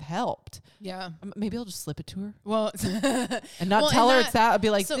would have helped. Yeah. Maybe I'll just slip it to her. Well, and not tell her it's that. I'll be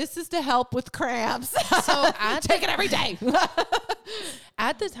like, this is to help with cramps. So take it every day.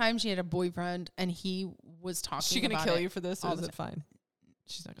 At the time she had a boyfriend and he was talking about it. Is she going to kill you for this or is it fine?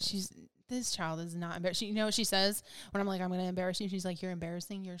 She's not going to. This child is not embarrassed. You know what she says when I'm like, I'm going to embarrass you? She's like, you're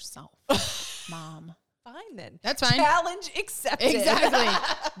embarrassing yourself, Mom. Fine then. That's fine. Challenge accepted. Exactly.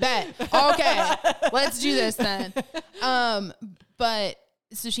 Bet. Okay. Let's do this then. But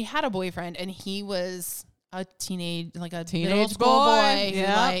so she had a boyfriend and he was a teenage middle school boy who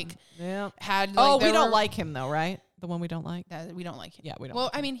had like, we don't like him though, right? The one we don't like? We don't like him. Yeah, we don't. Well,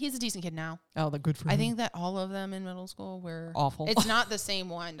 like I mean, he's a decent kid now. Oh, they're good for him. I think that all of them in middle school were awful. It's not the same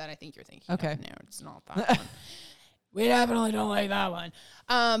one that I think you're thinking. Okay. No, it's not that one. We definitely don't like that one.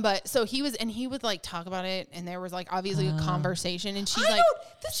 But so he would like talk about it, and there was like obviously a conversation, and she's like,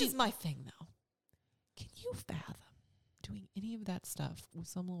 "This is my thing, though. Can you fathom doing any of that stuff with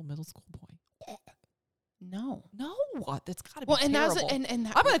some little middle school boy?" No. What? That's got to be terrible.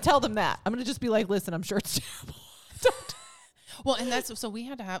 I'm going to tell them that. I'm going to just be like, "Listen, I'm sure it's terrible." Well, and that's so we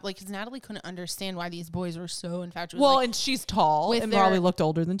had to have because Natalie couldn't understand why these boys were so infatuated. Well, and she's tall and probably looked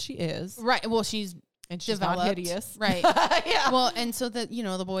older than she is, right? Well, she's developed, not hideous, right? Yeah. Well, and so that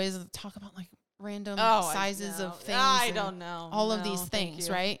the boys talk about like random sizes of things. I don't know all of these things,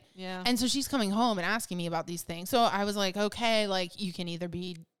 right? Yeah. And so she's coming home and asking me about these things. So I was like, okay, like you can either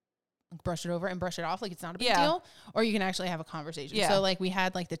be brush it over and brush it off like it's not a big deal, or you can actually have a conversation. So like we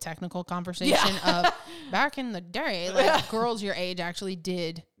had like the technical conversation of back in the day, like girls your age actually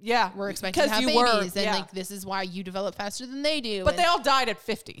were expected to have babies, and like this is why you develop faster than they do. But they all died at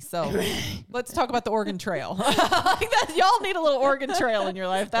 50, so let's talk about the Oregon Trail. Like that, y'all need a little Oregon Trail in your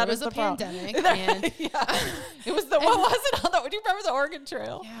life. That was the pandemic. And it was the what was it on the? Do you remember the Oregon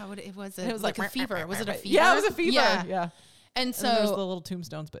Trail? Yeah, it was like a fever. Was it a fever? Yeah, it was a fever. Yeah. And so there's the little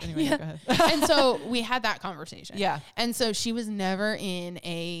tombstones, but anyway, go ahead. And so we had that conversation. Yeah. And so she was never in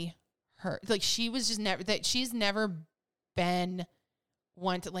she's never been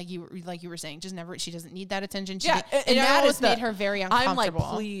one to like you were saying, just never, she doesn't need that attention. And that has made her very uncomfortable. I'm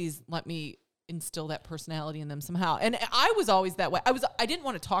like, please let me instill that personality in them somehow. And I was always that way. I didn't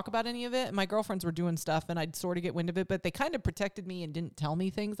want to talk about any of it. My girlfriends were doing stuff and I'd sort of get wind of it, but they kind of protected me and didn't tell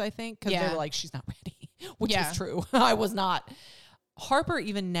me things, I think, because they were like, she's not ready, which is true. I was not. Harper,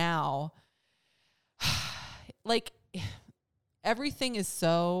 even now, like everything is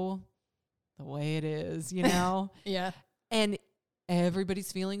so the way it is, Yeah. And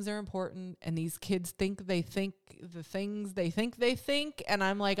everybody's feelings are important, and these kids think the things they think, and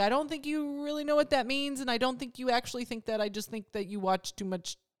I'm like, I don't think you really know what that means, and I don't think you actually think that. I just think that you watch too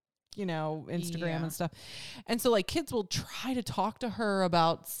much, Instagram and stuff. And so like kids will try to talk to her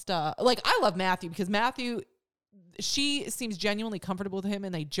about stuff. Like I love Matthew because she seems genuinely comfortable with him,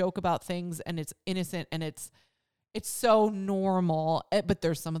 and they joke about things, and it's innocent, and it's It's so normal. But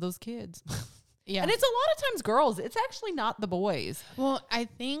there's some of those kids. Yeah. And it's a lot of times girls. It's actually not the boys. Well, I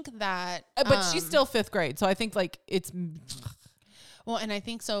think that... but she's still 5th grade. So I think like it's... Well, and I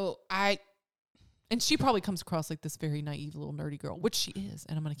think so. And she probably comes across like this very naive little nerdy girl, which she is.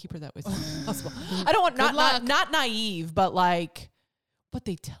 And I'm going to keep her that way as possible. I don't want... Not naive, but like... But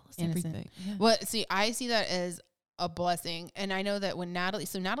they tell us everything. Yeah. Well, see, I see that as a blessing. And I know that when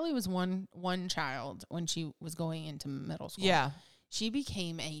Natalie was one child when she was going into middle school. Yeah. She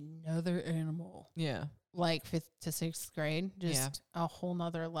became another animal. Yeah. Like 5th to 6th grade. Just a whole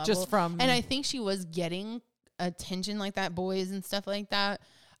nother level. Just from... And I think she was getting attention like that, boys and stuff like that.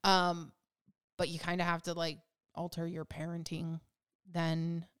 But you kind of have to like alter your parenting.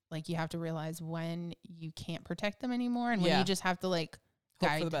 Then like you have to realize when you can't protect them anymore. And when you just have to like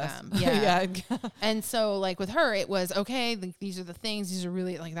guide them. Yeah. And so like with her, it was okay. Like, these are the things. These are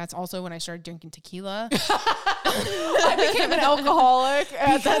really like, that's also when I started drinking tequila. I became an alcoholic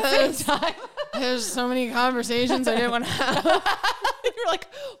at that same time. There's so many conversations I didn't want to have. You're like,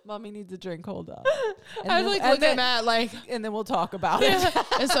 Mommy needs a drink. Hold up. And I was like, looking at Matt like, and then we'll talk about it.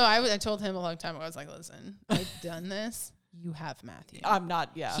 And so I told him a long time ago, I was like, listen, I've done this. You have Matthew. I'm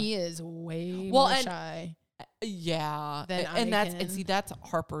not. Yeah. He is way more shy. Yeah. And see, that's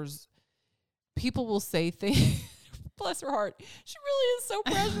Harper's. People will say things. Bless her heart. She really is so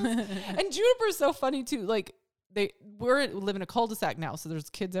precious. And Juniper's so funny too. Like we live in a cul-de-sac now, so there's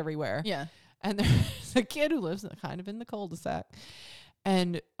kids everywhere. Yeah. And there's a kid who lives kind of in the cul-de-sac.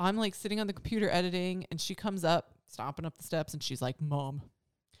 And I'm like sitting on the computer editing, and she comes up, stomping up the steps, and she's like, Mom,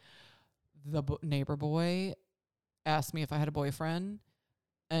 the neighbor boy asked me if I had a boyfriend.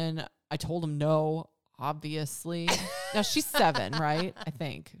 And I told him no, obviously. Now she's 7, right? I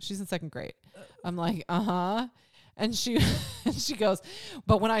think. She's in 2nd grade. I'm like, uh-huh. And she goes,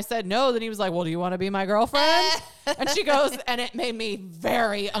 but when I said no, then he was like, well, do you want to be my girlfriend? And she goes, and it made me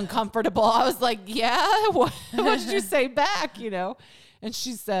very uncomfortable. I was like, yeah, what did you say back, And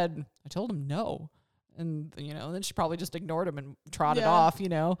she said, I told him no. And, then she probably just ignored him and trotted off,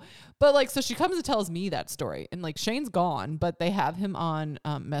 But, like, so she comes and tells me that story. And, like, Shane's gone, but they have him on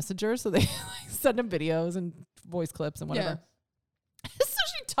Messenger. So they like, send him videos and voice clips and whatever. Yeah.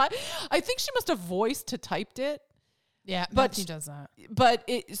 So I think she must have voiced to typed it. Yeah, but she does that. But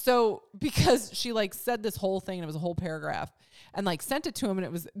because she like said this whole thing and it was a whole paragraph and like sent it to him and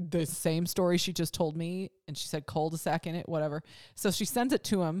it was the same story she just told me and she said cul-de-sac in it, whatever. So she sends it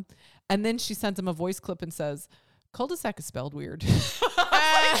to him and then she sends him a voice clip and says, cul-de-sac is spelled weird.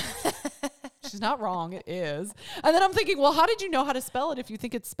 She's not wrong. It is. And then I'm thinking, well, how did you know how to spell it if you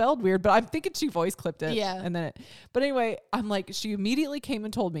think it's spelled weird? But I'm thinking she voice clipped it. Yeah. And then but anyway, I'm like, she immediately came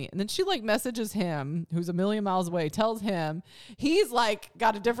and told me. And then she like messages him, who's a million miles away, tells him. He's like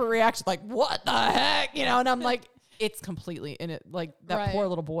got a different reaction, like, what the heck? And I'm like, it's completely in it. Like that poor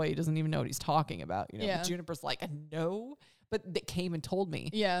little boy doesn't even know what he's talking about. Yeah. But Juniper's like, no. But they came and told me.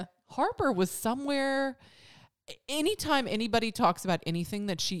 Yeah. Harper was somewhere. Anytime anybody talks about anything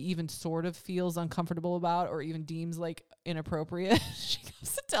that she even sort of feels uncomfortable about or even deems like inappropriate, she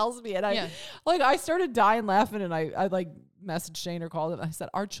comes and tells me. And I started dying laughing and I like messaged Shane or called him. And I said,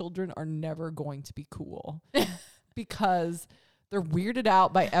 our children are never going to be cool because they're weirded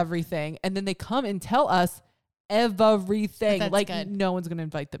out by everything. And then they come and tell us everything. Like good. No one's going to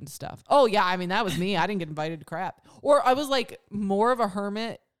invite them to stuff. Oh yeah. I mean, that was me. I didn't get invited to crap. Or I was like more of a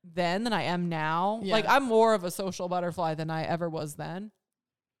hermit then than I am now. Yeah. Like I'm more of a social butterfly than I ever was then.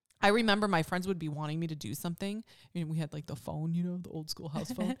 I remember my friends would be wanting me to do something. I mean, we had like the phone, the old school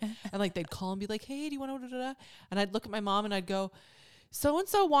house phone. And like they'd call and be like, hey, do you want to And I'd look at my mom and I'd go,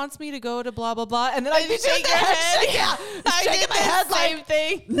 so-and-so wants me to go to blah, blah, blah. And then I'd shake your head. Yeah. I did my head same like,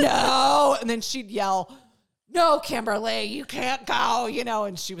 thing. No. And then she'd yell, no, Kimberly, you can't go,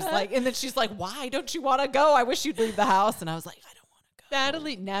 And she was like, and then she's like, why don't you want to go? I wish you'd leave the house. And I was like, I don't.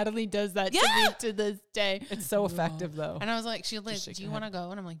 Natalie does that to me to this day. It's so effective though. And I was like, she'll like, do you want to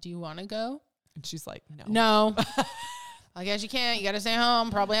go? And I'm like, do you want to go? And she's like, no. I guess you can't. You got to stay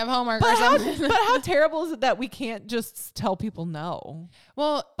home. Probably have homework or something. But how terrible is it that we can't just tell people no?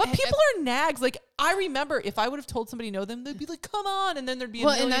 Well, but people are nags. Like I remember if I would have told somebody no, then they'd be like, come on. And then there'd be a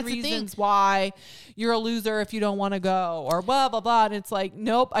million reasons why you're a loser if you don't want to go or blah, blah, blah. And it's like,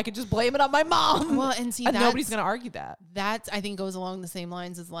 nope, I could just blame it on my mom. Well, and see, nobody's going to argue that. That I think goes along the same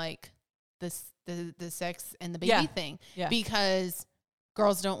lines as like the sex and the baby thing. Yeah. Because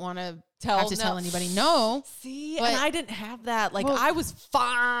girls don't want to have to tell anybody no. See, and I didn't have that. Like I was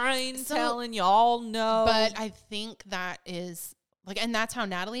fine telling y'all no. But I think that is like, and that's how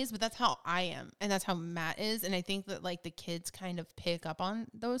Natalie is, but that's how I am. And that's how Matt is. And I think that like the kids kind of pick up on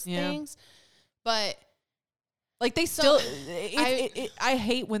those things. But Like they still, I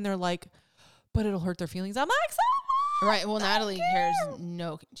hate when they're like, but it'll hurt their feelings. I'm like, so right. Well, Natalie cares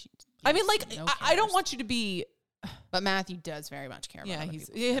I mean, like, I don't want you to be. But Matthew does very much care about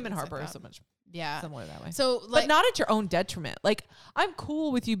him and Harper are so much similar that way. So, but not at your own detriment. Like, I'm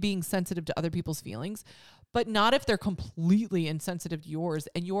cool with you being sensitive to other people's feelings, but not if they're completely insensitive to yours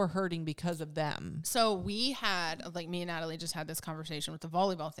and you're hurting because of them. So we had, like, me and Natalie just had this conversation with the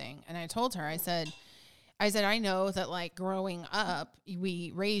volleyball thing. And I told her, I said, I know that, like, growing up,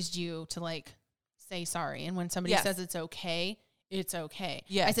 we raised you to, like, say sorry. And when somebody says it's okay, it's okay.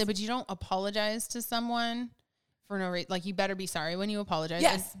 Yes. I said, but you don't apologize to someone for no reason. Like, you better be sorry when you apologize.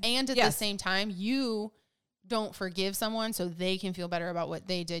 Yes. And at the same time, you don't forgive someone so they can feel better about what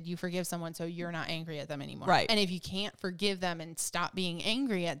they did. You forgive someone so you're not angry at them anymore. Right. And if you can't forgive them and stop being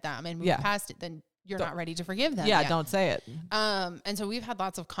angry at them and move past it, then you're not ready to forgive them. Yeah, don't say it. And so we've had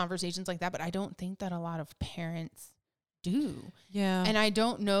lots of conversations like that, but I don't think that a lot of parents do. Yeah. And I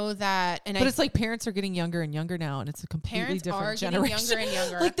don't know that. But it's like parents are getting younger and younger now, and it's a completely different generation. Younger and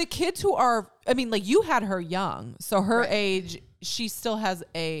younger. Like the kids who are, I mean, like you had her young, so her age, she still has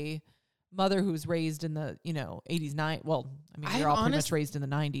a mother who's raised in the, 80s, 90s. Well, I mean, you're all pretty much raised in the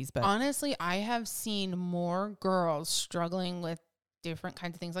 90s, but honestly, I have seen more girls struggling with different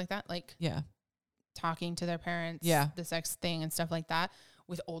kinds of things like that. Like talking to their parents, the sex thing and stuff like that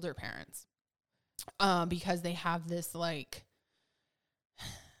with older parents. Because they have this like,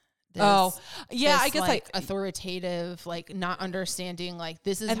 I guess like authoritative, like not understanding, like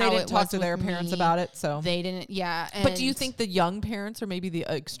this is and how they didn't it talk was to their parents me. about it, so they didn't. Yeah, but do you think the young parents are maybe the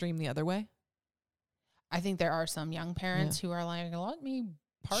extreme the other way? I think there are some young parents who are like, let me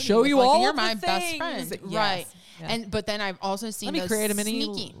party show with, you like, all you're the my things. best friend, right? Yeah. But then I've also seen let me those create a mini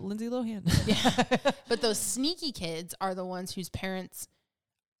sneaky Lindsay Lohan. But those sneaky kids are the ones whose parents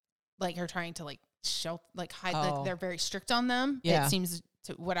like are trying to like hide, like they're very strict on them. Yeah. It seems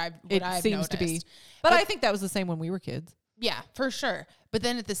to what I've seems noticed. to be. But I think that was the same when we were kids. Yeah, for sure. But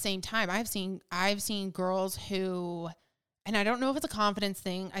then at the same time, I've seen girls who, and I don't know if it's a confidence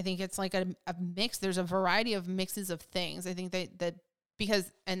thing. I think it's like a mix. There's a variety of mixes of things. I think that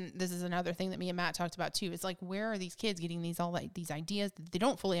because, and this is another thing that me and Matt talked about too. It's like, where are these kids getting these ideas that they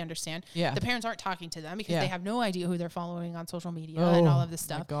don't fully understand? Yeah. The parents aren't talking to them because they have no idea who they're following on social media and all of this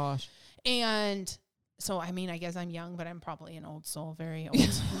stuff. Oh my gosh. And so, I mean, I guess I'm young, but I'm probably an old soul, very old.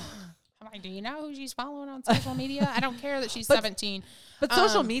 I'm like, do you know who she's following on social media? I don't care that she's 17. But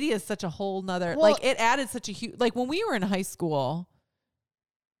social media is such a whole nother, like it added such a huge, like when we were in high school.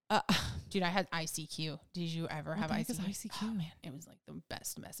 Dude, I had ICQ. Did you ever have ICQ? ICQ? Oh, man, it was like the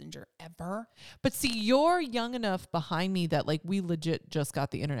best messenger ever. But see, you're young enough behind me that like we legit just got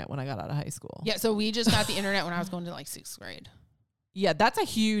the internet when I got out of high school. Yeah, so we just got the internet when I was going to like 6th grade. Yeah, that's a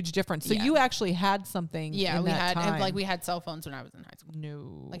huge difference. So you actually had something. Yeah, we had time. Like we had cell phones when I was in high school.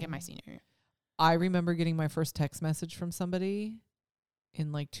 No, like in my senior year. I remember getting my first text message from somebody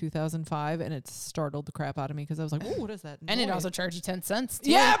in like 2005, and it startled the crap out of me because I was like, "Oh, what is that?" And it also charged you 10 cents.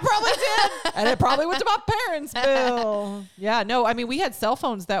 Too. Yeah, it probably did, and it probably went to my parents' bill. Yeah, no, I mean we had cell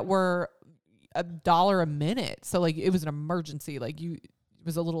phones that were $1 a minute, so like it was an emergency. Like it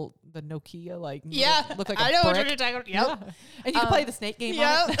was the Nokia, like looked like a I know brick. what you're talking about. Yep. Yeah. And you could play the snake game.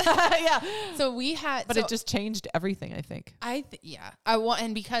 Yep. On it. Yeah. So we had, but it just changed everything. I think.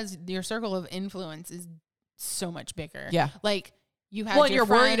 And because your circle of influence is so much bigger. Yeah. Like you have. Well, and you're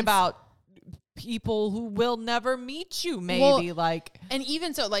worried about people who will never meet you. Maybe and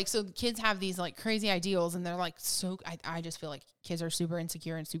even so, like, so kids have these like crazy ideals, and they're like so. I just feel like kids are super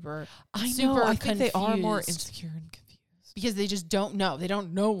insecure and super. I think they are more insecure and confused. Because they just don't know. They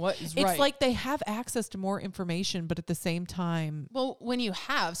don't know what is right. It's like they have access to more information, but at the same time. Well, when you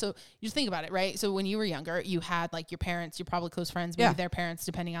have, so you just think about it, right? So when you were younger, you had like your parents, you're probably close friends, maybe their parents,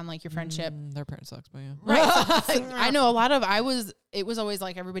 depending on like your friendship. Their parents sucks, but yeah. Right. So I know a lot of, it was always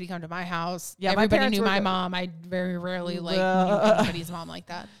like everybody come to my house. Yeah, everybody knew my mom. I very rarely like knew anybody's mom like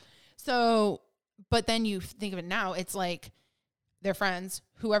that. So, but then you think of it now, it's like, their friends,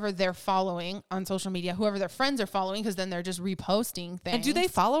 whoever they're following on social media, whoever their friends are following, because then they're just reposting things. And do they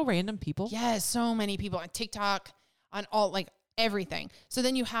follow random people? Yes, so many people on TikTok, on all, like everything. So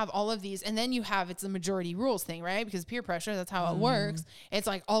then you have all of these, and then you have, it's the majority rules thing, right? Because peer pressure, that's how it works. It's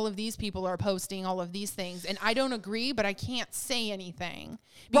like all of these people are posting all of these things, and I don't agree, but I can't say anything.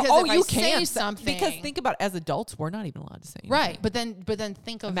 Because if you can't say something. Because think about it, as adults, we're not even allowed to say anything. Right, but then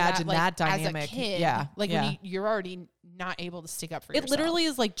think of imagine that dynamic. As a kid, when you're already not able to stick up for yourself. It literally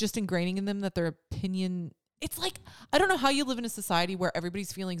is like just ingraining in them that their opinion. It's like, I don't know how you live in a society where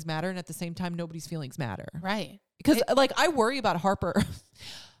everybody's feelings matter and at the same time nobody's feelings matter. Right. Because like I worry about Harper.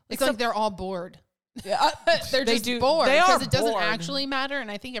 It's like they're all bored. Yeah, they're just bored because it doesn't bored. actually matter.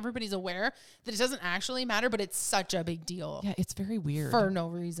 And I think everybody's aware that it doesn't actually matter, but it's such a big deal. Yeah, it's very weird. For no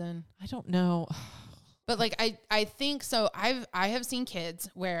reason. I don't know. But like, I think so. I have seen kids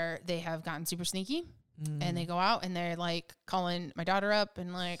where they have gotten super sneaky and they go out and they're like calling my daughter up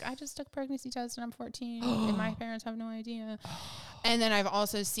and like, I just took a pregnancy test and I'm 14 and my parents have no idea. And then I've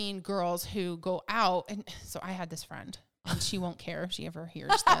also seen girls who go out. And so I had this friend. And she won't care if she ever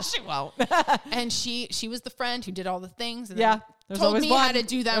hears this. She won't. And she was the friend who did all the things. And there's told me how to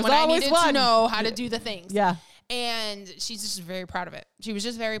do them when I needed to know how to do the things. Yeah. And she's just very proud of it. She was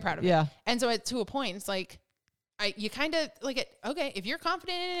just very proud of it. Yeah. And so to a point, it's like, you kind of like it. Okay, if you're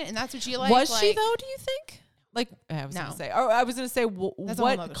confident in it and that's what you like. Was she though? Do you think? Like I was gonna say,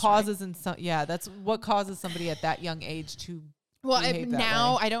 what causes that's what causes somebody at that young age to. Well,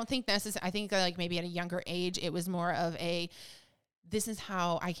 now I don't think necessarily. I think like maybe at a younger age, it was more of this is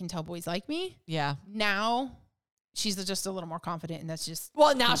how I can tell boys like me. Yeah. Now she's just a little more confident, and that's just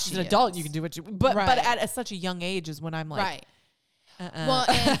now she's an adult. You can do what you. But at such a young age is when I'm like. Right. Well,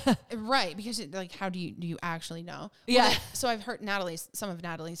 and, right, because like, how do you actually know? Yeah. Well, so I've heard some of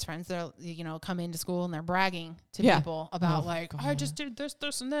Natalie's friends, they'll come into school and they're bragging to people about I just did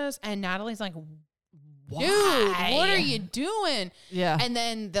this, and this, and Natalie's like, dude, what are you doing? Yeah. And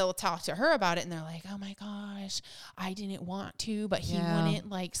then they'll talk to her about it and they're like, oh my gosh, I didn't want to, but he wouldn't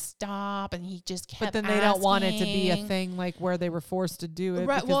like stop and he just kept But then they don't want it to be a thing like where they were forced to do it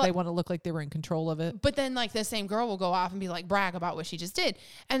because they want to look like they were in control of it. But then like the same girl will go off and be like brag about what she just did.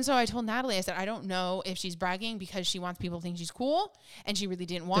 And so I told Natalie, I said, I don't know if she's bragging because she wants people to think she's cool and she really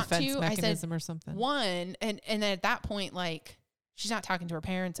didn't want Defense to. mechanism I said, or something. One, and then at that point, like she's not talking to her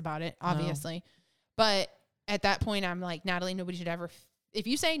parents about it, obviously. No. But at that point, I'm like, Natalie, nobody should ever. If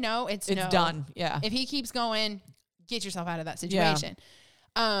you say no, it's no. Done. Yeah. If he keeps going, get yourself out of that situation.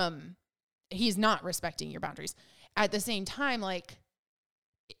 Yeah. He's not respecting your boundaries. At the same time, like,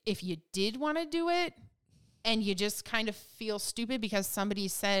 if you did want to do it, and you just kind of feel stupid because somebody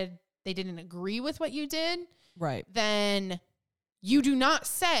said they didn't agree with what you did, right? Then you do not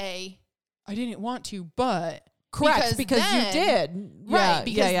say, "I didn't want to," but. Correct, because you did. Right,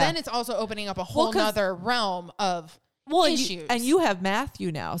 because then it's also opening up a whole nother realm of issues. And you have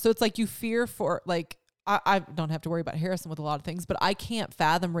Matthew now. So it's like you fear for, like, I don't have to worry about Harrison with a lot of things, but I can't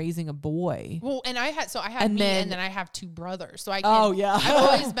fathom raising a boy. Well, and I had and then I have two brothers. So I can, I've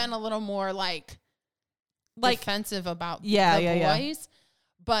always been a little more like defensive about the boys.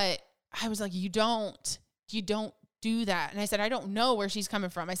 But I was like, you don't do that. And I said, I don't know where she's coming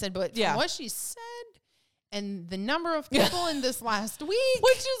from. I said, but from what she said, and the number of people in this last week,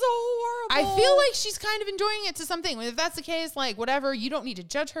 which is horrible. I feel like she's kind of enjoying it to something. If that's the case, like whatever, you don't need to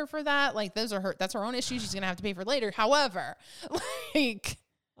judge her for that. Like that's her own issues. She's gonna have to pay for later. However, like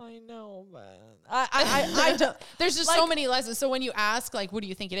I know, man. I don't. There's just so many lessons. So when you ask, like, what do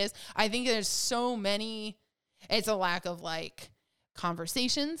you think it is? I think there's so many. It's a lack of like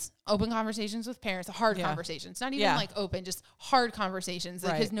open conversations with parents, hard conversations, not even like open, just hard conversations,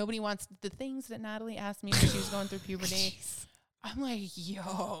 because nobody wants the things that Natalie asked me when she was going through puberty. I'm like,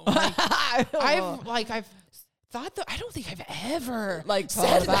 yo, like, I've thought that I don't think I've ever like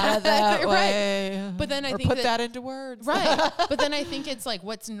thought about it that way, right? But then I think put that into words, right? But then I think it's like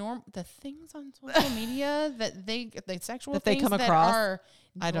what's the things on social media that the sexual that things they come that across. Are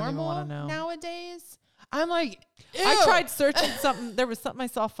I don't even want to know nowadays. I'm like, ew. I tried searching something. There was something I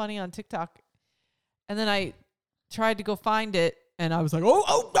saw funny on TikTok, and then I tried to go find it, and I was like,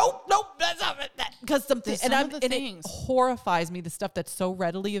 oh, no, that's not that, because something, it horrifies me, the stuff that's so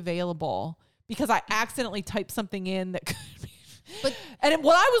readily available, because I accidentally typed something in that could be, what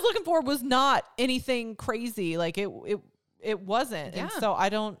I was looking for was not anything crazy, like it wasn't, and so I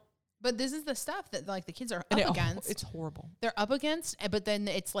don't. But this is the stuff that like the kids are up against. It's horrible. They're up against, but then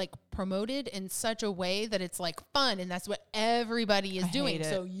it's like promoted in such a way that it's like fun, and that's what everybody is doing.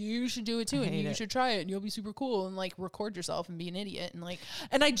 So you should do it too, and you should try it, and you'll be super cool, and like record yourself and be an idiot, and like.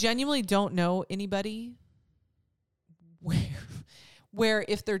 And I genuinely don't know anybody where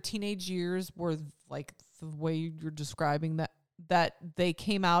if their teenage years were like the way you're describing that they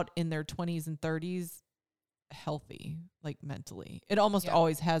came out in their 20s and 30s. Healthy, like mentally, it almost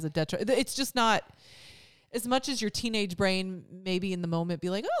always has a detriment. It's just not as much as your teenage brain maybe in the moment be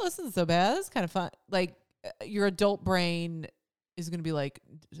like, oh, this isn't so bad, this is kind of fun, like your adult brain is going to be like,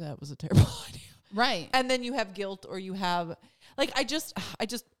 that was a terrible idea, right? And then you have guilt, or you have like, I just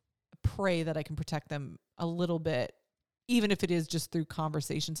pray that I can protect them a little bit, even if it is just through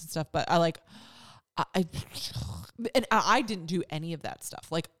conversations and stuff. But I didn't do any of that stuff.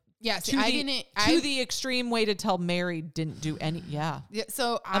 Like Yeah, see, to the extreme way to tell Mary didn't do any. Yeah.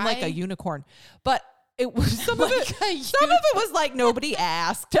 So I'm like a unicorn, but it was some of it was like nobody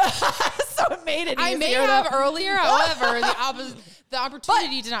asked, so it made it. I may have earlier, however, the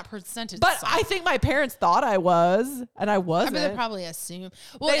opportunity did not present itself. But I think my parents thought I was, and I wasn't. I mean, they probably assume.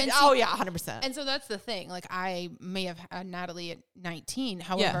 Well, 100%. And so that's the thing. Like, I may have had Natalie at 19.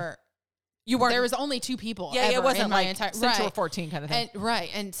 However. You weren't. There was only 2 people. Yeah, ever it wasn't in my like entire, since you were 14 kind of thing.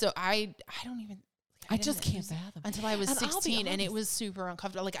 And so I don't even. I just can't fathom until I was 16, and it was super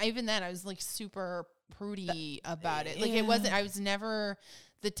uncomfortable. Like even then, I was like super prudy about it. Like it wasn't. I was never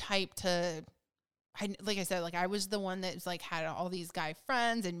the type to. Like I said, like I was the one that was like had all these guy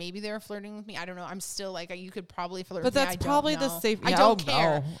friends, and maybe they were flirting with me. I don't know. I'm still like you could probably flirt. But with that's me. probably the safe. I don't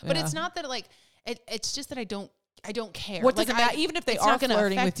care. But it's not that like it's just that I don't care. What does it matter? Even if they are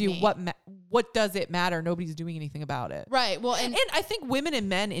flirting with you, what does it matter? Nobody's doing anything about it. Right. Well, and I think women and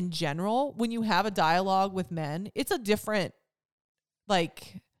men in general, when you have a dialogue with men, it's a different,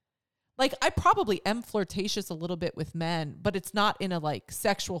 like I probably am flirtatious a little bit with men, but it's not in a like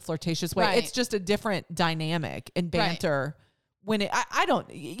sexual flirtatious way. Right. It's just a different dynamic and banter. Right. When I don't,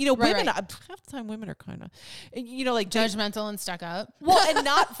 women, half the time women are kind of, like judgmental and stuck up. Well, and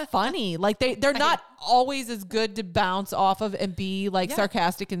not funny. Like they're not always as good to bounce off of and be like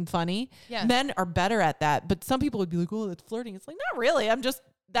sarcastic and funny. Yeah. Men are better at that. But some people would be like, oh, that's flirting. It's like, not really.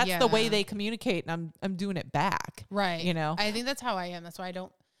 That's the way they communicate, and I'm doing it back. Right. I think that's how I am. That's why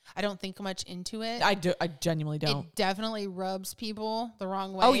I don't think much into it. I genuinely don't. It definitely rubs people the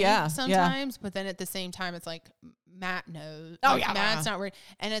wrong way. Oh yeah. Sometimes, but then at the same time, it's like Matt knows. Oh like, Matt's not worried.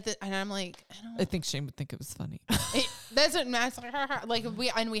 And I'm like, I think Shane would think it was funny. That's what Matt's like. Like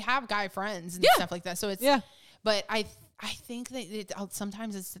we have guy friends and stuff like that. So it's But I think that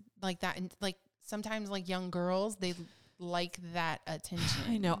sometimes it's like that, and like sometimes like young girls they like that attention.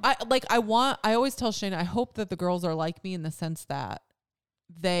 I know. I always tell Shane, I hope that the girls are like me in the sense that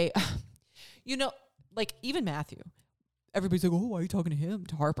they, like even Matthew, everybody's like, oh, why are you talking to him,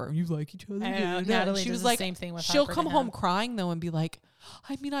 to Harper? And you like each other. I know. Natalie, she was like, same thing with she'll Harper come home crying though and be like,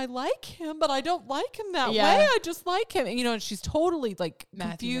 I mean, I like him, but I don't like him that way. I just like him. And, and she's totally like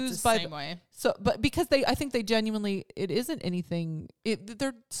confused by same way. So, but because I think they genuinely, it isn't anything.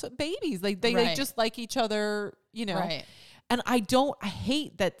 They're babies. They just like each other, Right. And I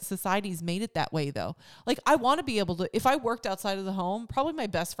hate that society's made it that way though. Like I want to be able to, if I worked outside of the home, probably my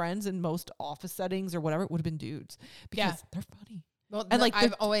best friends in most office settings or whatever would have been dudes because they're funny. Well, and like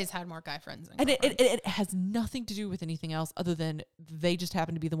I've always had more guy friends. And it has nothing to do with anything else other than they just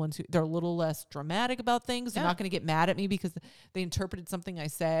happen to be the ones who they're a little less dramatic about things. They're not going to get mad at me because they interpreted something I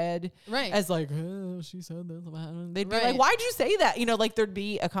said as like, oh, she said this about him. They'd be like, why'd you say that? Like there'd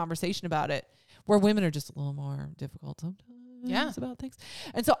be a conversation about it where women are just a little more difficult sometimes. About things.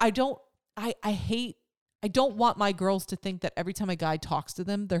 And so I don't want my girls to think that every time a guy talks to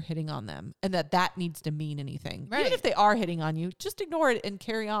them, they're hitting on them and that needs to mean anything. Right. Even if they are hitting on you, just ignore it and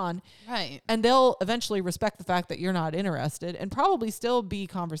carry on. Right. And they'll eventually respect the fact that you're not interested and probably still be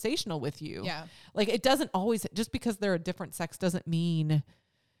conversational with you. Yeah. Like it doesn't always, just because they're a different sex doesn't mean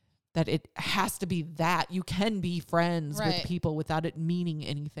that it has to be that. You can be friends with people without it meaning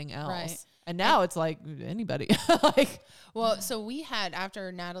anything else. Right. And now it's like anybody. So we had,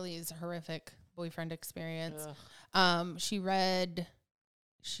 after Natalie's horrific boyfriend experience, she read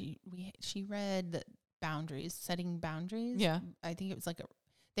the boundaries, setting boundaries. Yeah. I think it was like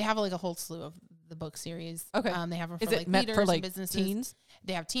they have like a whole slew of the book series. Okay. They have them for Is like it meant leaders for like and businesses. Teens?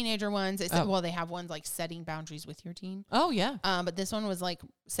 They have teenager ones. Well, they have ones like setting boundaries with your teen. Oh yeah. But this one was like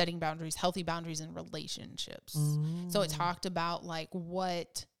setting boundaries, healthy boundaries in relationships. So it talked about like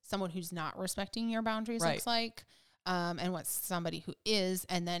what someone who's not respecting your boundaries looks like, and what somebody who is,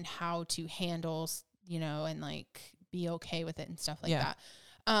 and then how to handle, and like be okay with it and stuff like that.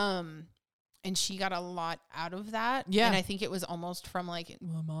 And she got a lot out of that. Yeah. And I think it was almost from like,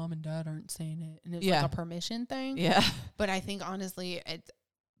 well, mom and dad aren't saying it. And it's like a permission thing. Yeah. But I think honestly, it's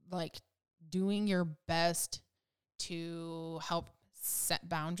like doing your best to help set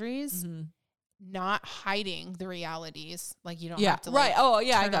boundaries, not hiding the realities. Like you don't have to like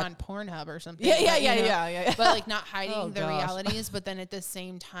turn on Pornhub or something. Yeah. But like not hiding the realities, but then at the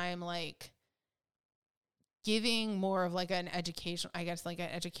same time, like giving more of like an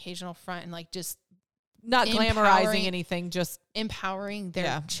educational front and like just not glamorizing anything, just empowering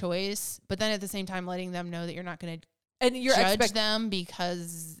their choice. But then at the same time, letting them know that you're not going to judge them,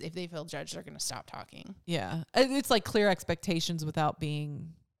 because if they feel judged, they're going to stop talking. Yeah. It's like clear expectations without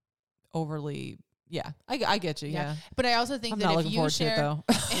being overly, Yeah, I get you. Yeah. But I also think that if you share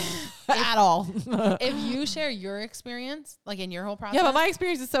at all, if you share your experience, like in your whole process. Yeah, but my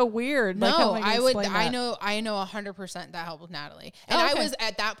experience is so weird. No, like, I know 100% that helped with Natalie. And I was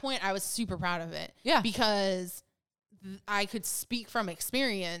at that point, I was super proud of it. Yeah. Because I could speak from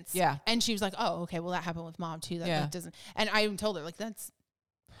experience. Yeah. And she was like, oh, okay, well that happened with mom too. That doesn't, and I told her like, that's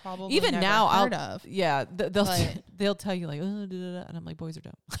probably even never now heard of. Yeah, they'll tell you like, and I'm like, boys are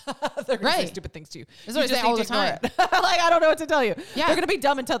dumb. They're gonna say stupid things to you. That's what I say all the time. Like, I don't know what to tell you. Yeah, they're gonna be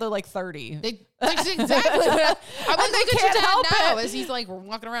dumb until they're like 30. That's exactly what I mean. They can't help now as he's like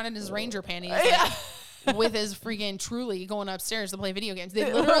walking around in his Ranger panties. With his freaking Truly going upstairs to play video games.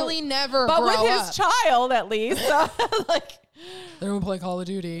 They literally never but grow with his child at least. Like, they're gonna play Call of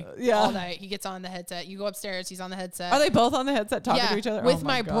Duty all night. He gets on the headset. You go upstairs, he's on the headset. Are they both on the headset talking to each other? With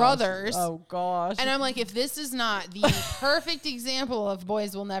my brothers. Oh gosh. And I'm like, if this is not the perfect example of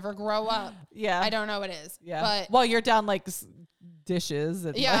boys will never grow up, I don't know what is. Yeah. But well, you're down like dishes.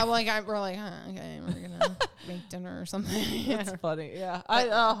 And we're like, okay, we're gonna make dinner or something. It's funny. Yeah.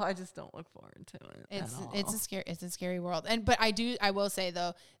 I just don't look forward to it. It's a scary world. But I will say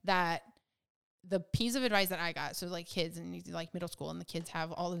though that the piece of advice that I got, so like kids and like middle school, and the kids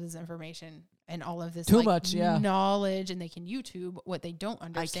have all of this information and all of this knowledge, and they can YouTube what they don't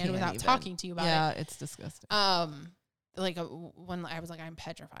understand without talking to you about it. Yeah, it's disgusting. Like when I was like, I'm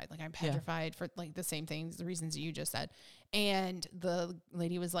petrified for like the same things, the reasons you just said. And the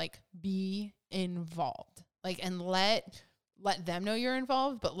lady was like, be involved, like, and let them know you're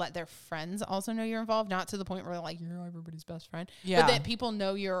involved, but let their friends also know you're involved. Not to the point where like you're everybody's best friend, but that people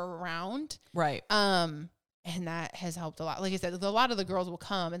know you're around. Right. And that has helped a lot. Like I said, a lot of the girls will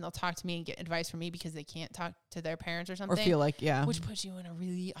come and they'll talk to me and get advice from me because they can't talk to their parents or something. Or feel like, which puts you in a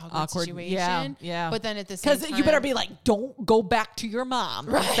really awkward situation. Yeah. But then at the same time, because you better be like, don't go back to your mom.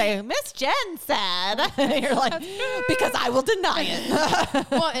 Right. Say, Miss Jen said. You're like, because I will deny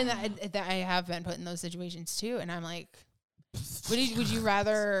it. Well, and that I have been put in those situations too. And I'm like, would you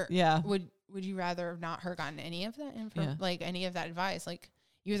rather? Yeah. Would you rather not her gotten any of that info, like any of that advice? Like,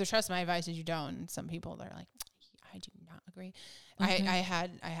 you either trust my advice or you don't. And some people, they're like, I do not agree. Okay. I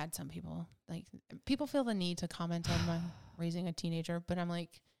had some people, like, people feel the need to comment on my raising a teenager, but I'm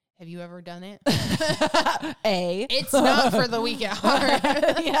like, have you ever done it? It's not for the weak at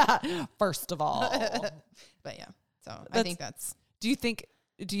heart. Yeah. First of all. But yeah. So I think that's. Do you think,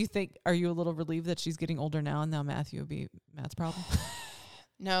 are you a little relieved that she's getting older now and now Matthew will be Matt's problem?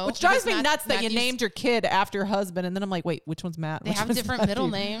 No. Which drives me nuts that you named your kid after your husband. And then I'm like, wait, which one's Matt? They have different middle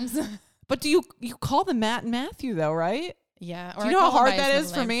names. But do you call them Matt and Matthew though, right? Yeah. Do you know how hard that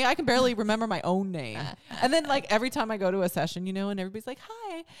is for me? I can barely remember my own name. And then like every time I go to a session, and everybody's like,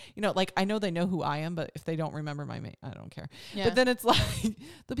 hi, like I know they know who I am, but if they don't remember my name, I don't care. Yeah. But then it's like,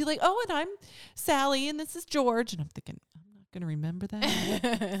 they'll be like, oh, and I'm Sally and this is George. And I'm thinking, I'm not going to remember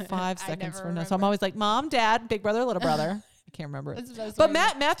that 5 seconds from now. So I'm always like, Mom, Dad, big brother, little brother. I can't remember it. But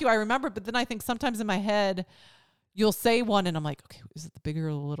Matthew, I remember. But then I think sometimes in my head, you'll say one and I'm like, okay, is it the bigger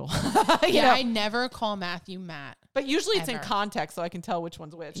or the little? I never call Matthew Matt. But usually it's in context so I can tell which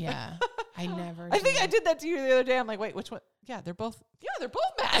one's which. Yeah. I never I think I did that to you the other day. I'm like, wait, which one? Yeah, they're both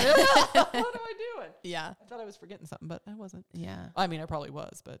Matt. What am I doing? Yeah. I thought I was forgetting something, but I wasn't. Yeah. I mean, I probably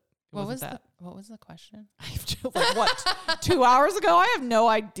was, but what was the question? Like, what? 2 hours ago? I have no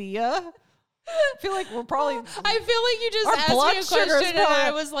idea. I feel like we're probably. I feel like you just asked me a question and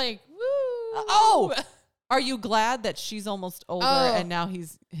I was like, woo. Oh, are you glad that she's almost older and now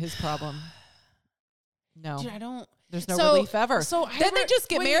he's his problem? No. Dude, I don't. There's no relief ever. So then they just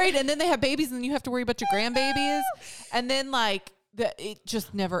get married and then they have babies and then you have to worry about your grandbabies. And then like it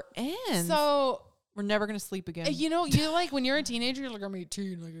just never ends. So we're never going to sleep again. You like when you're a teenager, you're like, I'm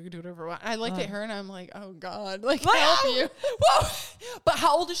 18, like I can do whatever I want. I looked at her and I'm like, oh God, like help you. Whoa. But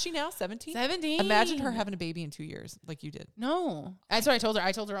how old is she now? 17? 17. Imagine her having a baby in 2 years like you did. No. That's what I told her.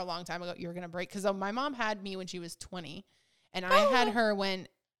 I told her a long time ago, you were going to break. Because my mom had me when she was 20. And I had her when,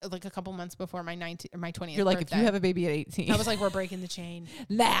 like a couple months before my 20th You're like, birthday. if you have a baby at 18. I was like, we're breaking the chain.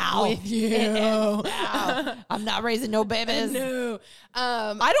 Now. With you. Now. I'm not raising no babies. No.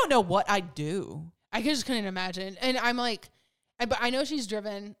 I don't know what I'd do. I just couldn't imagine. And I'm like, but I know she's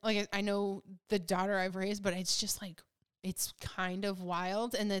driven. Like, I know the daughter I've raised, but it's just like, it's kind of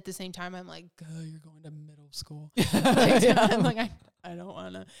wild. And at the same time, I'm like, you're going to middle school. I'm like, I don't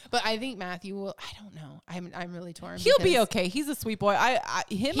want to. But I think Matthew will. I don't know. I'm really torn. He'll be okay. He's a sweet boy.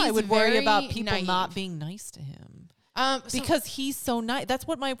 I would worry about people not being nice to him. Because he's so nice. That's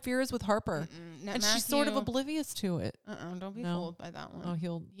what my fear is with Harper. And Matthew, she's sort of oblivious to it. Don't be fooled by that one.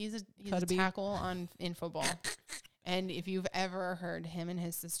 Oh, he's a tackle in football. And if you've ever heard him and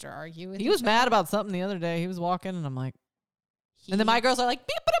his sister argue with he was mad about something the other day. He was walking and I'm like, and then my girls are like,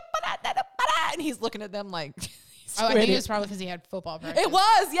 and he's looking at them like, oh, I think it was probably because he had football practice. It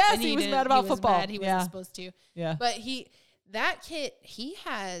was, yes. He was mad about football. Mad. He wasn't supposed to. Yeah. But that kid,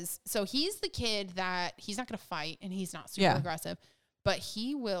 he's the kid that he's not going to fight and he's not super aggressive, but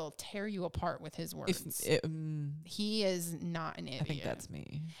he will tear you apart with his words. He is not an idiot. I think that's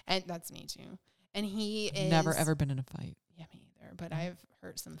me. And that's me too. And he is never ever been in a fight. Yeah, me either. But I've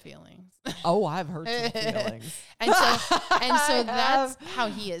hurt some feelings. Oh, I've hurt some feelings. and so that's how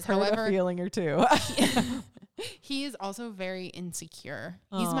he is. However, a feeling or two. He is also very insecure.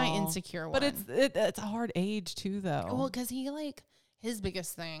 He's my insecure one. But it's a hard age too, though. Well, because he his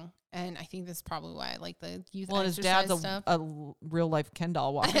biggest thing, and I think this is probably why I like the youth exercise his dad's stuff. a real life Ken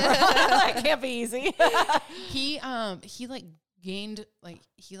doll walker. That can't be easy. He gained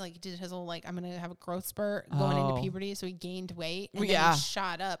he did his whole I'm gonna have a growth spurt going into puberty, so he gained weight and then he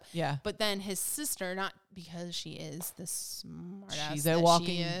shot up. Yeah. But then his sister, not because she is the smart ass, she's a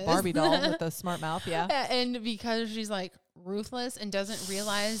walking Barbie doll with a smart mouth, and because she's ruthless and doesn't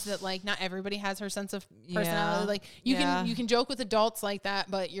realize that not everybody has her sense of personality. You can joke with adults like that,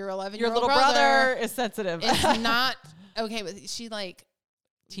 but your 11-year-old little brother is sensitive. It's not okay, but she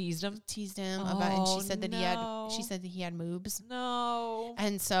teased him about, and she said that he had moobs. No.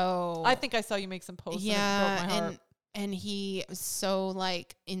 And so I think I saw you make some posts. Yeah. And it broke my heart. And he was so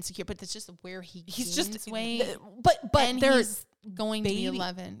insecure, but that's just where he's just weight. But he's going to be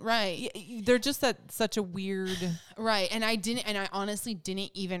 11. Right. They're just such a weird. Right. And I honestly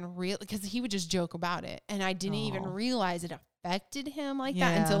didn't even because he would just joke about it. And I didn't even realize it affected him that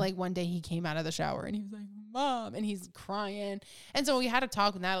until one day he came out of the shower and he was like, Mom, and he's crying. And so we had to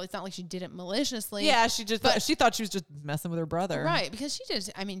talk with Natalie. It's not like she did it maliciously. Yeah, she thought she was just messing with her brother. Right, because she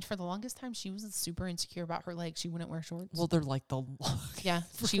just, for the longest time, she was super insecure about her legs. She wouldn't wear shorts. Well, they're the yeah,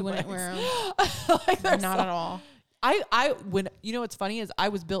 she wouldn't wear them. Not at all. When what's funny is I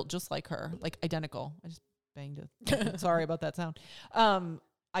was built just like her, identical. I just banged it. Sorry about that sound.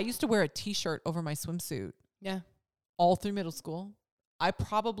 I used to wear a t-shirt over my swimsuit. Yeah. All through middle school. I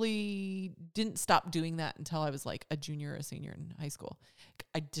probably didn't stop doing that until I was a junior or a senior in high school.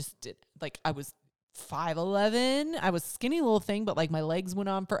 I just did. I was 5'11". I was skinny little thing, but my legs went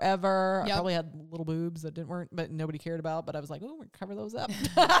on forever. Yep. I probably had little boobs that weren't, but nobody cared about. But I was like, oh, we're gonna cover those up.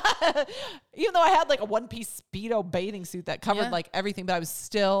 Even though I had a one-piece Speedo bathing suit that covered everything, but I was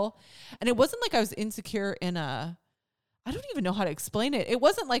still, and it wasn't I was insecure in I don't even know how to explain it. It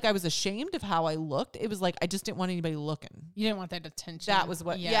wasn't I was ashamed of how I looked. It was I just didn't want anybody looking. You didn't want that attention. That was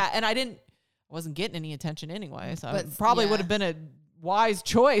what, and I wasn't getting any attention anyway. So it probably would have been a wise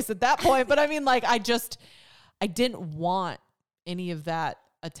choice at that point. But I didn't want any of that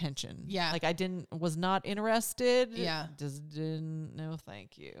attention. Yeah. Was not interested. Yeah. Just didn't, no,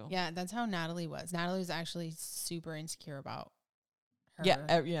 thank you. Yeah. That's how Natalie was. Natalie was actually super insecure about her,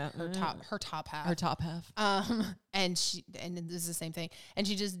 her top half. And this is the same thing. And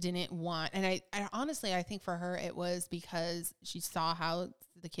she just didn't want, and I honestly, I think for her, it was because she saw how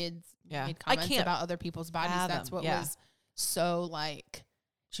the kids made comments about other people's bodies. That's what was so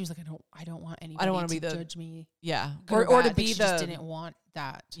she was like, I don't want anybody to judge me. Yeah. Or to be she just didn't want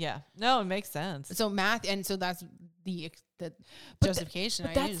that. Yeah. No, it makes sense. So so that's the justification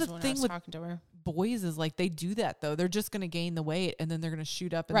I used when I was talking to her. Boys is they do that though. They're just going to gain the weight and then they're going to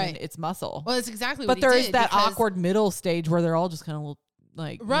shoot up and then it's muscle. Well, it's exactly what he did. But there is that awkward middle stage where they're all just kind of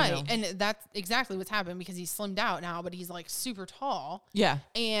right. And that's exactly what's happened because he's slimmed out now, but he's super tall. Yeah.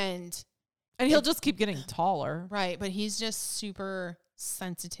 And he'll just keep getting taller. Right. But he's just super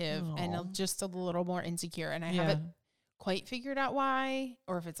sensitive and just a little more insecure. And I haven't quite figured out why,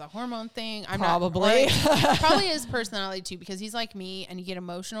 or if it's a hormone thing. Probably his personality too, because he's like me and you get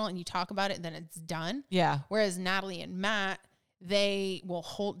emotional and you talk about it and then it's done. Yeah. Whereas Natalie and Matt, they will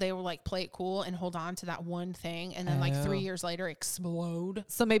play it cool and hold on to that one thing and then 3 years later explode.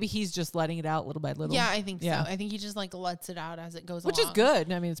 So maybe he's just letting it out little by little. Yeah, I think so. I think he just lets it out as it goes Which along. Which is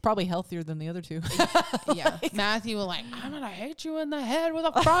good. I mean, it's probably healthier than the other two. Yeah. Matthew will I'm going to hit you in the head with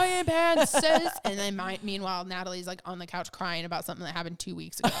a frying pan, sis. And then meanwhile, Natalie's on the couch crying about something that happened 2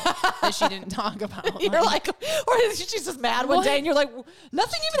 weeks ago that she didn't talk about. You're or she's just mad one day and you're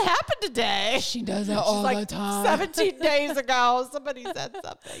nothing even happened today. She does that all the time. 17 days ago. Somebody said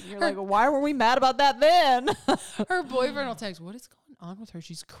something. You're why were we mad about that then? Her boyfriend will text, what is going on with her?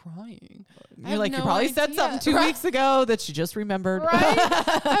 She's crying. You're you probably said something 2 weeks ago that she just remembered. Right?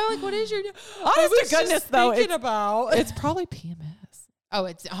 I'm what is your... Honest to goodness, though, it's probably PMS. Oh,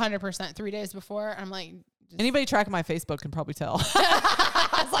 it's 100% 3 days before. I'm anybody tracking my Facebook can probably tell.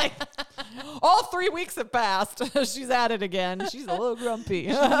 It's all 3 weeks have passed. She's at it again. She's a little grumpy.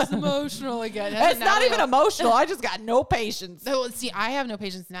 She's emotional again. It's not even emotional. I just got no patience. So, see, I have no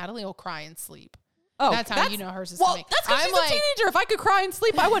patience. Natalie will cry and sleep. Oh, that's how you know hers is coming. That's because she's a teenager. If I could cry and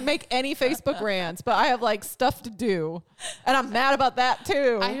sleep, I wouldn't make any Facebook rants. But I have like stuff to do, and I'm mad about that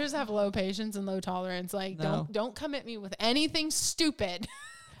too. I just have low patience and low tolerance. Like, don't come at me with anything stupid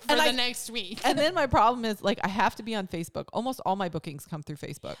for the next week. And then my problem is like I have to be on Facebook. Almost all my bookings come through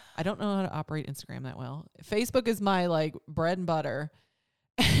Facebook. I don't know how to operate Instagram that well. Facebook is my like bread and butter,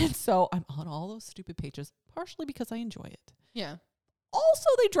 and so I'm on all those stupid pages partially because I enjoy it. Yeah. Also,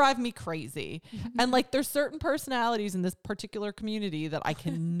 they drive me crazy. And like there's certain personalities in this particular community that I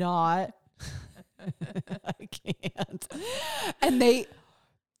cannot, I can't. And they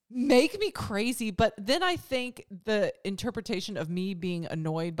make me crazy. But then I think the interpretation of me being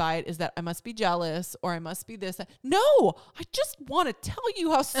annoyed by it is that I must be jealous or I must be this. No, I just want to tell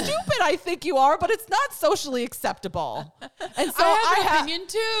you how stupid I think you are, but it's not socially acceptable. And so I have an opinion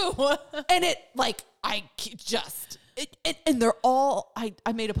too. And it like, I just... and they're all,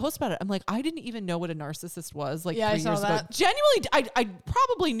 I made a post about it. I'm like, I didn't even know what a narcissist was like 3 years ago. Genuinely, I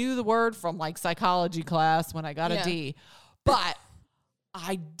probably knew the word from like psychology class when I got a D, but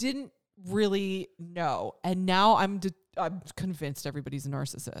I didn't really know. And now I'm convinced everybody's a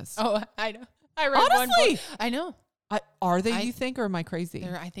narcissist. Oh, I know. I read one book. I know. Are they, you think, or am I crazy?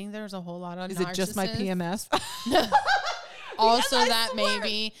 I think there's a whole lot of narcissists. Is it just my PMS? Also, that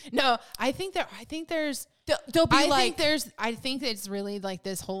maybe. No, I think there's. They'll be I think it's really like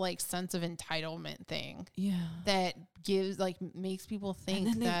this whole like sense of entitlement thing. Yeah. That gives makes people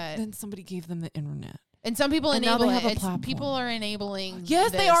think then somebody gave them the internet. And some people enable it. People are enabling.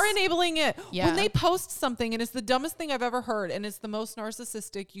 Yes, this. They are enabling it. Yeah. When they post something and it's the dumbest thing I've ever heard and it's the most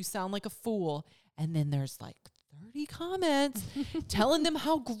narcissistic, you sound like a fool. And then there's like 30 comments telling them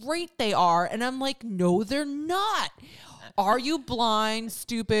how great they are. And I'm like, no, they're not. Are you blind,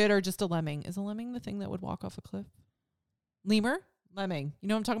 stupid, or just a lemming? Is a lemming the thing that would walk off a cliff? Lemur? Lemming. You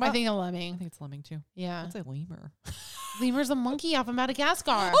know what I'm talking about? I think a lemming. I think it's lemming too. Yeah. I'd say lemur. Lemur's a monkey off of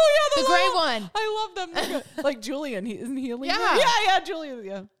Madagascar. Oh, yeah. The gray one. I love them. Like Julian. Isn't he a lemur? Yeah. Yeah, Julian.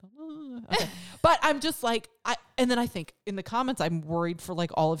 Yeah. Okay. But I'm just like, and then I think in the comments, I'm worried for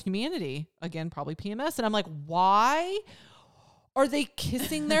like all of humanity. Again, probably PMS. And I'm like, why are they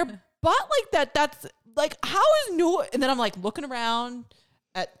kissing their butt like that? That's like, how is no? And then I'm like looking around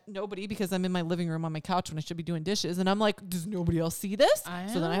at nobody because I'm in my living room on my couch when I should be doing dishes. And I'm like, does nobody else see this?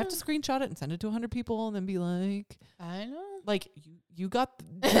 So then I have to screenshot it and send it to 100 people and then be like, I know. Like you got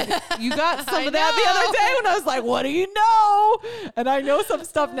some of that the other day when I was like, what do you know? And I know some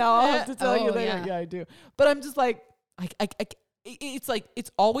stuff now. I'll have to tell you later. Yeah, I do. But I'm just like, it's like,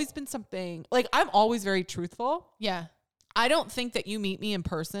 it's always been something like I'm always very truthful. Yeah. I don't think that you meet me in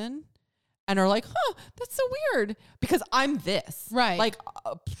person and are like, that's so weird because I'm this. Right. Like,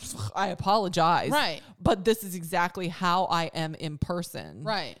 I apologize. Right. But this is exactly how I am in person.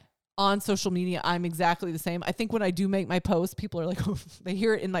 Right. On social media, I'm exactly the same. I think when I do make my posts, people are like, they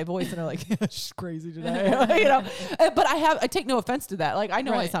hear it in my voice and they're like, yeah, she's crazy today. You know? But I take no offense to that. Like, I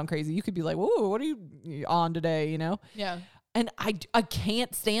know I sound crazy. You could be like, whoa, what are you on today? You know? Yeah. And I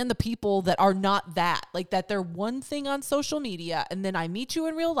can't stand the people that are not that, like that they're one thing on social media and then I meet you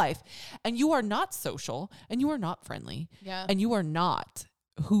in real life and you are not social and you are not friendly. Yeah. And you are not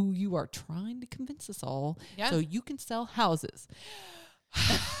who you are trying to convince us all so you can sell houses.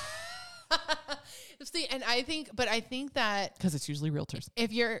 See, and I think that because it's usually realtors.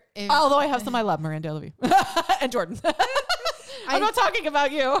 Although I have some I love, Miranda, I love you. And Jordan. I'm not talking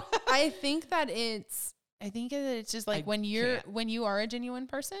about you. I think that it's just like when you are a genuine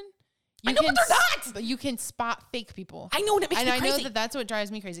person. I know, but they're not. But you can spot fake people. I know, and it makes me crazy. And I know that's what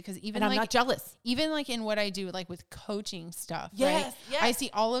drives me crazy because even I'm not jealous. Even like in what I do, like with coaching stuff, yes, right? Yes. I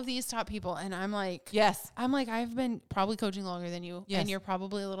see all of these top people, and I'm like, yes. I'm like, I've been probably coaching longer than you, and you're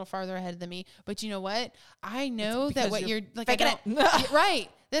probably a little farther ahead than me. But you know what? I know that what you're like, right.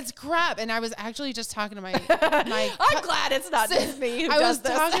 That's crap. And I was actually just talking to my I'm glad it's not just me who I does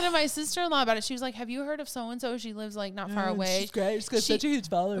was talking to my sister-in-law about it. She was like, have you heard of so-and-so? She lives like not far away. She's great. She's got such a huge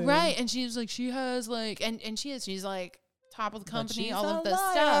following. Right. And she was like, she has like, and she's like top of the company, all of this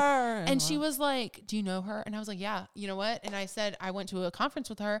stuff. And she was like, do you know her? And I was like, yeah. You know what? And I said, I went to a conference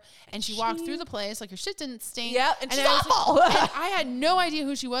with her and she walked through the place like her shit didn't stink. Yeah. And she's awful. And I had no idea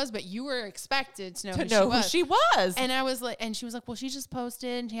who she was, but you were expected to know who she was. And I was like, and she was like, well, she just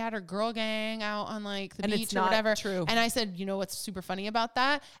posted and she had her girl gang out on like the beach or whatever. True. And I said, you know what's super funny about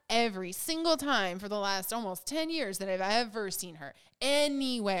that? Every single time for the last almost 10 years that I've ever seen her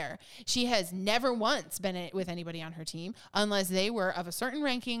anywhere, she has never once been with anybody on her team unless they were of a certain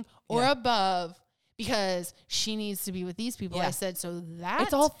ranking or above because she needs to be with these people. I said, so that's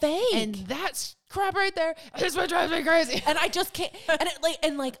it's all fake. And that's crap right there. It's what drives me crazy. And I just can't.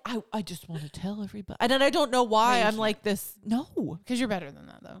 And I just want to tell everybody. And then I don't know why I'm like this. No. Because you're better than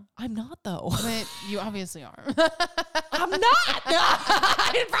that, though. I'm not, though. But you obviously are. I'm not.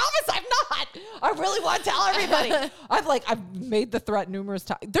 I promise I'm not. I really want to tell everybody. I've made the threat numerous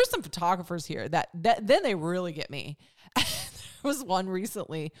times. There's some photographers here that then they really get me. There was one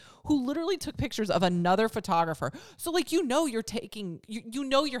recently who literally took pictures of another photographer. So like, you're taking,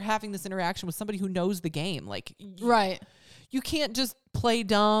 you're having this interaction with somebody who knows the game. Like, right. You can't just play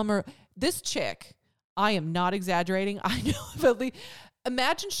dumb. Or this chick, I am not exaggerating. I know.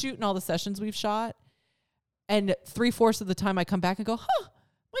 Imagine shooting all the sessions we've shot, and 3/4 of the time I come back and go,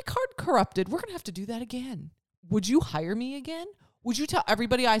 my card corrupted. We're going to have to do that again. Would you hire me again? Would you tell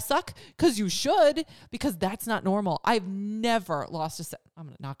everybody I suck? Because you should, because that's not normal. I've never lost I'm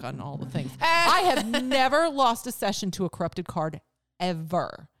going to knock on all the things. I have never lost a session to a corrupted card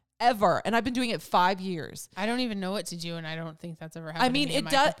ever. And I've been doing it 5 years. I don't even know what to do, and I don't think that's ever happened. I mean,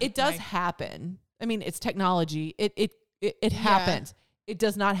 it does happen. I mean, it's technology. It happens. It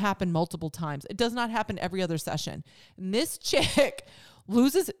does not happen multiple times. It does not happen every other session. And this chick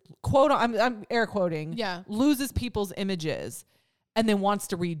loses, quote, I'm air quoting, loses people's images and then wants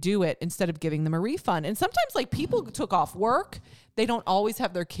to redo it instead of giving them a refund. And sometimes like people took off work. They don't always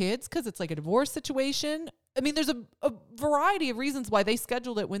have their kids because it's like a divorce situation. I mean, there's a variety of reasons why they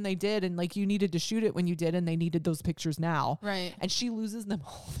scheduled it when they did. And like you needed to shoot it when you did and they needed those pictures now. Right. And she loses them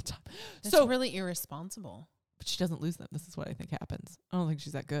all the time. That's really irresponsible. But she doesn't lose them. This is what I think happens. I don't think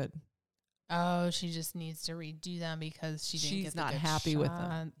she's that good. Oh, she just needs to redo them because she's not happy with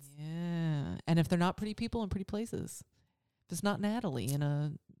them. Yeah. And if they're not pretty people in pretty places, if it's not Natalie in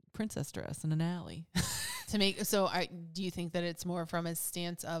a princess dress in an alley. Do you think that it's more from a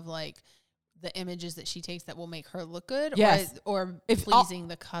stance of like the images that she takes that will make her look good? Yes. Or pleasing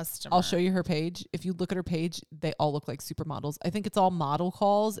the customer? I'll show you her page. If you look at her page, they all look like supermodels. I think it's all model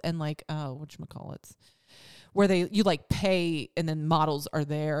calls and like, whatchamacallits. Where you like pay and then models are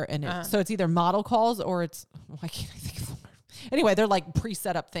there. And so it's either model calls or it's, why can't I think of the word? Anyway, they're like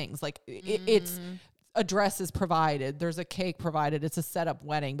pre-set up things. Like it's a dress is provided. There's a cake provided. It's a setup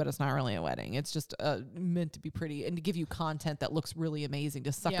wedding, but it's not really a wedding. It's just meant to be pretty and to give you content that looks really amazing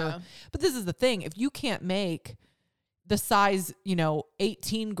to sucker. Yeah. But this is the thing. If you can't make the size,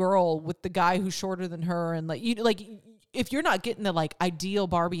 18 girl with the guy who's shorter than her and if you're not getting the like ideal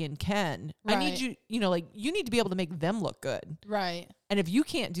Barbie and Ken, right. I need you, you need to be able to make them look good. Right. And if you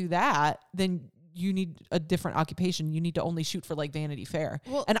can't do that, then you need a different occupation. You need to only shoot for like Vanity Fair.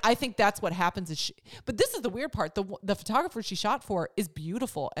 Well, and I think that's what happens but this is the weird part. The photographer she shot for is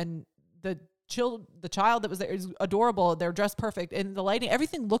beautiful. And the child that was there is adorable. They're dressed perfect and the lighting,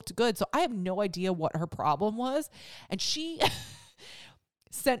 everything looked good. So I have no idea what her problem was. And she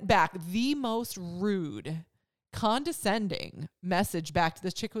sent back the most rude, condescending message back to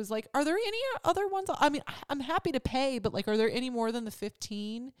this chick who was like, are there any other ones? I mean, I'm happy to pay, but like, are there any more than the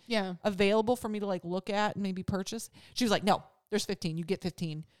 15 available for me to like look at and maybe purchase? She was like, no, there's 15. You get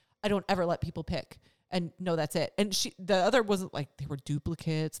 15. I don't ever let people pick. And no, that's it. And the other wasn't like, they were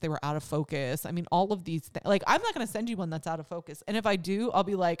duplicates. They were out of focus. I mean, all of these things, like, I'm not going to send you one that's out of focus. And if I do, I'll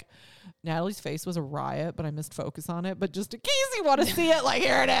be like, Natalie's face was a riot, but I missed focus on it. But just in case you want to see it, like,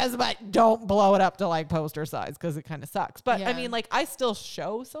 here it is, but don't blow it up to like poster size because it kind of sucks. But I mean, like, I still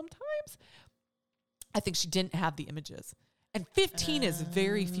show sometimes. I think she didn't have the images. And 15 is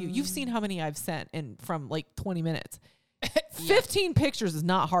very few. You've seen how many I've sent from like 20 minutes. 15 pictures is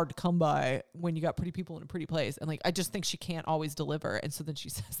not hard to come by when you got pretty people in a pretty place. And like, I just think she can't always deliver. And so then she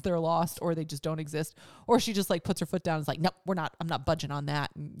says they're lost or they just don't exist. Or she just like puts her foot down and is like, nope, I'm not budging on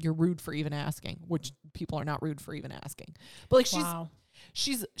that. And you're rude for even asking, which people are not rude for even asking. But like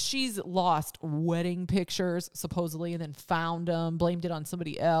she's lost wedding pictures supposedly and then found them, blamed it on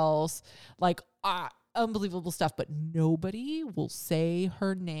somebody else. Like, unbelievable stuff, but nobody will say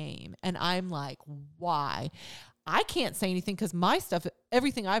her name. And I'm like, why? I can't say anything because my stuff,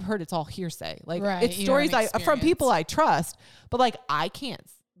 everything I've heard, it's all hearsay. Like it's stories from people I trust, but like I can't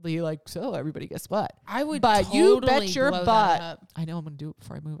be like, so everybody guess what? I would, but totally you bet your butt. Up. I know I'm going to do it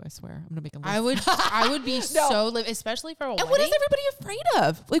before I move. I swear I'm going to make a list. I would be so livid, especially for a wedding. And what is everybody afraid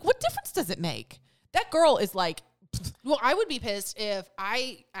of? Like, what difference does it make? That girl is like, well, I would be pissed if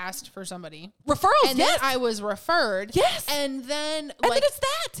I asked for somebody referrals, and then I was referred, and then it's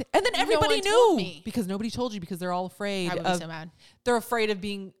that, and then everybody knew because nobody told you because they're all afraid. I would be so mad. They're afraid of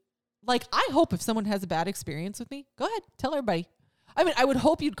being like. I hope if someone has a bad experience with me, go ahead, tell everybody. I mean, I would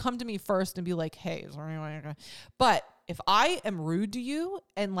hope you'd come to me first and be like, "Hey, is there any way?" But if I am rude to you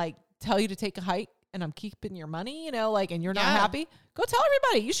and like tell you to take a hike and I'm keeping your money, you know, like, and you're not happy, go tell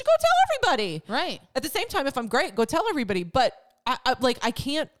everybody. You should go tell everybody. Right. At the same time, if I'm great, go tell everybody. But I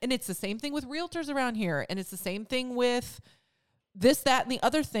can't, and it's the same thing with realtors around here. And it's the same thing with this, that, and the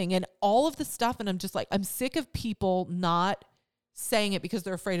other thing and all of the stuff. And I'm just like, I'm sick of people not saying it because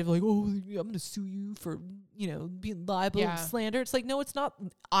they're afraid of like, oh, I'm going to sue you for, you know, being liable and slander. It's like, no, it's not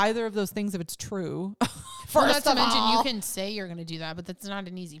either of those things if it's true. Well, not to mention you can say you're going to do that, but that's not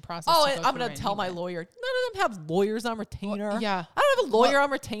an easy process. Oh, I'm going to tell my lawyer. None of them have lawyers on retainer. Well, yeah. I don't have a lawyer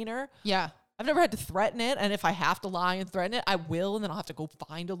on retainer. Yeah. I've never had to threaten it. And if I have to lie and threaten it, I will. And then I'll have to go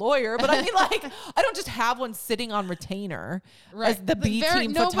find a lawyer. But I mean, like, I don't just have one sitting on retainer as the B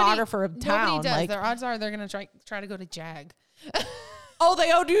team photographer of town. Nobody does. Like, their odds are they're going to try to go to JAG. Oh, they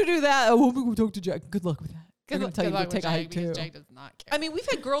do that. Oh, we'll go talk to Jack. Good luck with that. They're going to tell you to go take a hike too. Jack does not care. I mean, we've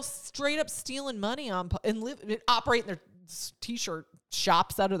had girls straight up stealing money and operating their t-shirt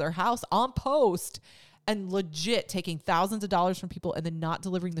shops out of their house on post and legit taking thousands of dollars from people and then not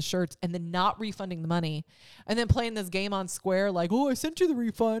delivering the shirts and then not refunding the money and then playing this game on Square like, oh, I sent you the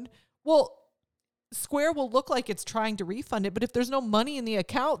refund. Well, Square will look like it's trying to refund it, but if there's no money in the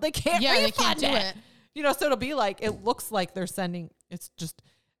account, they can't refund they can't do it. You know, so it'll be like, it looks like they're sending, it's just,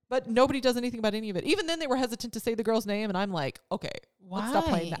 but nobody does anything about any of it. Even then they were hesitant to say the girl's name. And I'm like, okay, let's stop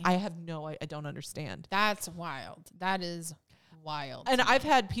playing that. I don't understand. That's wild. That is wild. And I've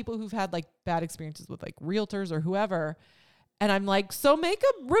had people who've had like bad experiences with like realtors or whoever. And I'm like, so make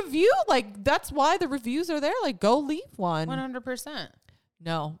a review. Like, that's why the reviews are there. Like, go leave one. 100%.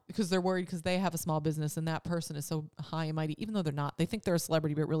 No, because they're worried because they have a small business and that person is so high and mighty, even though they're not. They think they're a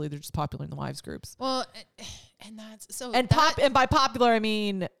celebrity, but really they're just popular in the wives groups. Well, and that's so. And and by popular, I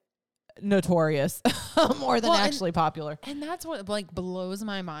mean notorious more than actually popular. And that's what like blows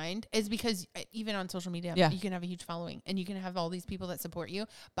my mind is because even on social media, you can have a huge following and you can have all these people that support you,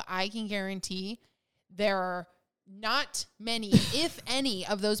 but I can guarantee there are not many, if any,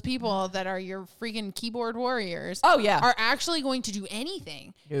 of those people that are your freaking keyboard warriors. Oh yeah, are actually going to do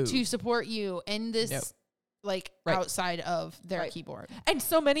anything to support you in this, outside of their keyboard. And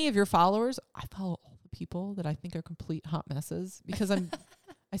so many of your followers, I follow all the people that I think are complete hot messes because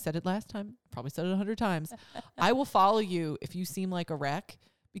I said it last time, probably said it 100 times. I will follow you if you seem like a wreck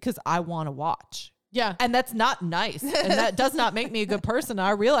because I want to watch. Yeah. And that's not nice. And that does not make me a good person.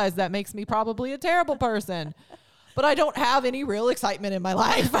 I realize that makes me probably a terrible person. But I don't have any real excitement in my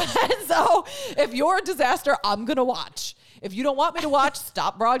life. And so if you're a disaster, I'm going to watch. If you don't want me to watch,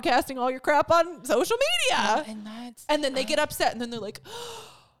 stop broadcasting all your crap on social media. And then they get upset. And then they're like,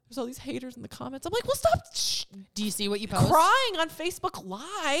 oh, there's all these haters in the comments. I'm like, well, stop. Do you see what you post? Crying on Facebook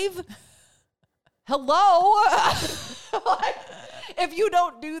Live. Hello. Like, if you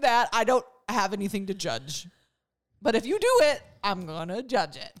don't do that, I don't have anything to judge. But if you do it, I'm going to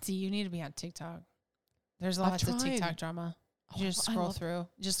judge it. See, you need to be on TikTok. There's lots of TikTok drama. You just scroll through.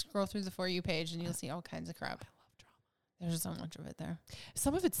 Just scroll through the For You page and you'll see all kinds of crap. I love drama. There's so much of it there.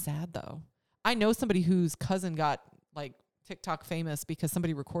 Some of it's sad, though. I know somebody whose cousin got, like, TikTok famous because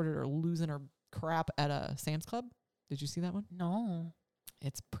somebody recorded her losing her crap at a Sam's Club. Did you see that one? No.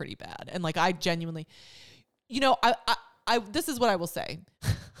 It's pretty bad. And, like, I genuinely, you know, I this is what I will say.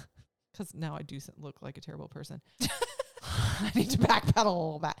 Because now I do look like a terrible person. I need to backpedal a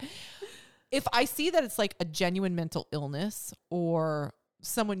little bit. If I see that it's like a genuine mental illness or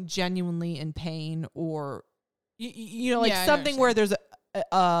someone genuinely in pain or, you know, like something where there's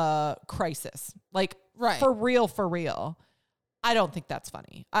a crisis, like for real, I don't think that's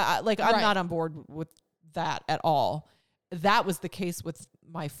funny. I'm not on board with that at all. That was the case with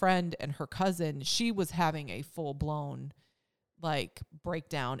my friend and her cousin. She was having a full blown like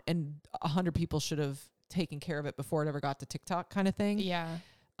breakdown and 100 people should have taken care of it before it ever got to TikTok kind of thing. Yeah.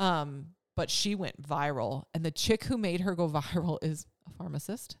 But she went viral. And the chick who made her go viral is a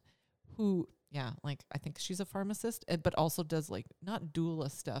pharmacist who, I think she's a pharmacist, but also does like not doula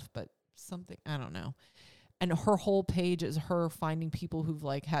stuff, but something, I don't know. And her whole page is her finding people who've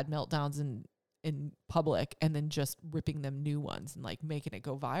like had meltdowns in public and then just ripping them new ones and like making it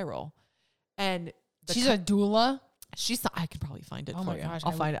go viral. And she's a doula? I can probably find it for you. Gosh,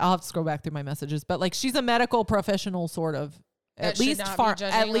 I'll find it. I'll have to scroll back through my messages. But like she's a medical professional sort of. At least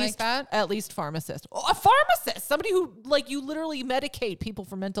pharmacist. Oh, a pharmacist, somebody who like you literally medicate people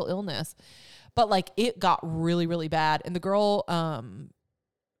for mental illness. But like it got really, really bad. And the girl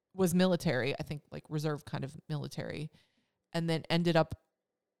was military, I think like reserve kind of military, and then ended up,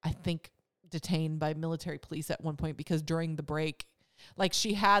 I think, detained by military police at one point because during the break, Like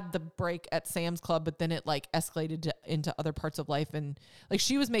she had the break at Sam's Club, but then it like escalated into other parts of life. And like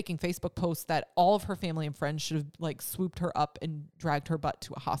she was making Facebook posts that all of her family and friends should have like swooped her up and dragged her butt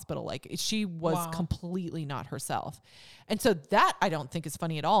to a hospital. Like she was completely not herself. And so that I don't think is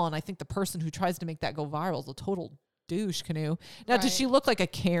funny at all. And I think the person who tries to make that go viral is a total douche canoe. Now, does she look like a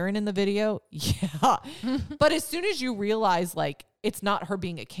Karen in the video? Yeah. But as soon as you realize like it's not her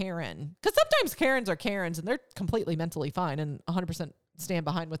being a Karen, because sometimes Karens are Karens and they're completely mentally fine and 100% stand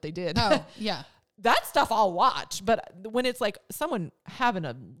behind what they did. Oh, yeah. That stuff I'll watch. But when it's like someone having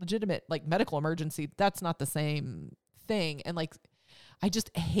a legitimate like medical emergency, that's not the same thing. And like, I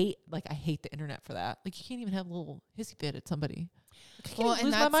hate the internet for that. Like you can't even have a little hissy fit at somebody. I can't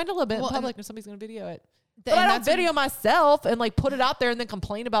lose my mind a little bit in public when somebody's going to video it. But I don't video myself and like put it out there and then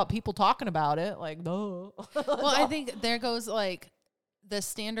complain about people talking about it. Like, no. Well, I think there goes like the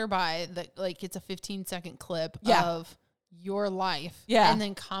stander by that, like it's a 15-second clip of your life. Yeah. And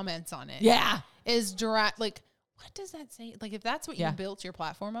then comments on it. Yeah. Is direct. Like, what does that say? Like, if that's what you built your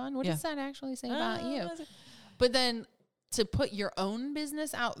platform on, what does that actually say about you? But then to put your own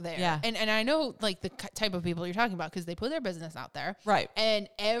business out there. Yeah. And I know like the type of people you're talking about because they put their business out there. Right. And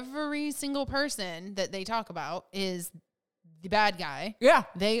every single person that they talk about is the bad guy. Yeah.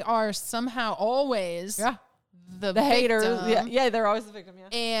 They are somehow always the haters. Yeah. Yeah. They're always the victim. Yeah.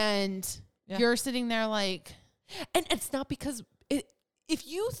 And you're sitting there like. And it's not because if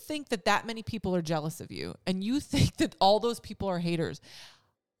you think that many people are jealous of you and you think that all those people are haters,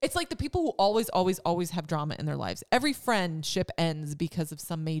 it's like the people who always have drama in their lives. Every friendship ends because of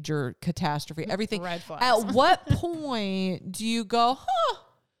some major catastrophe. Everything. Red flags. At what point do you go,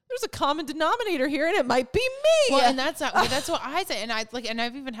 there's a common denominator here and it might be me? Well, and that's what I say. And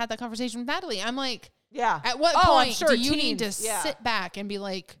I've even had that conversation with Natalie. I'm like, at what point do you need to sit back and be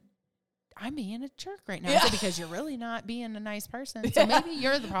like, I'm being a jerk right now. Yeah. Because you're really not being a nice person. So maybe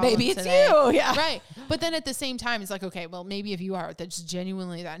you're the problem. Maybe it's you. Yeah. Right. But then at the same time, it's like, okay, well, maybe if you are that's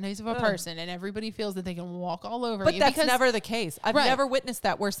genuinely that nice of a person and everybody feels that they can walk all over you. But that's never the case. I've never witnessed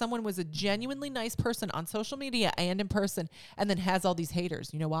that where someone was a genuinely nice person on social media and in person and then has all these haters.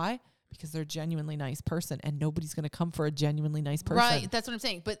 You know why? Because they're a genuinely nice person and nobody's going to come for a genuinely nice person. Right. That's what I'm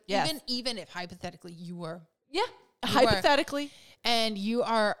saying. But even if hypothetically you were. Yeah. Hypothetically. And you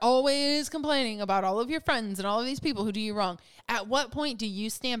are always complaining about all of your friends and all of these people who do you wrong. At what point do you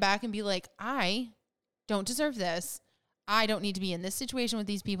stand back and be like, I don't deserve this. I don't need to be in this situation with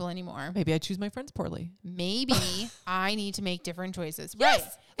these people anymore. Maybe I choose my friends poorly. Maybe I need to make different choices. Yes, right.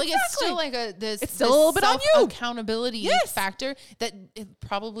 Like it's still like it's still a little bit on you. Accountability factor that it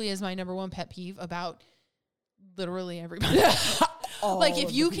probably is my number one pet peeve about literally everybody. Like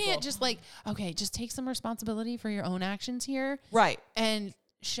if you can't just like, okay, just take some responsibility for your own actions here. Right. And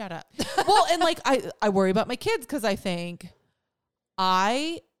shut up. Well, and like I worry about my kids because I think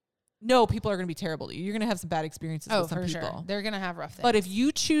I know people are going to be terrible to you. You're going to have some bad experiences with some people. Sure. They're going to have rough things. But if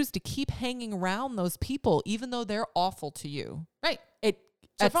you choose to keep hanging around those people, even though they're awful to you, right?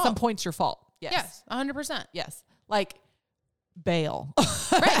 At some point it's your fault. Yes. 100%. Yes. Like bail.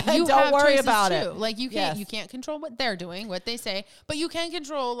 Right. You don't worry about it. Like you can't control what they're doing, what they say, but you can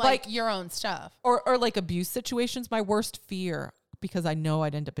control like your own stuff. Or like abuse situations. My worst fear, because I know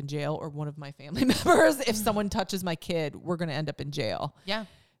I'd end up in jail or one of my family members, if someone touches my kid, we're going to end up in jail. Yeah.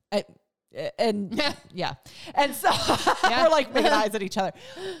 And so we're like making eyes at each other.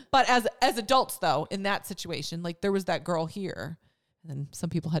 But as adults though, in that situation, like there was that girl here. And some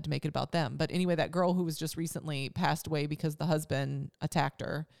people had to make it about them. But anyway, that girl who was just recently passed away because the husband attacked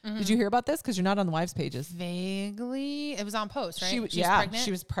her. Mm-hmm. Did you hear about this? Because you're not on the wives' pages. Vaguely. It was on Post, right? She was pregnant. She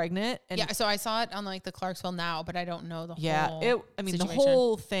was pregnant. And so I saw it on like the Clarksville Now, but I don't know the whole situation. The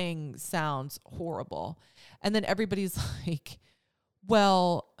whole thing sounds horrible. And then everybody's like,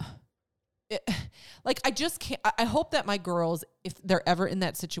 well... I just can't. I hope that my girls, if they're ever in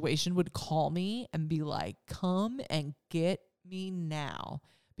that situation, would call me and be like, come and get me now.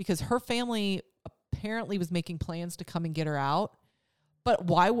 Because her family apparently was making plans to come and get her out. But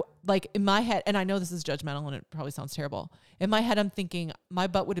why, like in my head, and I know this is judgmental and it probably sounds terrible. In my head, I'm thinking my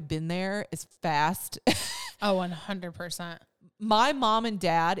butt would have been there as fast. Oh, 100%. My mom and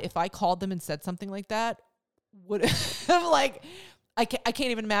dad, if I called them and said something like that, would have like... I can't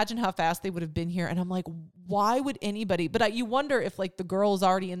even imagine how fast they would have been here. And I'm like, why would anybody? But you wonder if like the girl is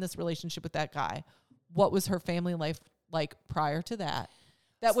already in this relationship with that guy. What was her family life like prior to that?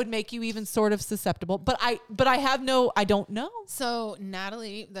 That would make you even sort of susceptible. But I don't know. So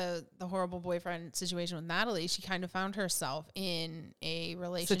Natalie, the horrible boyfriend situation with Natalie, she kind of found herself in a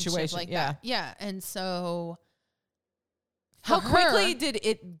relationship like that. Yeah. And so how quickly did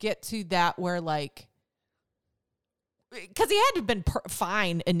it get to that where like, Because he had to have been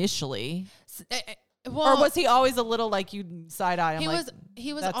fine initially. Well, or was he always a little like you side eye?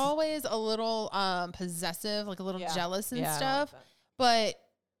 He was always a little possessive, like a little jealous and stuff. But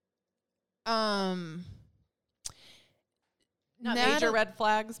not major red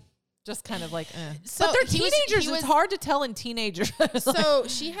flags. Just kind of like, so but they're teenagers. It's hard to tell in teenagers. So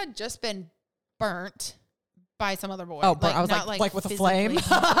she had just been burnt by some other boy. Oh, like, I was like with a flame.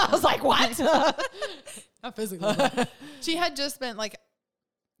 I was like, what? Not physically. She had just been like,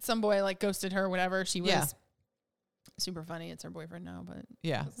 some boy like ghosted her, whatever. She was super funny. It's her boyfriend now, but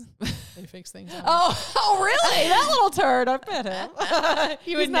they fix things out. Oh, really? That little turd. I bet him.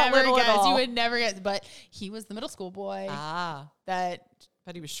 You would never guess. You would never guess. But he was the middle school boy. That.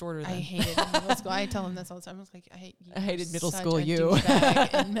 But he was shorter than. I hated middle school. I tell him this all the time. I was like, I hated middle school you.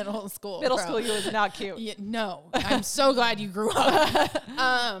 In middle school. Middle school you was not cute. Yeah, no. I'm so glad you grew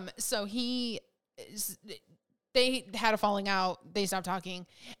up. So they had a falling out. They stopped talking.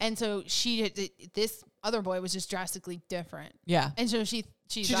 And so this other boy was just drastically different. Yeah. And so she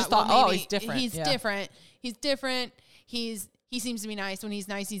just thought, well, he's different. He's different. He's different. He seems to be nice. When he's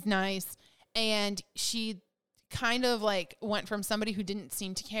nice, he's nice. And she kind of like went from somebody who didn't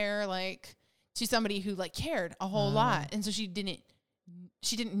seem to care, like, to somebody who like cared a whole lot. And so she didn't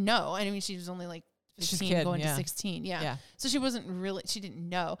know. And I mean, she was only like 15 going to 16. Yeah. So she didn't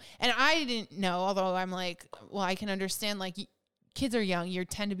know. And I didn't know, although I'm like, well, I can understand, like, kids are young. You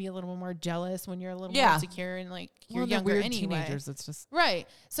tend to be a little more jealous when you're a little more insecure and like you're younger anyway. Teenagers, it's just right.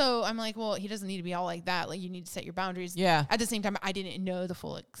 So I'm like, well, he doesn't need to be all like that. Like, you need to set your boundaries. Yeah. At the same time, I didn't know the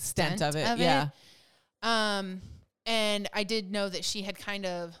full extent of it. Yeah. And I did know that she had kind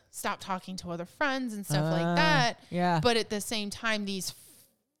of stopped talking to other friends and stuff like that. Yeah. But at the same time, these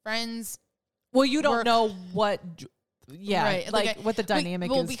friends. Well, you don't know what. Yeah, right. like what the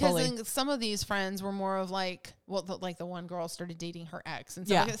dynamic is. Because some of these friends were more of like, like the one girl started dating her ex, and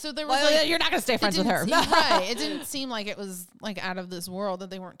so so there was like, you're not gonna stay friends with her, right? It didn't seem like it was like out of this world that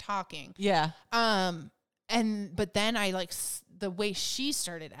they weren't talking. Yeah. But then I like the way she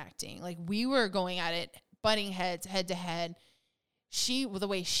started acting, like we were going at it, butting head to head. The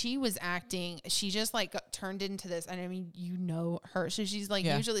way she was acting, she just like turned into this. And I mean, you know her. So she's like,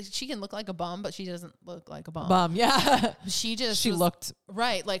 usually she can look like a bum, but she doesn't look like a bum. Yeah. She looked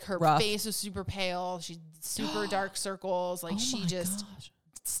right. Like her rough. Face was super pale. She's super dark circles. Like she just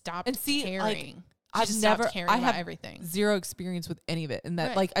stopped caring. Like, I have everything. Zero experience with any of it. And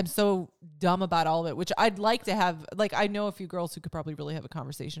that like, I'm so dumb about all of it, which I'd like to have. Like, I know a few girls who could probably really have a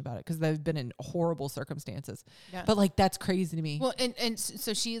conversation about it because they've been in horrible circumstances. Yeah. But like, that's crazy to me. Well, and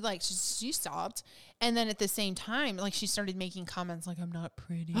so she like, she stopped. And then at the same time, like she started making comments like, I'm not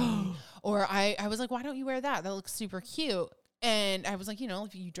pretty. Or I was like, why don't you wear that? That looks super cute. And I was like,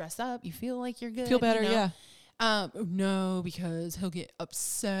 if you dress up, you feel like you're good. Feel better. Yeah. No, because he'll get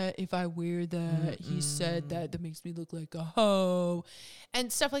upset if I wear that. He said that makes me look like a hoe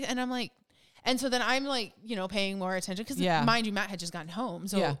and stuff like that. And I'm like, and so then I'm like, paying more attention because mind you, Matt had just gotten home.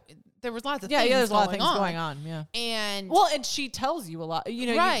 So there was lots of things there's a lot of things going on. Yeah. And and she tells you a lot,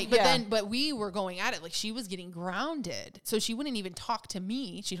 right. But we were going at it. Like she was getting grounded. So she wouldn't even talk to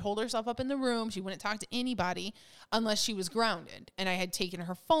me. She'd hold herself up in the room. She wouldn't talk to anybody unless she was grounded. And I had taken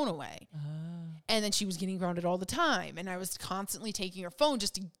her phone away. And then she was getting grounded all the time. And I was constantly taking her phone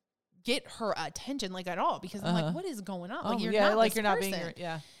just to get her attention, like at all, because I'm like, what is going on? Like, you're not being,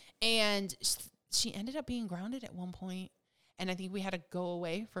 And she ended up being grounded at one point. And I think we had to go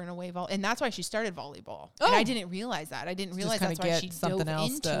away for an away ball. And that's why she started volleyball. And I didn't realize that. I didn't realize that's why she dove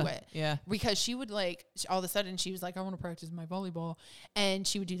into it. Yeah. Because she would like, all of a sudden she was like, I want to practice my volleyball. And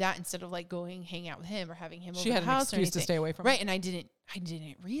she would do that instead of like going hang out with him or having him over the house. She had an excuse to stay away from him. Right. And I didn't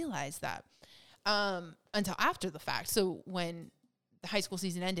realize that until after the fact. So when the high school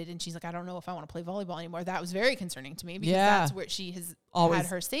season ended and she's like, I don't know if I want to play volleyball anymore. That was very concerning to me because that's where she has always had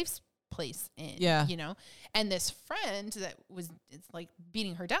her safe place in, and this friend that it's like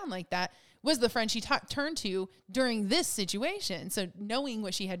beating her down like that was the friend she turned to during this situation. So knowing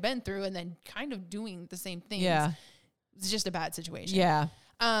what she had been through and then kind of doing the same things, it's just a bad situation. Yeah.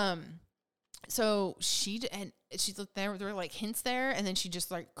 So she's looked there were like hints there, and then she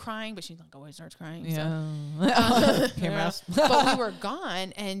just like crying, but she like always starts crying. But we were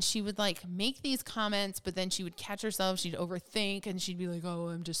gone, and she would like make these comments, but then she would catch herself, she'd overthink, and she'd be like, oh,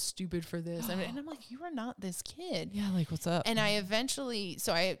 I'm just stupid for this. And I'm like, you are not this kid. Yeah, like what's up? And I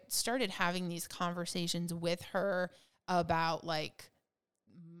started having these conversations with her about like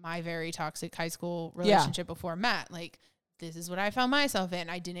my very toxic high school relationship before Matt. Like, this is what I found myself in.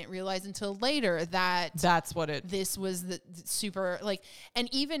 I didn't realize until later that this was the super like, and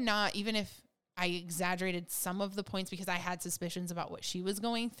even if I exaggerated some of the points because I had suspicions about what she was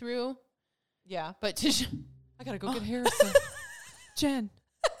going through. Yeah. But I got to go get Harrison. Jen,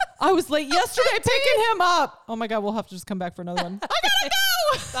 I was late yesterday picking him up. Oh my God, we'll have to just come back for another one. I gotta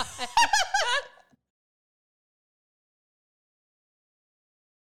go.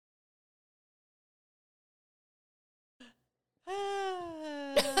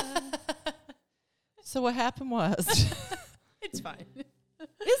 So what happened was... It's fine. Is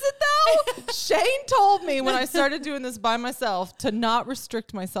it though? Shane told me when I started doing this by myself to not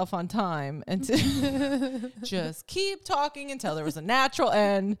restrict myself on time and to just keep talking until there was a natural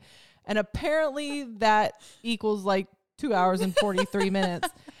end. And apparently that equals like 2 hours and 43 minutes.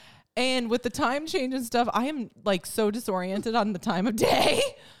 And with the time change and stuff, I am like so disoriented on the time of day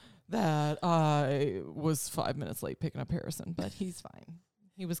that I was 5 minutes late picking up Harrison, but he's fine.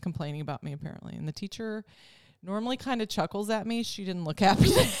 He was complaining about me apparently. And the teacher normally kind of chuckles at me. She didn't look happy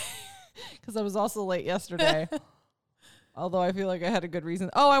because I was also late yesterday. Although I feel like I had a good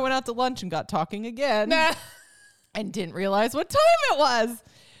reason. Oh, I went out to lunch and got talking again and didn't realize what time it was.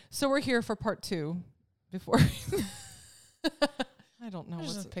 So we're here for part 2 before. I don't know.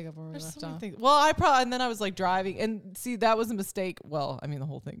 Just pick up where we left off. Well, and then I was like driving and see, that was a mistake. Well, I mean, the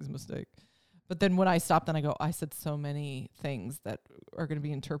whole thing's a mistake. But then when I stopped, then I said so many things that are going to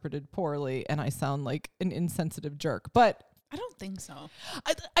be interpreted poorly and I sound like an insensitive jerk. But I don't think so.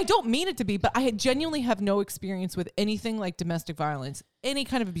 I don't mean it to be, but I genuinely have no experience with anything like domestic violence, any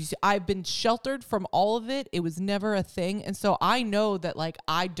kind of abuse. I've been sheltered from all of it. It was never a thing. And so I know that like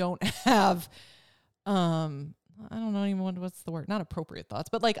I don't have, I don't know even what's the word, not appropriate thoughts,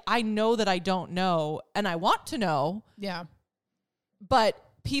 but like I know that I don't know and I want to know. Yeah. But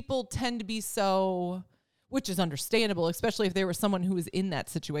people tend to be so, which is understandable, especially if there was someone who was in that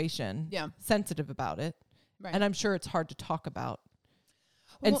situation, sensitive about it. Right. And I'm sure it's hard to talk about.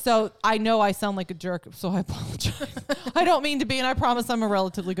 Well, and so I know I sound like a jerk, so I apologize. I don't mean to be, and I promise I'm a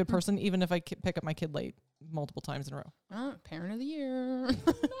relatively good person, even if I pick up my kid late multiple times in a row. Parent of the year. Not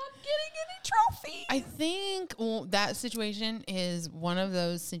getting any trophy. I think that situation is one of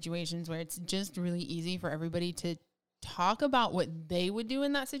those situations where it's just really easy for everybody to talk about what they would do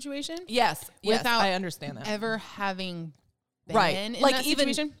in that situation. Yes, without I understand that. Ever having been in like that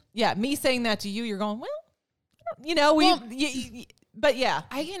even situation. Yeah, me saying that to you, you're going, well, you know, but yeah,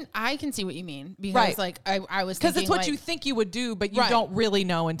 I can see what you mean because like I was because it's what you think you would do, but you don't really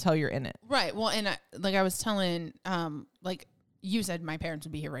know until you're in it. Right. Well, and I was telling, like you said, my parents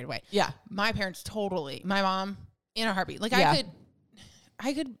would be here right away. Yeah, my parents totally. My mom in a heartbeat. Like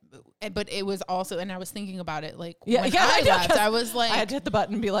I could, but it was also, and I was thinking about it, like when I left, I was like, I had to hit the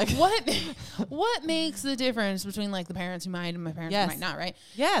button and be like, what makes the difference between like the parents who might and my parents who might not, right?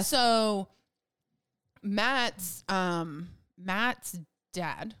 Yeah. So Matt's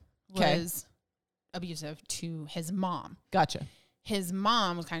dad was abusive to his mom. Gotcha. His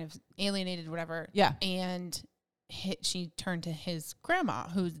mom was kind of alienated, whatever. Yeah. And she turned to his grandma,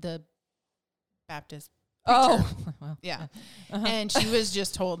 who's the Baptist. Oh, well, yeah. And she was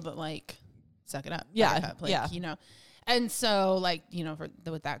just told that, like, suck it up. Yeah. Like, you know. And so, like, you know,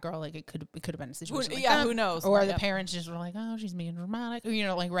 with that girl, like, it could have been a situation like that. Who knows? Or the parents just were like, oh, she's being dramatic. Or, you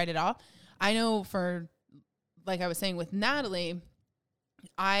know, like, write it off. I know for, like I was saying with Natalie,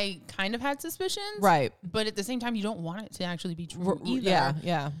 I kind of had suspicions. Right. But at the same time, you don't want it to actually be true either. Yeah,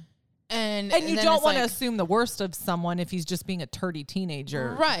 yeah. And you don't want to assume the worst of someone if he's just being a turdy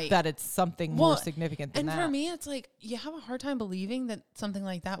teenager. Right. That it's something more significant than that. And for me, it's like, you have a hard time believing that something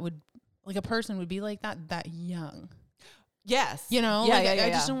like that would, like a person would be like that young. Yes. You know? Yeah, like, yeah, I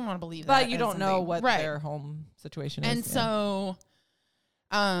just don't want to believe that. But you don't know what their home situation is. And so,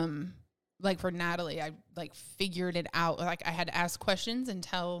 like for Natalie, I like figured it out. Like I had to ask questions and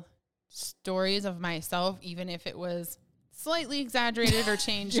tell stories of myself, even if it was slightly exaggerated or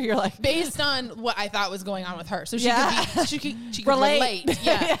changed. You're like, based on what I thought was going on with her. So she could relate.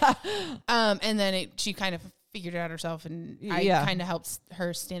 Yeah. And then she kind of figured it out herself, and I kind of helped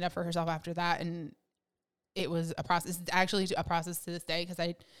her stand up for herself after that. And it was a process. It's actually a process to this day because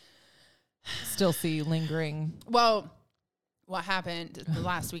I still see lingering. Well, what happened the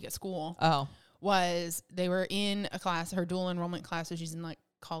last week at school was they were in a class, her dual enrollment class, so she's in like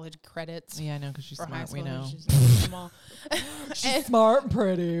college credits. Yeah, I know, because she's smart. We know. She's smart and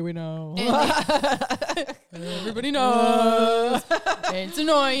pretty. We know. Everybody knows. It's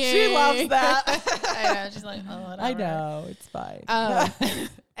annoying. She loves that. I know. She's like, oh, whatever. I know. It's fine.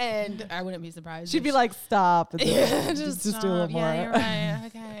 And I wouldn't be surprised. She'd be like, stop. And just do a little more. Yeah, you're right.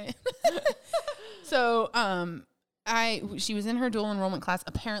 Okay. So, she was in her dual enrollment class.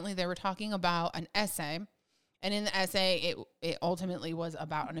 Apparently they were talking about an essay, And in the essay, it ultimately was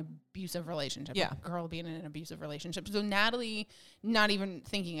about an abusive relationship. Yeah. A girl being in an abusive relationship. So Natalie, not even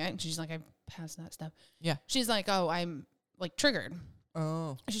thinking it, she's like, I passed that stuff. Yeah. She's like, oh, I'm like triggered.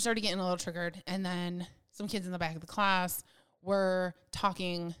 Oh. She started getting a little triggered. And then some kids in the back of the class were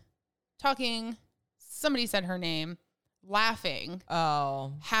talking. Somebody said her name, laughing.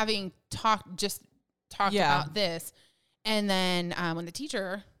 Oh. Having talked about this. And then when the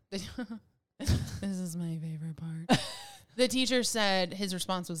teacher... This is my favorite part. The teacher said his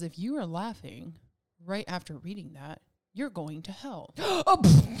response was, if you are laughing right after reading that, you're going to hell. Oh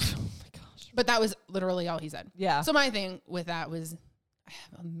my gosh. But that was literally all he said. Yeah. So my thing with that was I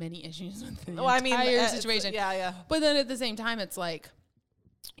have many issues with the entire situation. Yeah. But then at the same time, it's like,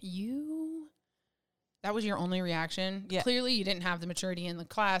 that was your only reaction. Yeah. Clearly you didn't have the maturity in the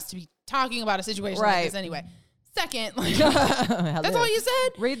class to be talking about a situation right. like this anyway. Second, like, that's all you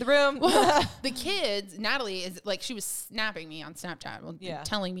said? Read the room. Well, the kids, Natalie is like, she was snapping me on Snapchat,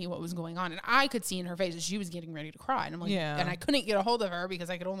 telling me what was going on. And I could see in her face that she was getting ready to cry. And I'm like, and I couldn't get a hold of her because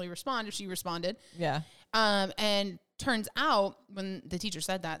I could only respond if she responded. Yeah. And turns out when the teacher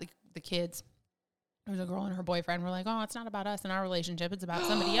said that, the kids, there was a girl and her boyfriend were like, oh, it's not about us and our relationship. It's about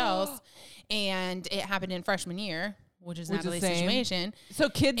somebody else. And it happened in freshman year. Which is Natalie's situation. So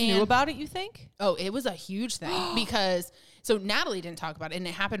kids knew about it, you think? Oh, it was a huge thing because so Natalie didn't talk about it and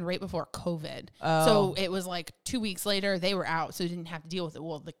it happened right before COVID. Oh. So it was like 2 weeks later they were out, so they didn't have to deal with it.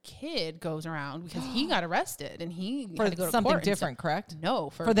 Well, the kid goes around because he got arrested and he had to go to something court different, correct?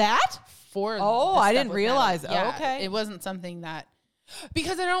 No, for that? I didn't realize. Yeah, okay. It wasn't something that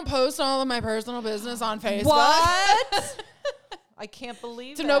because I don't post all of my personal business on Facebook. What? I can't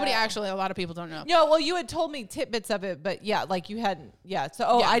believe so that. Nobody actually, a lot of people don't know. No, well, you had told me tidbits of it, but yeah, like you hadn't. Yeah.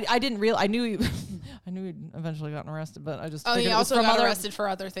 So, I didn't realize. I knew you. I knew he'd eventually gotten arrested, but I just. Oh, he also got arrested for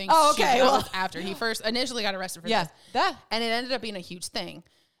other things. Oh, okay. Well, after he first initially got arrested for this. That. And it ended up being a huge thing.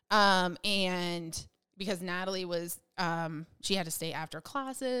 And because Natalie was, she had to stay after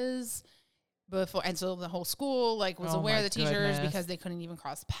classes before, and so the whole school was aware of the teachers because they couldn't even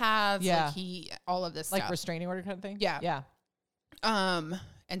cross paths. Yeah. Like all of this like stuff. restraining order kind of thing. Yeah. Yeah.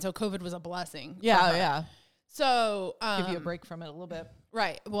 And so COVID was a blessing. Yeah, yeah. So give you a break from it a little bit.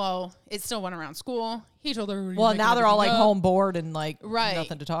 Right. Well, it still went around school. He told her. Well, now they're all like home bored and like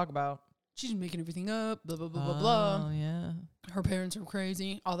nothing to talk about. She's making everything up. Blah blah blah blah blah. Oh yeah. Her parents are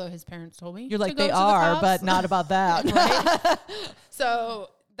crazy. Although his parents told me you're like they are, but not about that. Right. So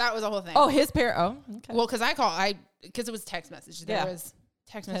that was the whole thing. Oh, his parent. Oh, okay. Well, because it was text message. There was.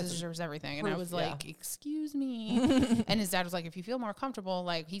 Text messages, there was everything. And I was like, excuse me. And his dad was like, if you feel more comfortable,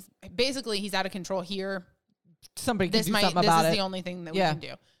 like he's out of control here. Somebody can do something about it. This is the only thing that we can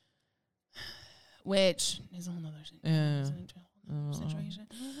do. Which is a whole other situation.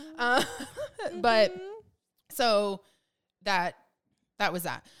 But so that was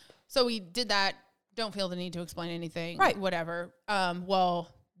that. So we did that. Don't feel the need to explain anything. Right. Whatever. Well,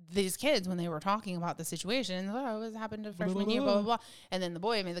 these kids, when they were talking about the situation, it happened to freshman year, blah, blah, blah. And then the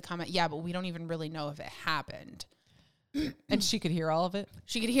boy made the comment, yeah, but we don't even really know if it happened. And she could hear all of it?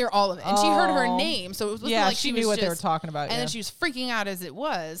 She could hear all of it. And she heard her name. So it was like she knew what they were talking about. And then she was freaking out as it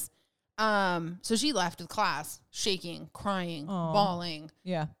was. So she left the class shaking, crying, bawling.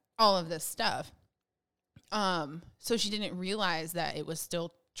 Yeah. All of this stuff. So she didn't realize that it was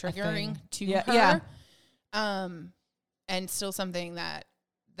still triggering to her. Yeah. And still something that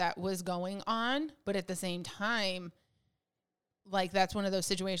was going on, but at the same time, like that's one of those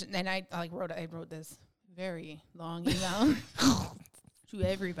situations. And I wrote this very long email to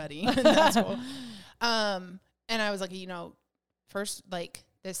everybody. That's cool. And I was like, first like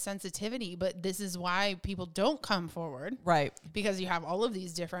this sensitivity, but this is why people don't come forward, right? Because you have all of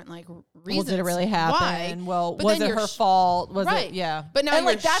these different reasons. Well, did it really happen? Why? Well, was it her fault? Was it? Yeah. But now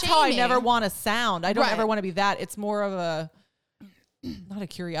that's how I never want to sound. I don't ever want to be that. It's more of a. Not a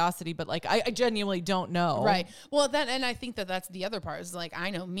curiosity, but like I genuinely don't know. Right. Well, and I think that's the other part is like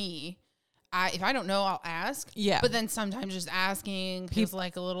I know me. If I don't know, I'll ask. Yeah. But then sometimes just asking feels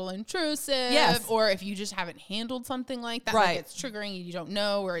like a little intrusive. Yes. Or if you just haven't handled something like that, like it's triggering you don't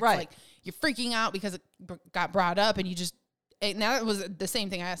know, or it's like you're freaking out because it got brought up and you just. Now it was the same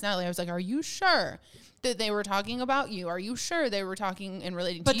thing I asked Natalie. I was like, "Are you sure that they were talking about you? Are you sure they were talking and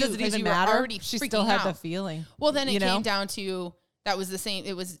relating to you?" But does it even matter? She still had the feeling. Well, then it came down to. That was the same.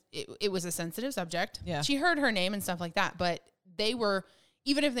 It was a sensitive subject. Yeah. She heard her name and stuff like that, but they were,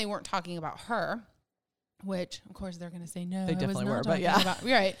 even if they weren't talking about her, which of course they're going to say no. They definitely were, but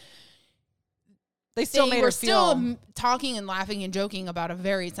right. They still made her feel. Still talking and laughing and joking about a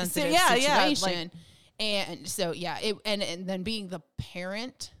very sensitive situation. And so, and then being the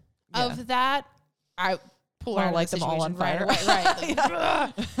parent of that, pull out light of the them all on fire. Right.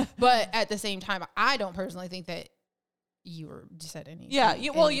 Like, but at the same time, I don't personally think that you said anything. Yeah.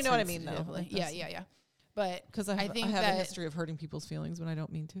 Well, you know what I mean, though. Yeah. But because I have a history of hurting people's feelings when I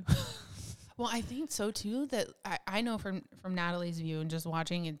don't mean to. Well, I think so too. That I know from Natalie's view and just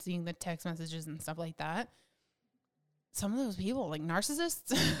watching and seeing the text messages and stuff like that. Some of those people, like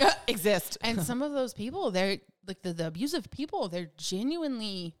narcissists, exist, and some of those people, they're like the abusive people. They're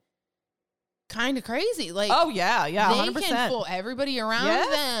genuinely kind of crazy. Like, oh yeah, they 100%. can fool everybody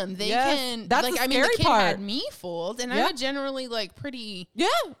around them. They can. That's like, the I mean, the scary kid part. had me fooled, and I'm a generally like pretty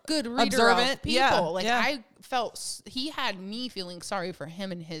good reader observant of people. Like I felt he had me feeling sorry for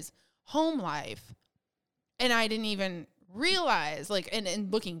him and his home life, and I didn't even realize. Like, and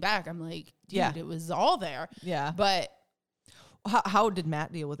looking back, I'm like, dude, it was all there. Yeah, but. How did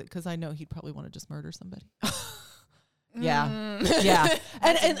Matt deal with it? Because I know he'd probably want to just murder somebody. Yeah.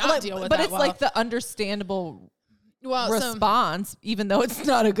 And like, but it's like the understandable response, even though it's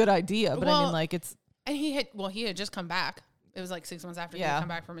not a good idea. But I mean, like it's. And he had just come back. It was like 6 months after he had come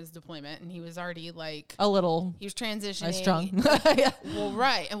back from his deployment, and he was already like a little. He was transitioning. Nice strong. Yeah. Well,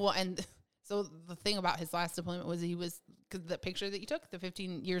 right, and so the thing about his last deployment was because the picture that you took, the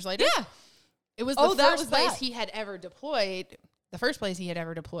 15 years later. Yeah. It was the first place he had ever deployed. The first place he had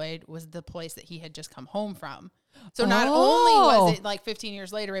ever deployed was the place that he had just come home from. So not only was it like 15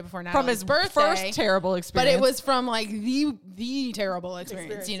 years later, right before Natalie's from his birthday, first terrible experience, but it was from like the terrible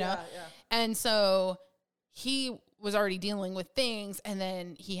experience, you know? Yeah. And so he was already dealing with things, and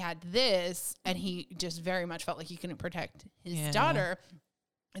then he had this, and he just very much felt like he couldn't protect his daughter.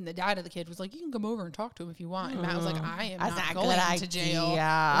 And the dad of the kid was like, you can come over and talk to him if you want. And Matt was like, I am not going to jail.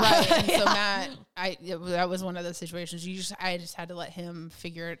 Right. And so Matt, that was one of those situations. I just had to let him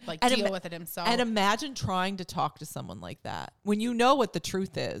figure it, like deal with it himself. And imagine trying to talk to someone like that when you know what the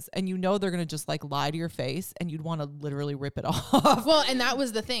truth is, and you know they're going to just like lie to your face, and you'd want to literally rip it off. Well, and that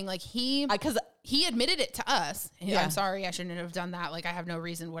was the thing. Like he admitted it to us. I'm sorry, I shouldn't have done that. Like, I have no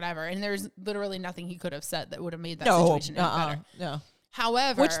reason, whatever. And there's literally nothing he could have said that would have made that situation any better. No.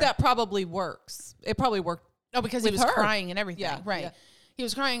 However, which that probably works. It probably worked. Oh, because he was crying and everything. Yeah, right. Yeah. He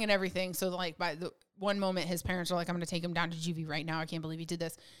was crying and everything. So like by the one moment, his parents are like, I'm going to take him down to juvie right now. I can't believe he did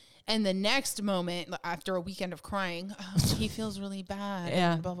this. And the next moment, after a weekend of crying, he feels really bad.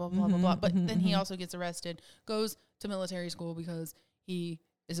 Yeah. And blah, blah, blah, blah, blah. But then he also gets arrested, goes to military school because he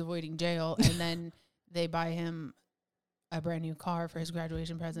is avoiding jail. And then they buy him a brand new car for his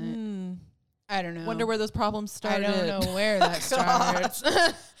graduation present. I don't know. Wonder where those problems started. I don't know where that starts.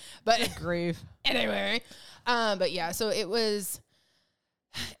 But grief. Anyway, but yeah, so it was.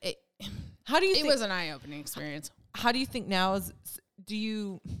 How do you? It was an eye-opening experience. How do you think now? Do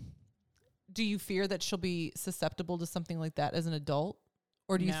you fear that she'll be susceptible to something like that as an adult,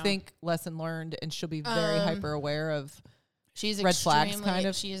 or do you think lesson learned and she'll be very hyper aware of? She's red flags, kind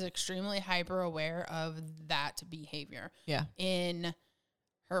of. She is extremely hyper aware of that behavior. Yeah, in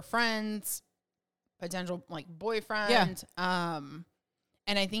her friends. Potential like boyfriend. And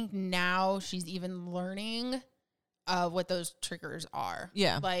I think now she's even learning what those triggers are.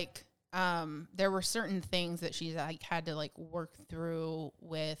 Yeah. Like there were certain things that she's like had to like work through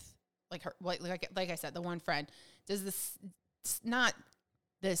with like her like I said, the one friend does this not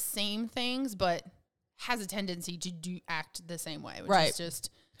the same things, but has a tendency to act the same way, which is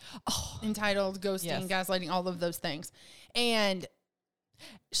just entitled, ghosting, gaslighting, all of those things. And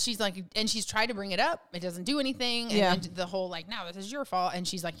she's like, and she's tried to bring it up. It doesn't do anything. And the whole like, no, this is your fault. And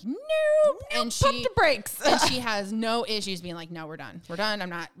she's like, nope. And she pump the brakes. And she has no issues being like, no, we're done. We're done.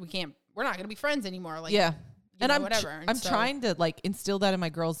 We're not going to be friends anymore. Like, and I'm trying to like instill that in my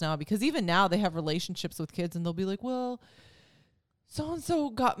girls now, because even now they have relationships with kids and they'll be like, well, so-and-so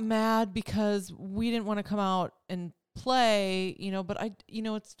got mad because we didn't want to come out and play, but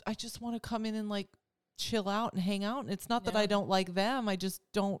I just want to come in and like chill out and hang out. And it's not that I don't like them. I just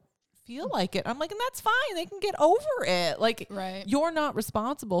don't feel like it. I'm like, and that's fine. They can get over it. Like, you're not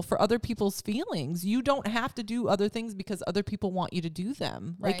responsible for other people's feelings. You don't have to do other things because other people want you to do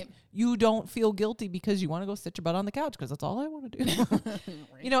them. Like, you don't feel guilty because you want to go sit your butt on the couch because that's all I want to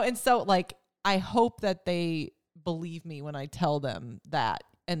do. And so like, I hope that they believe me when I tell them that.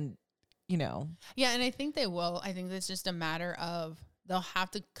 And, Yeah, and I think they will. I think that's just a matter of they'll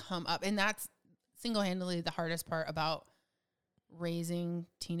have to come up. And that's single-handedly the hardest part about raising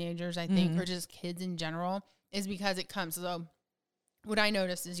teenagers, I think, or just kids in general, is because it comes. So what I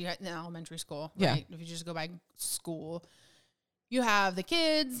noticed is you had in elementary school, right? If you just go by school, you have the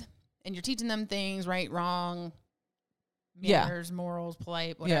kids and you're teaching them things, right, wrong, manners, morals,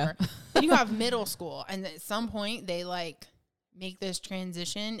 polite, whatever. Then you have middle school, and at some point they like make this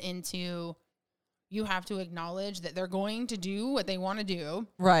transition into you have to acknowledge that they're going to do what they want to do.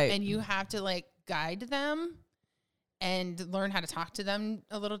 Right. And you have to like guide them and learn how to talk to them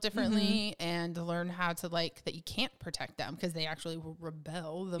a little differently and learn how to like that you can't protect them because they actually will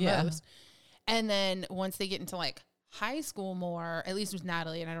rebel the most. And then once they get into like high school more, at least with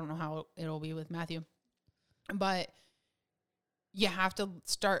Natalie, and I don't know how it'll be with Matthew, but you have to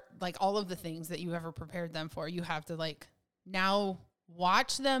start like all of the things that you ever prepared them for. You have to like now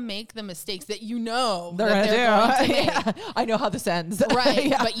watch them make the mistakes that you know they're going to make. Yeah. I know how this ends.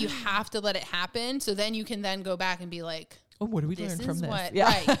 Right. But you have to let it happen. So then you can then go back and be like, oh, what do we learn from this?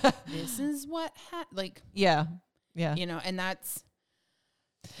 Right. This is what, like, yeah. You know, and that's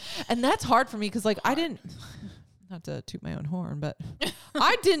hard for me. Cause like, I didn't, not to toot my own horn, but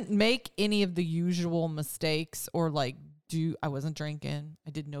I didn't make any of the usual mistakes or like I wasn't drinking.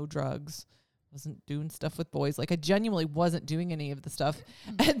 I did no drugs. Wasn't doing stuff with boys. Like I genuinely wasn't doing any of the stuff.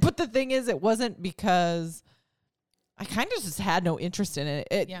 But the thing is, it wasn't because I kind of just had no interest in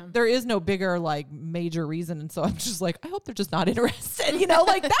it. There is no bigger like major reason. And so I'm just like, I hope they're just not interested, you know,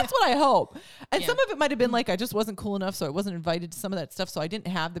 like that's what I hope. And some of it might've been like, I just wasn't cool enough. So I wasn't invited to some of that stuff. So I didn't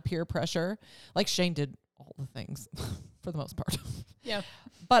have the peer pressure. Like Shane did all the things for the most part. Yeah.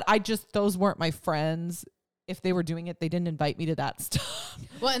 But those weren't my friends. If they were doing it, they didn't invite me to that stuff.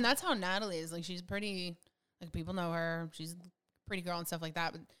 Well, and that's how Natalie is. Like, she's pretty, like, people know her. She's a pretty girl and stuff like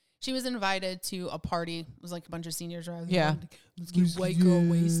that. But she was invited to a party. It was like a bunch of seniors. Yeah. Let's get white girl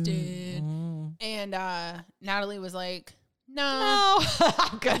wasted. And Natalie was like, no,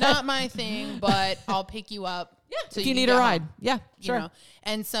 not my thing, but I'll pick you up. Yeah. So if you need a ride. Home. Yeah, sure. You know?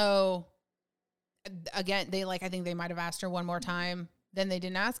 And so, again, I think they might have asked her one more time. Then they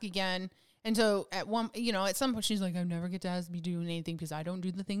didn't ask again. And so at some point she's like, I never get to ask me doing anything because I don't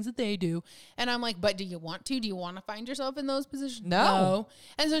do the things that they do. And I'm like, but do you want to? Do you want to find yourself in those positions? No.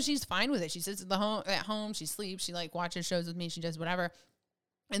 And so she's fine with it. She sits at home, she sleeps, she like watches shows with me, she does whatever.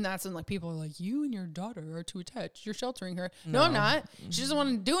 And that's when like people are like, you and your daughter are too attached. You're sheltering her. No, I'm not. She doesn't want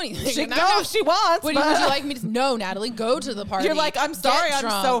to do anything. She can go if she wants. Would you like me to? No, Natalie, go to the party. You're like, I'm sorry,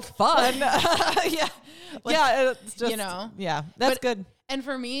 I'm so fun. Yeah. Like, yeah. It's just, yeah, that's good. And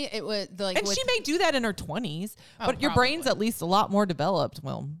for me, it was like, and she may do that in her 20s, but your brain's at least a lot more developed.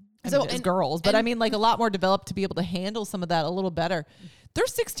 Well, as girls, but I mean, like a lot more developed to be able to handle some of that a little better. Their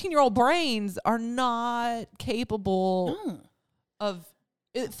 16-year-old brains are not capable of.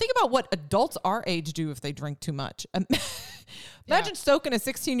 Think about what adults our age do if they drink too much. Imagine soaking a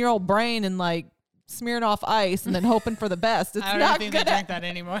 16-year-old brain and like smearing off ice and then hoping for the best. It's I don't not think good. They drink that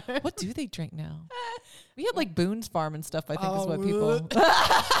anymore. What do they drink now? We had like Boone's Farm and stuff, I think is what people.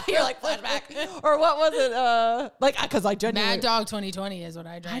 You're like flashback. Or what was it? Like, because I genuinely. Mad Dog 2020 is what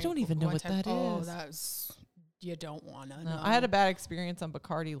I drank. I don't even know what that is. Oh, that's, you don't want to know. I had a bad experience on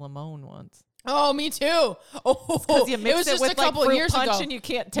Bacardi Limon once. Oh, me too. Oh, because you mixed it with like fruit punch and you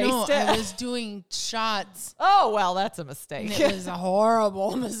can't taste it. I was doing shots. Oh, well, that's a mistake. And it was a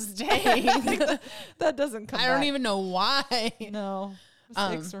horrible mistake. That doesn't come I don't even know why. No,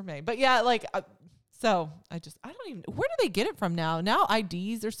 mistakes were made. But yeah, like, so I don't even, where do they get it from now? Now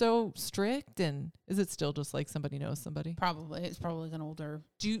IDs are so strict, and is it still just like somebody knows somebody? Probably. It's probably an older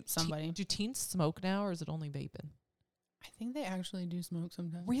somebody. Do teens smoke now, or is it only vaping? I think they actually do smoke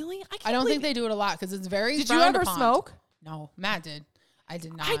sometimes. Really? I don't think they do it a lot because it's very. Did you ever smoke? No, Matt did. I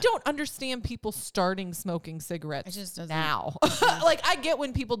did not. I don't understand people starting smoking cigarettes. It just doesn't. Now. Like I get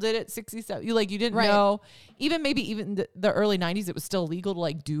when people did it 67. You didn't know. Even the early 90s, it was still legal to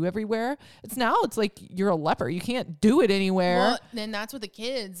like do everywhere. It's now it's like you're a leper. You can't do it anywhere. Well, then that's what the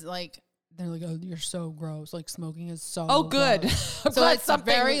kids like. They're like, oh, you're so gross. Like smoking is so. Oh, good. So it's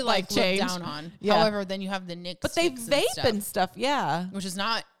something very like looked down on. Yeah. However, then you have the Nick. But they vape and stuff. Yeah. Which is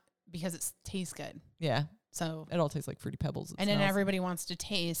not because it tastes good. Yeah. So it all tastes like Fruity Pebbles. And then everybody wants to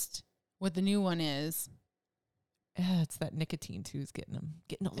taste what the new one is. Yeah, it's that nicotine too is getting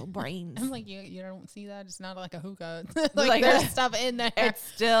a little brains. I'm like, you don't see that? It's not like a hookah. like there's stuff in there. It's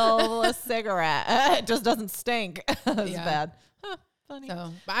still a cigarette. It just doesn't stink. It's bad. Huh. Funny.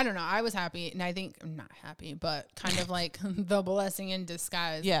 So, but I don't know. I was happy, and I think I'm not happy, but kind of like the blessing in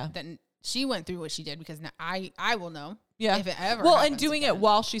disguise. Yeah, that she went through what she did because now I will know. Yeah, if it ever. Well, and doing it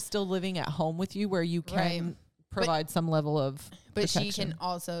while she's still living at home with you, where you can provide some level of. But protection.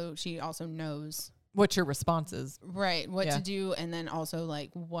 She also knows what your response is. Right, what to do, and then also like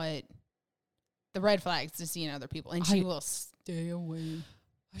what the red flags to see in other people, and she will stay away.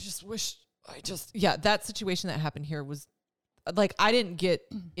 I just wish. That situation that happened here was. Like, I didn't get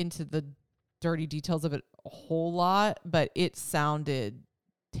into the dirty details of it a whole lot, but it sounded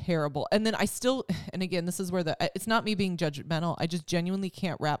terrible. And then and again, this is where it's not me being judgmental. I just genuinely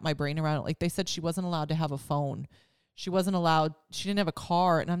can't wrap my brain around it. Like they said, she wasn't allowed to have a phone. She didn't have a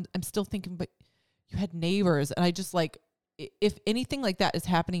car. And I'm still thinking, but you had neighbors. And I just like, if anything like that is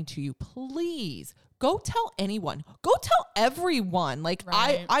happening to you, please go tell anyone. Go tell everyone. Like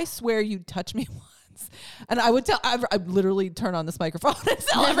I swear you'd touch me once. And I would I'd literally turn on this microphone and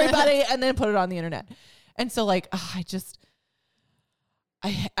tell everybody and then put it on the internet. And so like,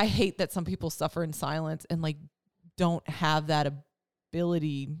 I hate that some people suffer in silence and like don't have that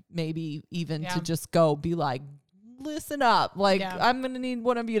ability maybe even to just go be like, listen up. Like I'm going to need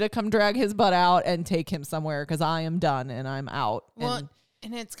one of you to come drag his butt out and take him somewhere because I am done and I'm out. Well,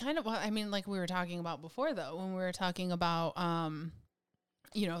 and it's kind of, I mean, like we were talking about before though, when we were talking about,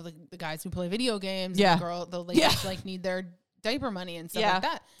 you know, the guys who play video games, and the ladies like need their diaper money and stuff like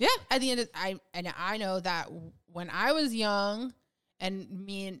that. Yeah. At the end of, I know that when I was young, and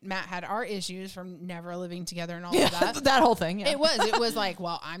me and Matt had our issues from never living together and all of that. That whole thing, It was like,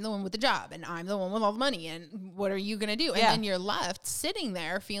 well, I'm the one with the job and I'm the one with all the money and what are you going to do? And then you're left sitting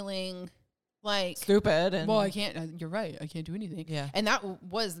there feeling like stupid. And well, I can't, you're right. I can't do anything. Yeah. And that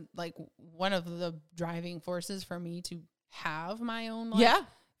was like one of the driving forces for me to have my own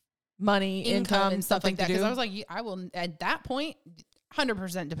money, income and stuff like that. Because I was like, I will, at that point,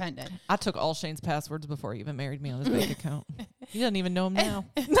 100% dependent. I took all Shane's passwords before he even married me on his bank account. He doesn't even know him now.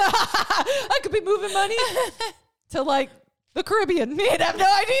 I could be moving money to like the Caribbean. He'd have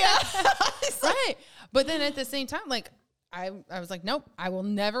no idea. Right. But then at the same time, like I was like, nope, I will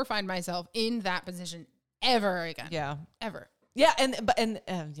never find myself in that position ever again. Yeah. Ever. Yeah. And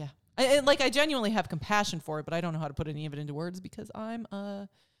like I genuinely have compassion for it, but I don't know how to put any of it into words because I'm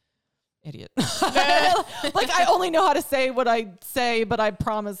idiot. Like I only know how to say what I say, but I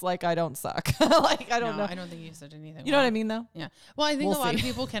promise like I don't suck. Like I don't know. I don't think you said anything. You know what I mean though? Yeah. Well, I think a lot of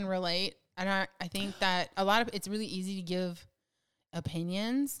people can relate. And I think that it's really easy to give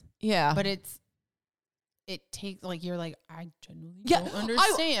opinions. Yeah. But it takes like, you're like, I genuinely don't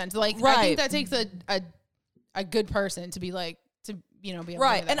understand. I think that takes a good person to be like, you know, be able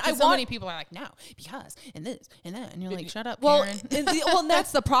to do that. And so many people are like, no, because, and this, and that. And you're like, shut up, Karen. And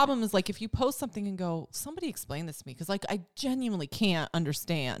that's the problem is like, if you post something and go, somebody explain this to me. Cause like, I genuinely can't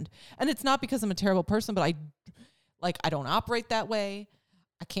understand. And it's not because I'm a terrible person, but I don't operate that way.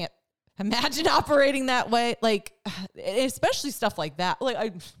 I can't imagine operating that way. Like, especially stuff like that. Like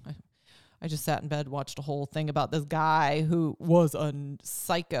I just sat in bed, watched a whole thing about this guy who was a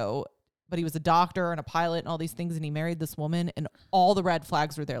psycho, but he was a doctor and a pilot and all these things. And he married this woman and all the red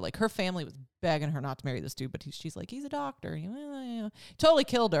flags were there. Like her family was begging her not to marry this dude, but she's like, he's a doctor. Totally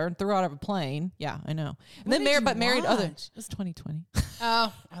killed her and threw her out of a plane. Yeah, I know. And then married other. It was 2020.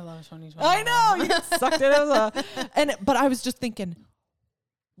 Oh, I love 2020. I know. You sucked it. But I was just thinking,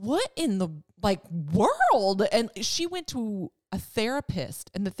 what in the world? And she went to a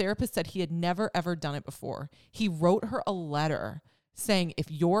therapist and the therapist said he had never, ever done it before. He wrote her a letter saying, if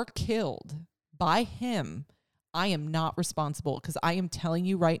you're killed by him, I am not responsible because I am telling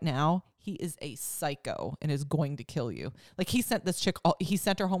you right now, he is a psycho and is going to kill you. Like he sent this chick, he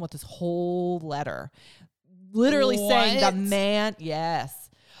sent her home with this whole letter, literally saying the man, yes.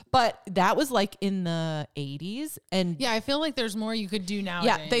 But that was like in the 80s. And yeah, I feel like there's more you could do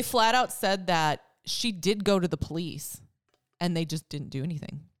nowadays. Yeah, they flat out said that she did go to the police and they just didn't do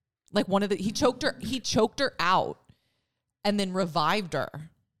anything. Like he choked her out. And then revived her.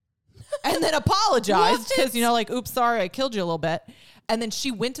 And then apologized because, like, oops, sorry, I killed you a little bit. And then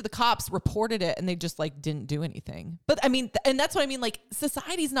she went to the cops, reported it, and they just, like, didn't do anything. But, I mean, and that's what I mean. Like,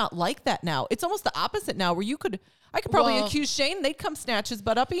 society's not like that now. It's almost the opposite now where I could probably accuse Shane. They'd come snatch his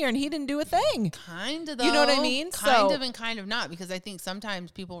butt up here, and he didn't do a thing. Kind of, though. You know what I mean? Kind of and kind of not. Because I think sometimes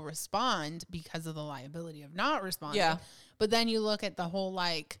people respond because of the liability of not responding. Yeah. But then you look at the whole,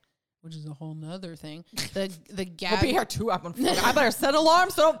 like, which is a whole nother thing. The Gabby. We'll be here 2 hours. I better set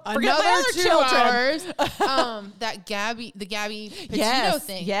alarms so don't forget my other 2 children. That Gabby Petito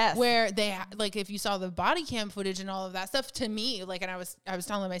thing. Yes. Where they like, if you saw the body cam footage and all of that stuff, to me, like, and I was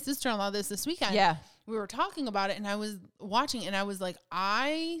telling my sister-in-law this weekend. Yeah. We were talking about it and I was watching and I was like,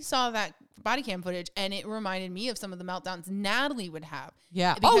 I saw that body cam footage and it reminded me of some of the meltdowns Natalie would have.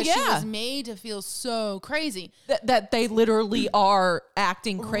 Yeah. Because she was made to feel so crazy. That they literally are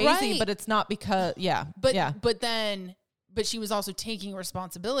acting crazy, but it's not because, But she was also taking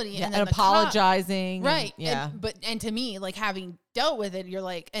responsibility and apologizing. Right. Yeah. And to me, like, having dealt with it, you're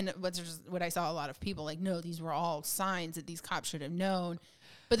like, and what I saw a lot of people like, no, these were all signs that these cops should have known.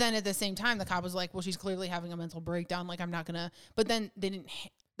 But then at the same time, the cop was like, well, she's clearly having a mental breakdown. Like, I'm not going to. But then they didn't.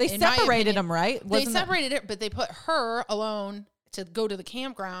 They separated them, right? They separated it, but they put her alone to go to the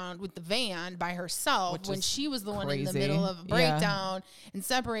campground with the van by herself, which when she was the crazy. one in the middle of a breakdown and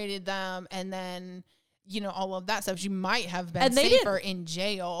separated them. And then, you know, all of that stuff. She might have been safer in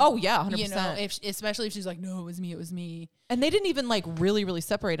jail. Oh yeah, 100%. You know, especially if she's like, no, it was me. And they didn't even like really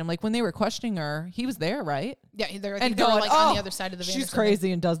separate him. Like when they were questioning her, he was there, right? Yeah, they were going, like on the other side of the van. She's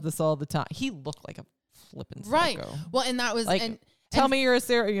crazy and does this all the time. He looked like a flippin' psycho. Right. Well, and that was like, tell me you're a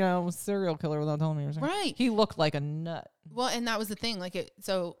serial killer without telling me you're a serial killer. Right. He looked like a nut. Well, and that was the thing. Like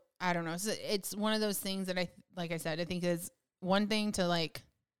so I don't know. It's one of those things that like I said, I think is one thing to like.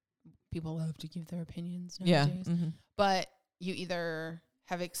 People love to give their opinions nowadays. Yeah. Mm-hmm. But you either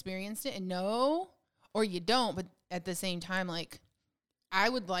have experienced it and know, or you don't. But at the same time, like, I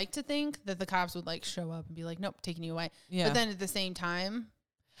would like to think that the cops would like show up and be like, nope, taking you away. Yeah. But then at the same time,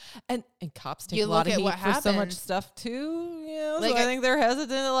 and cops take a lot of heat for so much stuff too. You know, like, so I think they're hesitant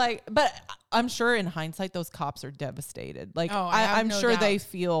to like, but I'm sure in hindsight, those cops are devastated. Like, I'm sure they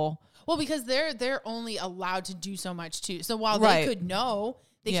feel. Well, because they're only allowed to do so much too. So while they could know,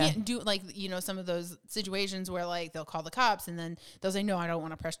 they can't do, like, you know, some of those situations where, like, they'll call the cops and then they'll say, no, I don't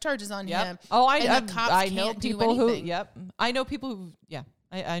want to press charges on him. Oh, I know people who, I know people who,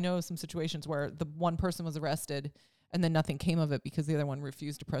 I know some situations where the one person was arrested and then nothing came of it because the other one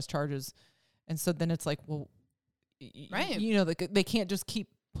refused to press charges. And so then it's like, well, you know, they can't just keep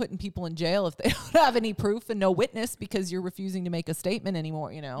putting people in jail if they don't have any proof and no witness because you're refusing to make a statement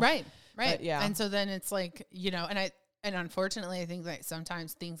anymore, you know? Right. But, yeah. And so then it's like, you know, and unfortunately, I think that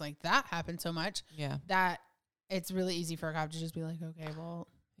sometimes things like that happen so much that it's really easy for a cop to just be like, okay, well,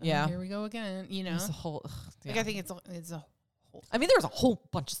 here we go again. You know, it's a whole. Like I think it's a whole. I mean, there was a whole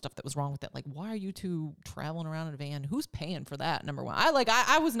bunch of stuff that was wrong with it. Like, why are you two traveling around in a van? Who's paying for that? Number one,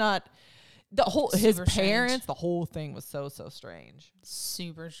 I was not. The whole super his parents, strange. The whole thing was so strange.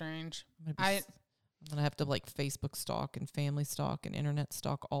 Super strange. I'm gonna have to like Facebook stalk and family stalk and internet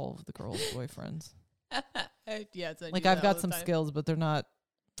stalk all of the girls' boyfriends. Yeah, like I've got some skills, but they're not.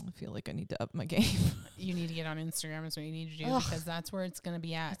 I feel like I need to up my game. You need to get on Instagram. Is what you need to do because that's where it's going to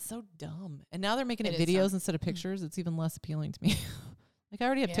be at. It's so dumb. And now they're making it videos instead of pictures. It's even less appealing to me. Like I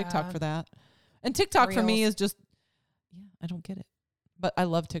already have TikTok for that, and TikTok Reels. For me is just I don't get it. But I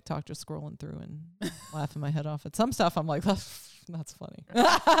love TikTok, just scrolling through and laughing my head off at some stuff. I'm like, that's funny.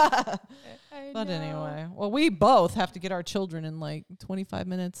 But anyway, well, we both have to get our children in like 25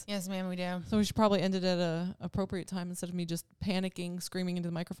 minutes. Yes, ma'am, we do. So we should probably end it at a appropriate time instead of me just panicking, screaming into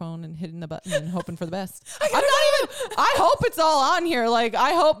the microphone and hitting the button and hoping for the best. I hope it's all on here. Like,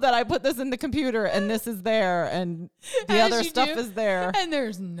 I hope that I put this in the computer and this is there and the other stuff is there. And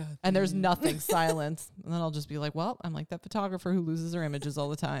there's nothing. And there's nothing. Silence. And then I'll just be like, well, I'm like that photographer who loses her images all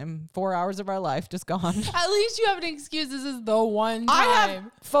the time. 4 hours of our life just gone. At least you have an excuse. This is the one time. I have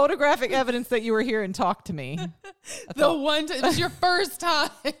photographic evidence that you were here and talked to me. One time. It was your first time.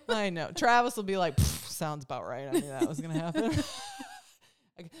 I know. Travis will be like, sounds about right. I knew that was going to happen.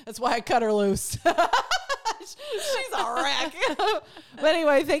 That's why I cut her loose. She's a wreck. But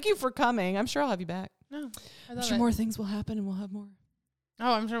anyway, thank you for coming. I'm sure I'll have you back. No, I'm sure more things will happen and we'll have more.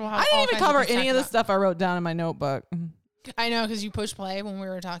 Oh, I'm sure we'll have. I didn't even cover any of the stuff I wrote down in my notebook. I know, because you pushed play when we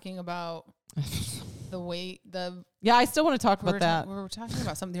were talking about the weight. Yeah, I still want to talk about that. We were talking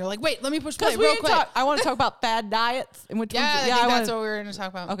about something. You're like, wait, let me push play real quick. I want to talk about fad diets and which I think that's what we were going to talk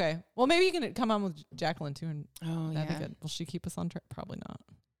about. Okay, well maybe you can come on with Jacqueline too, and that'd be good. Will she keep us on track? Probably not.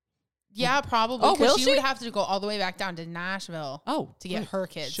 Yeah, probably. Oh, will she would have to go all the way back down to Nashville. To get her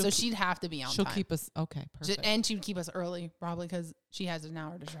kids, so she'd have to be on. She'll keep us. Okay, perfect. And she'd keep us early, probably, because she has an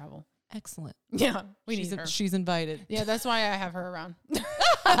hour to travel. Excellent. Yeah, we need her. She's invited. Yeah, that's why I have her around.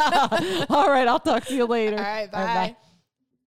 All right, I'll talk to you later. All right, bye.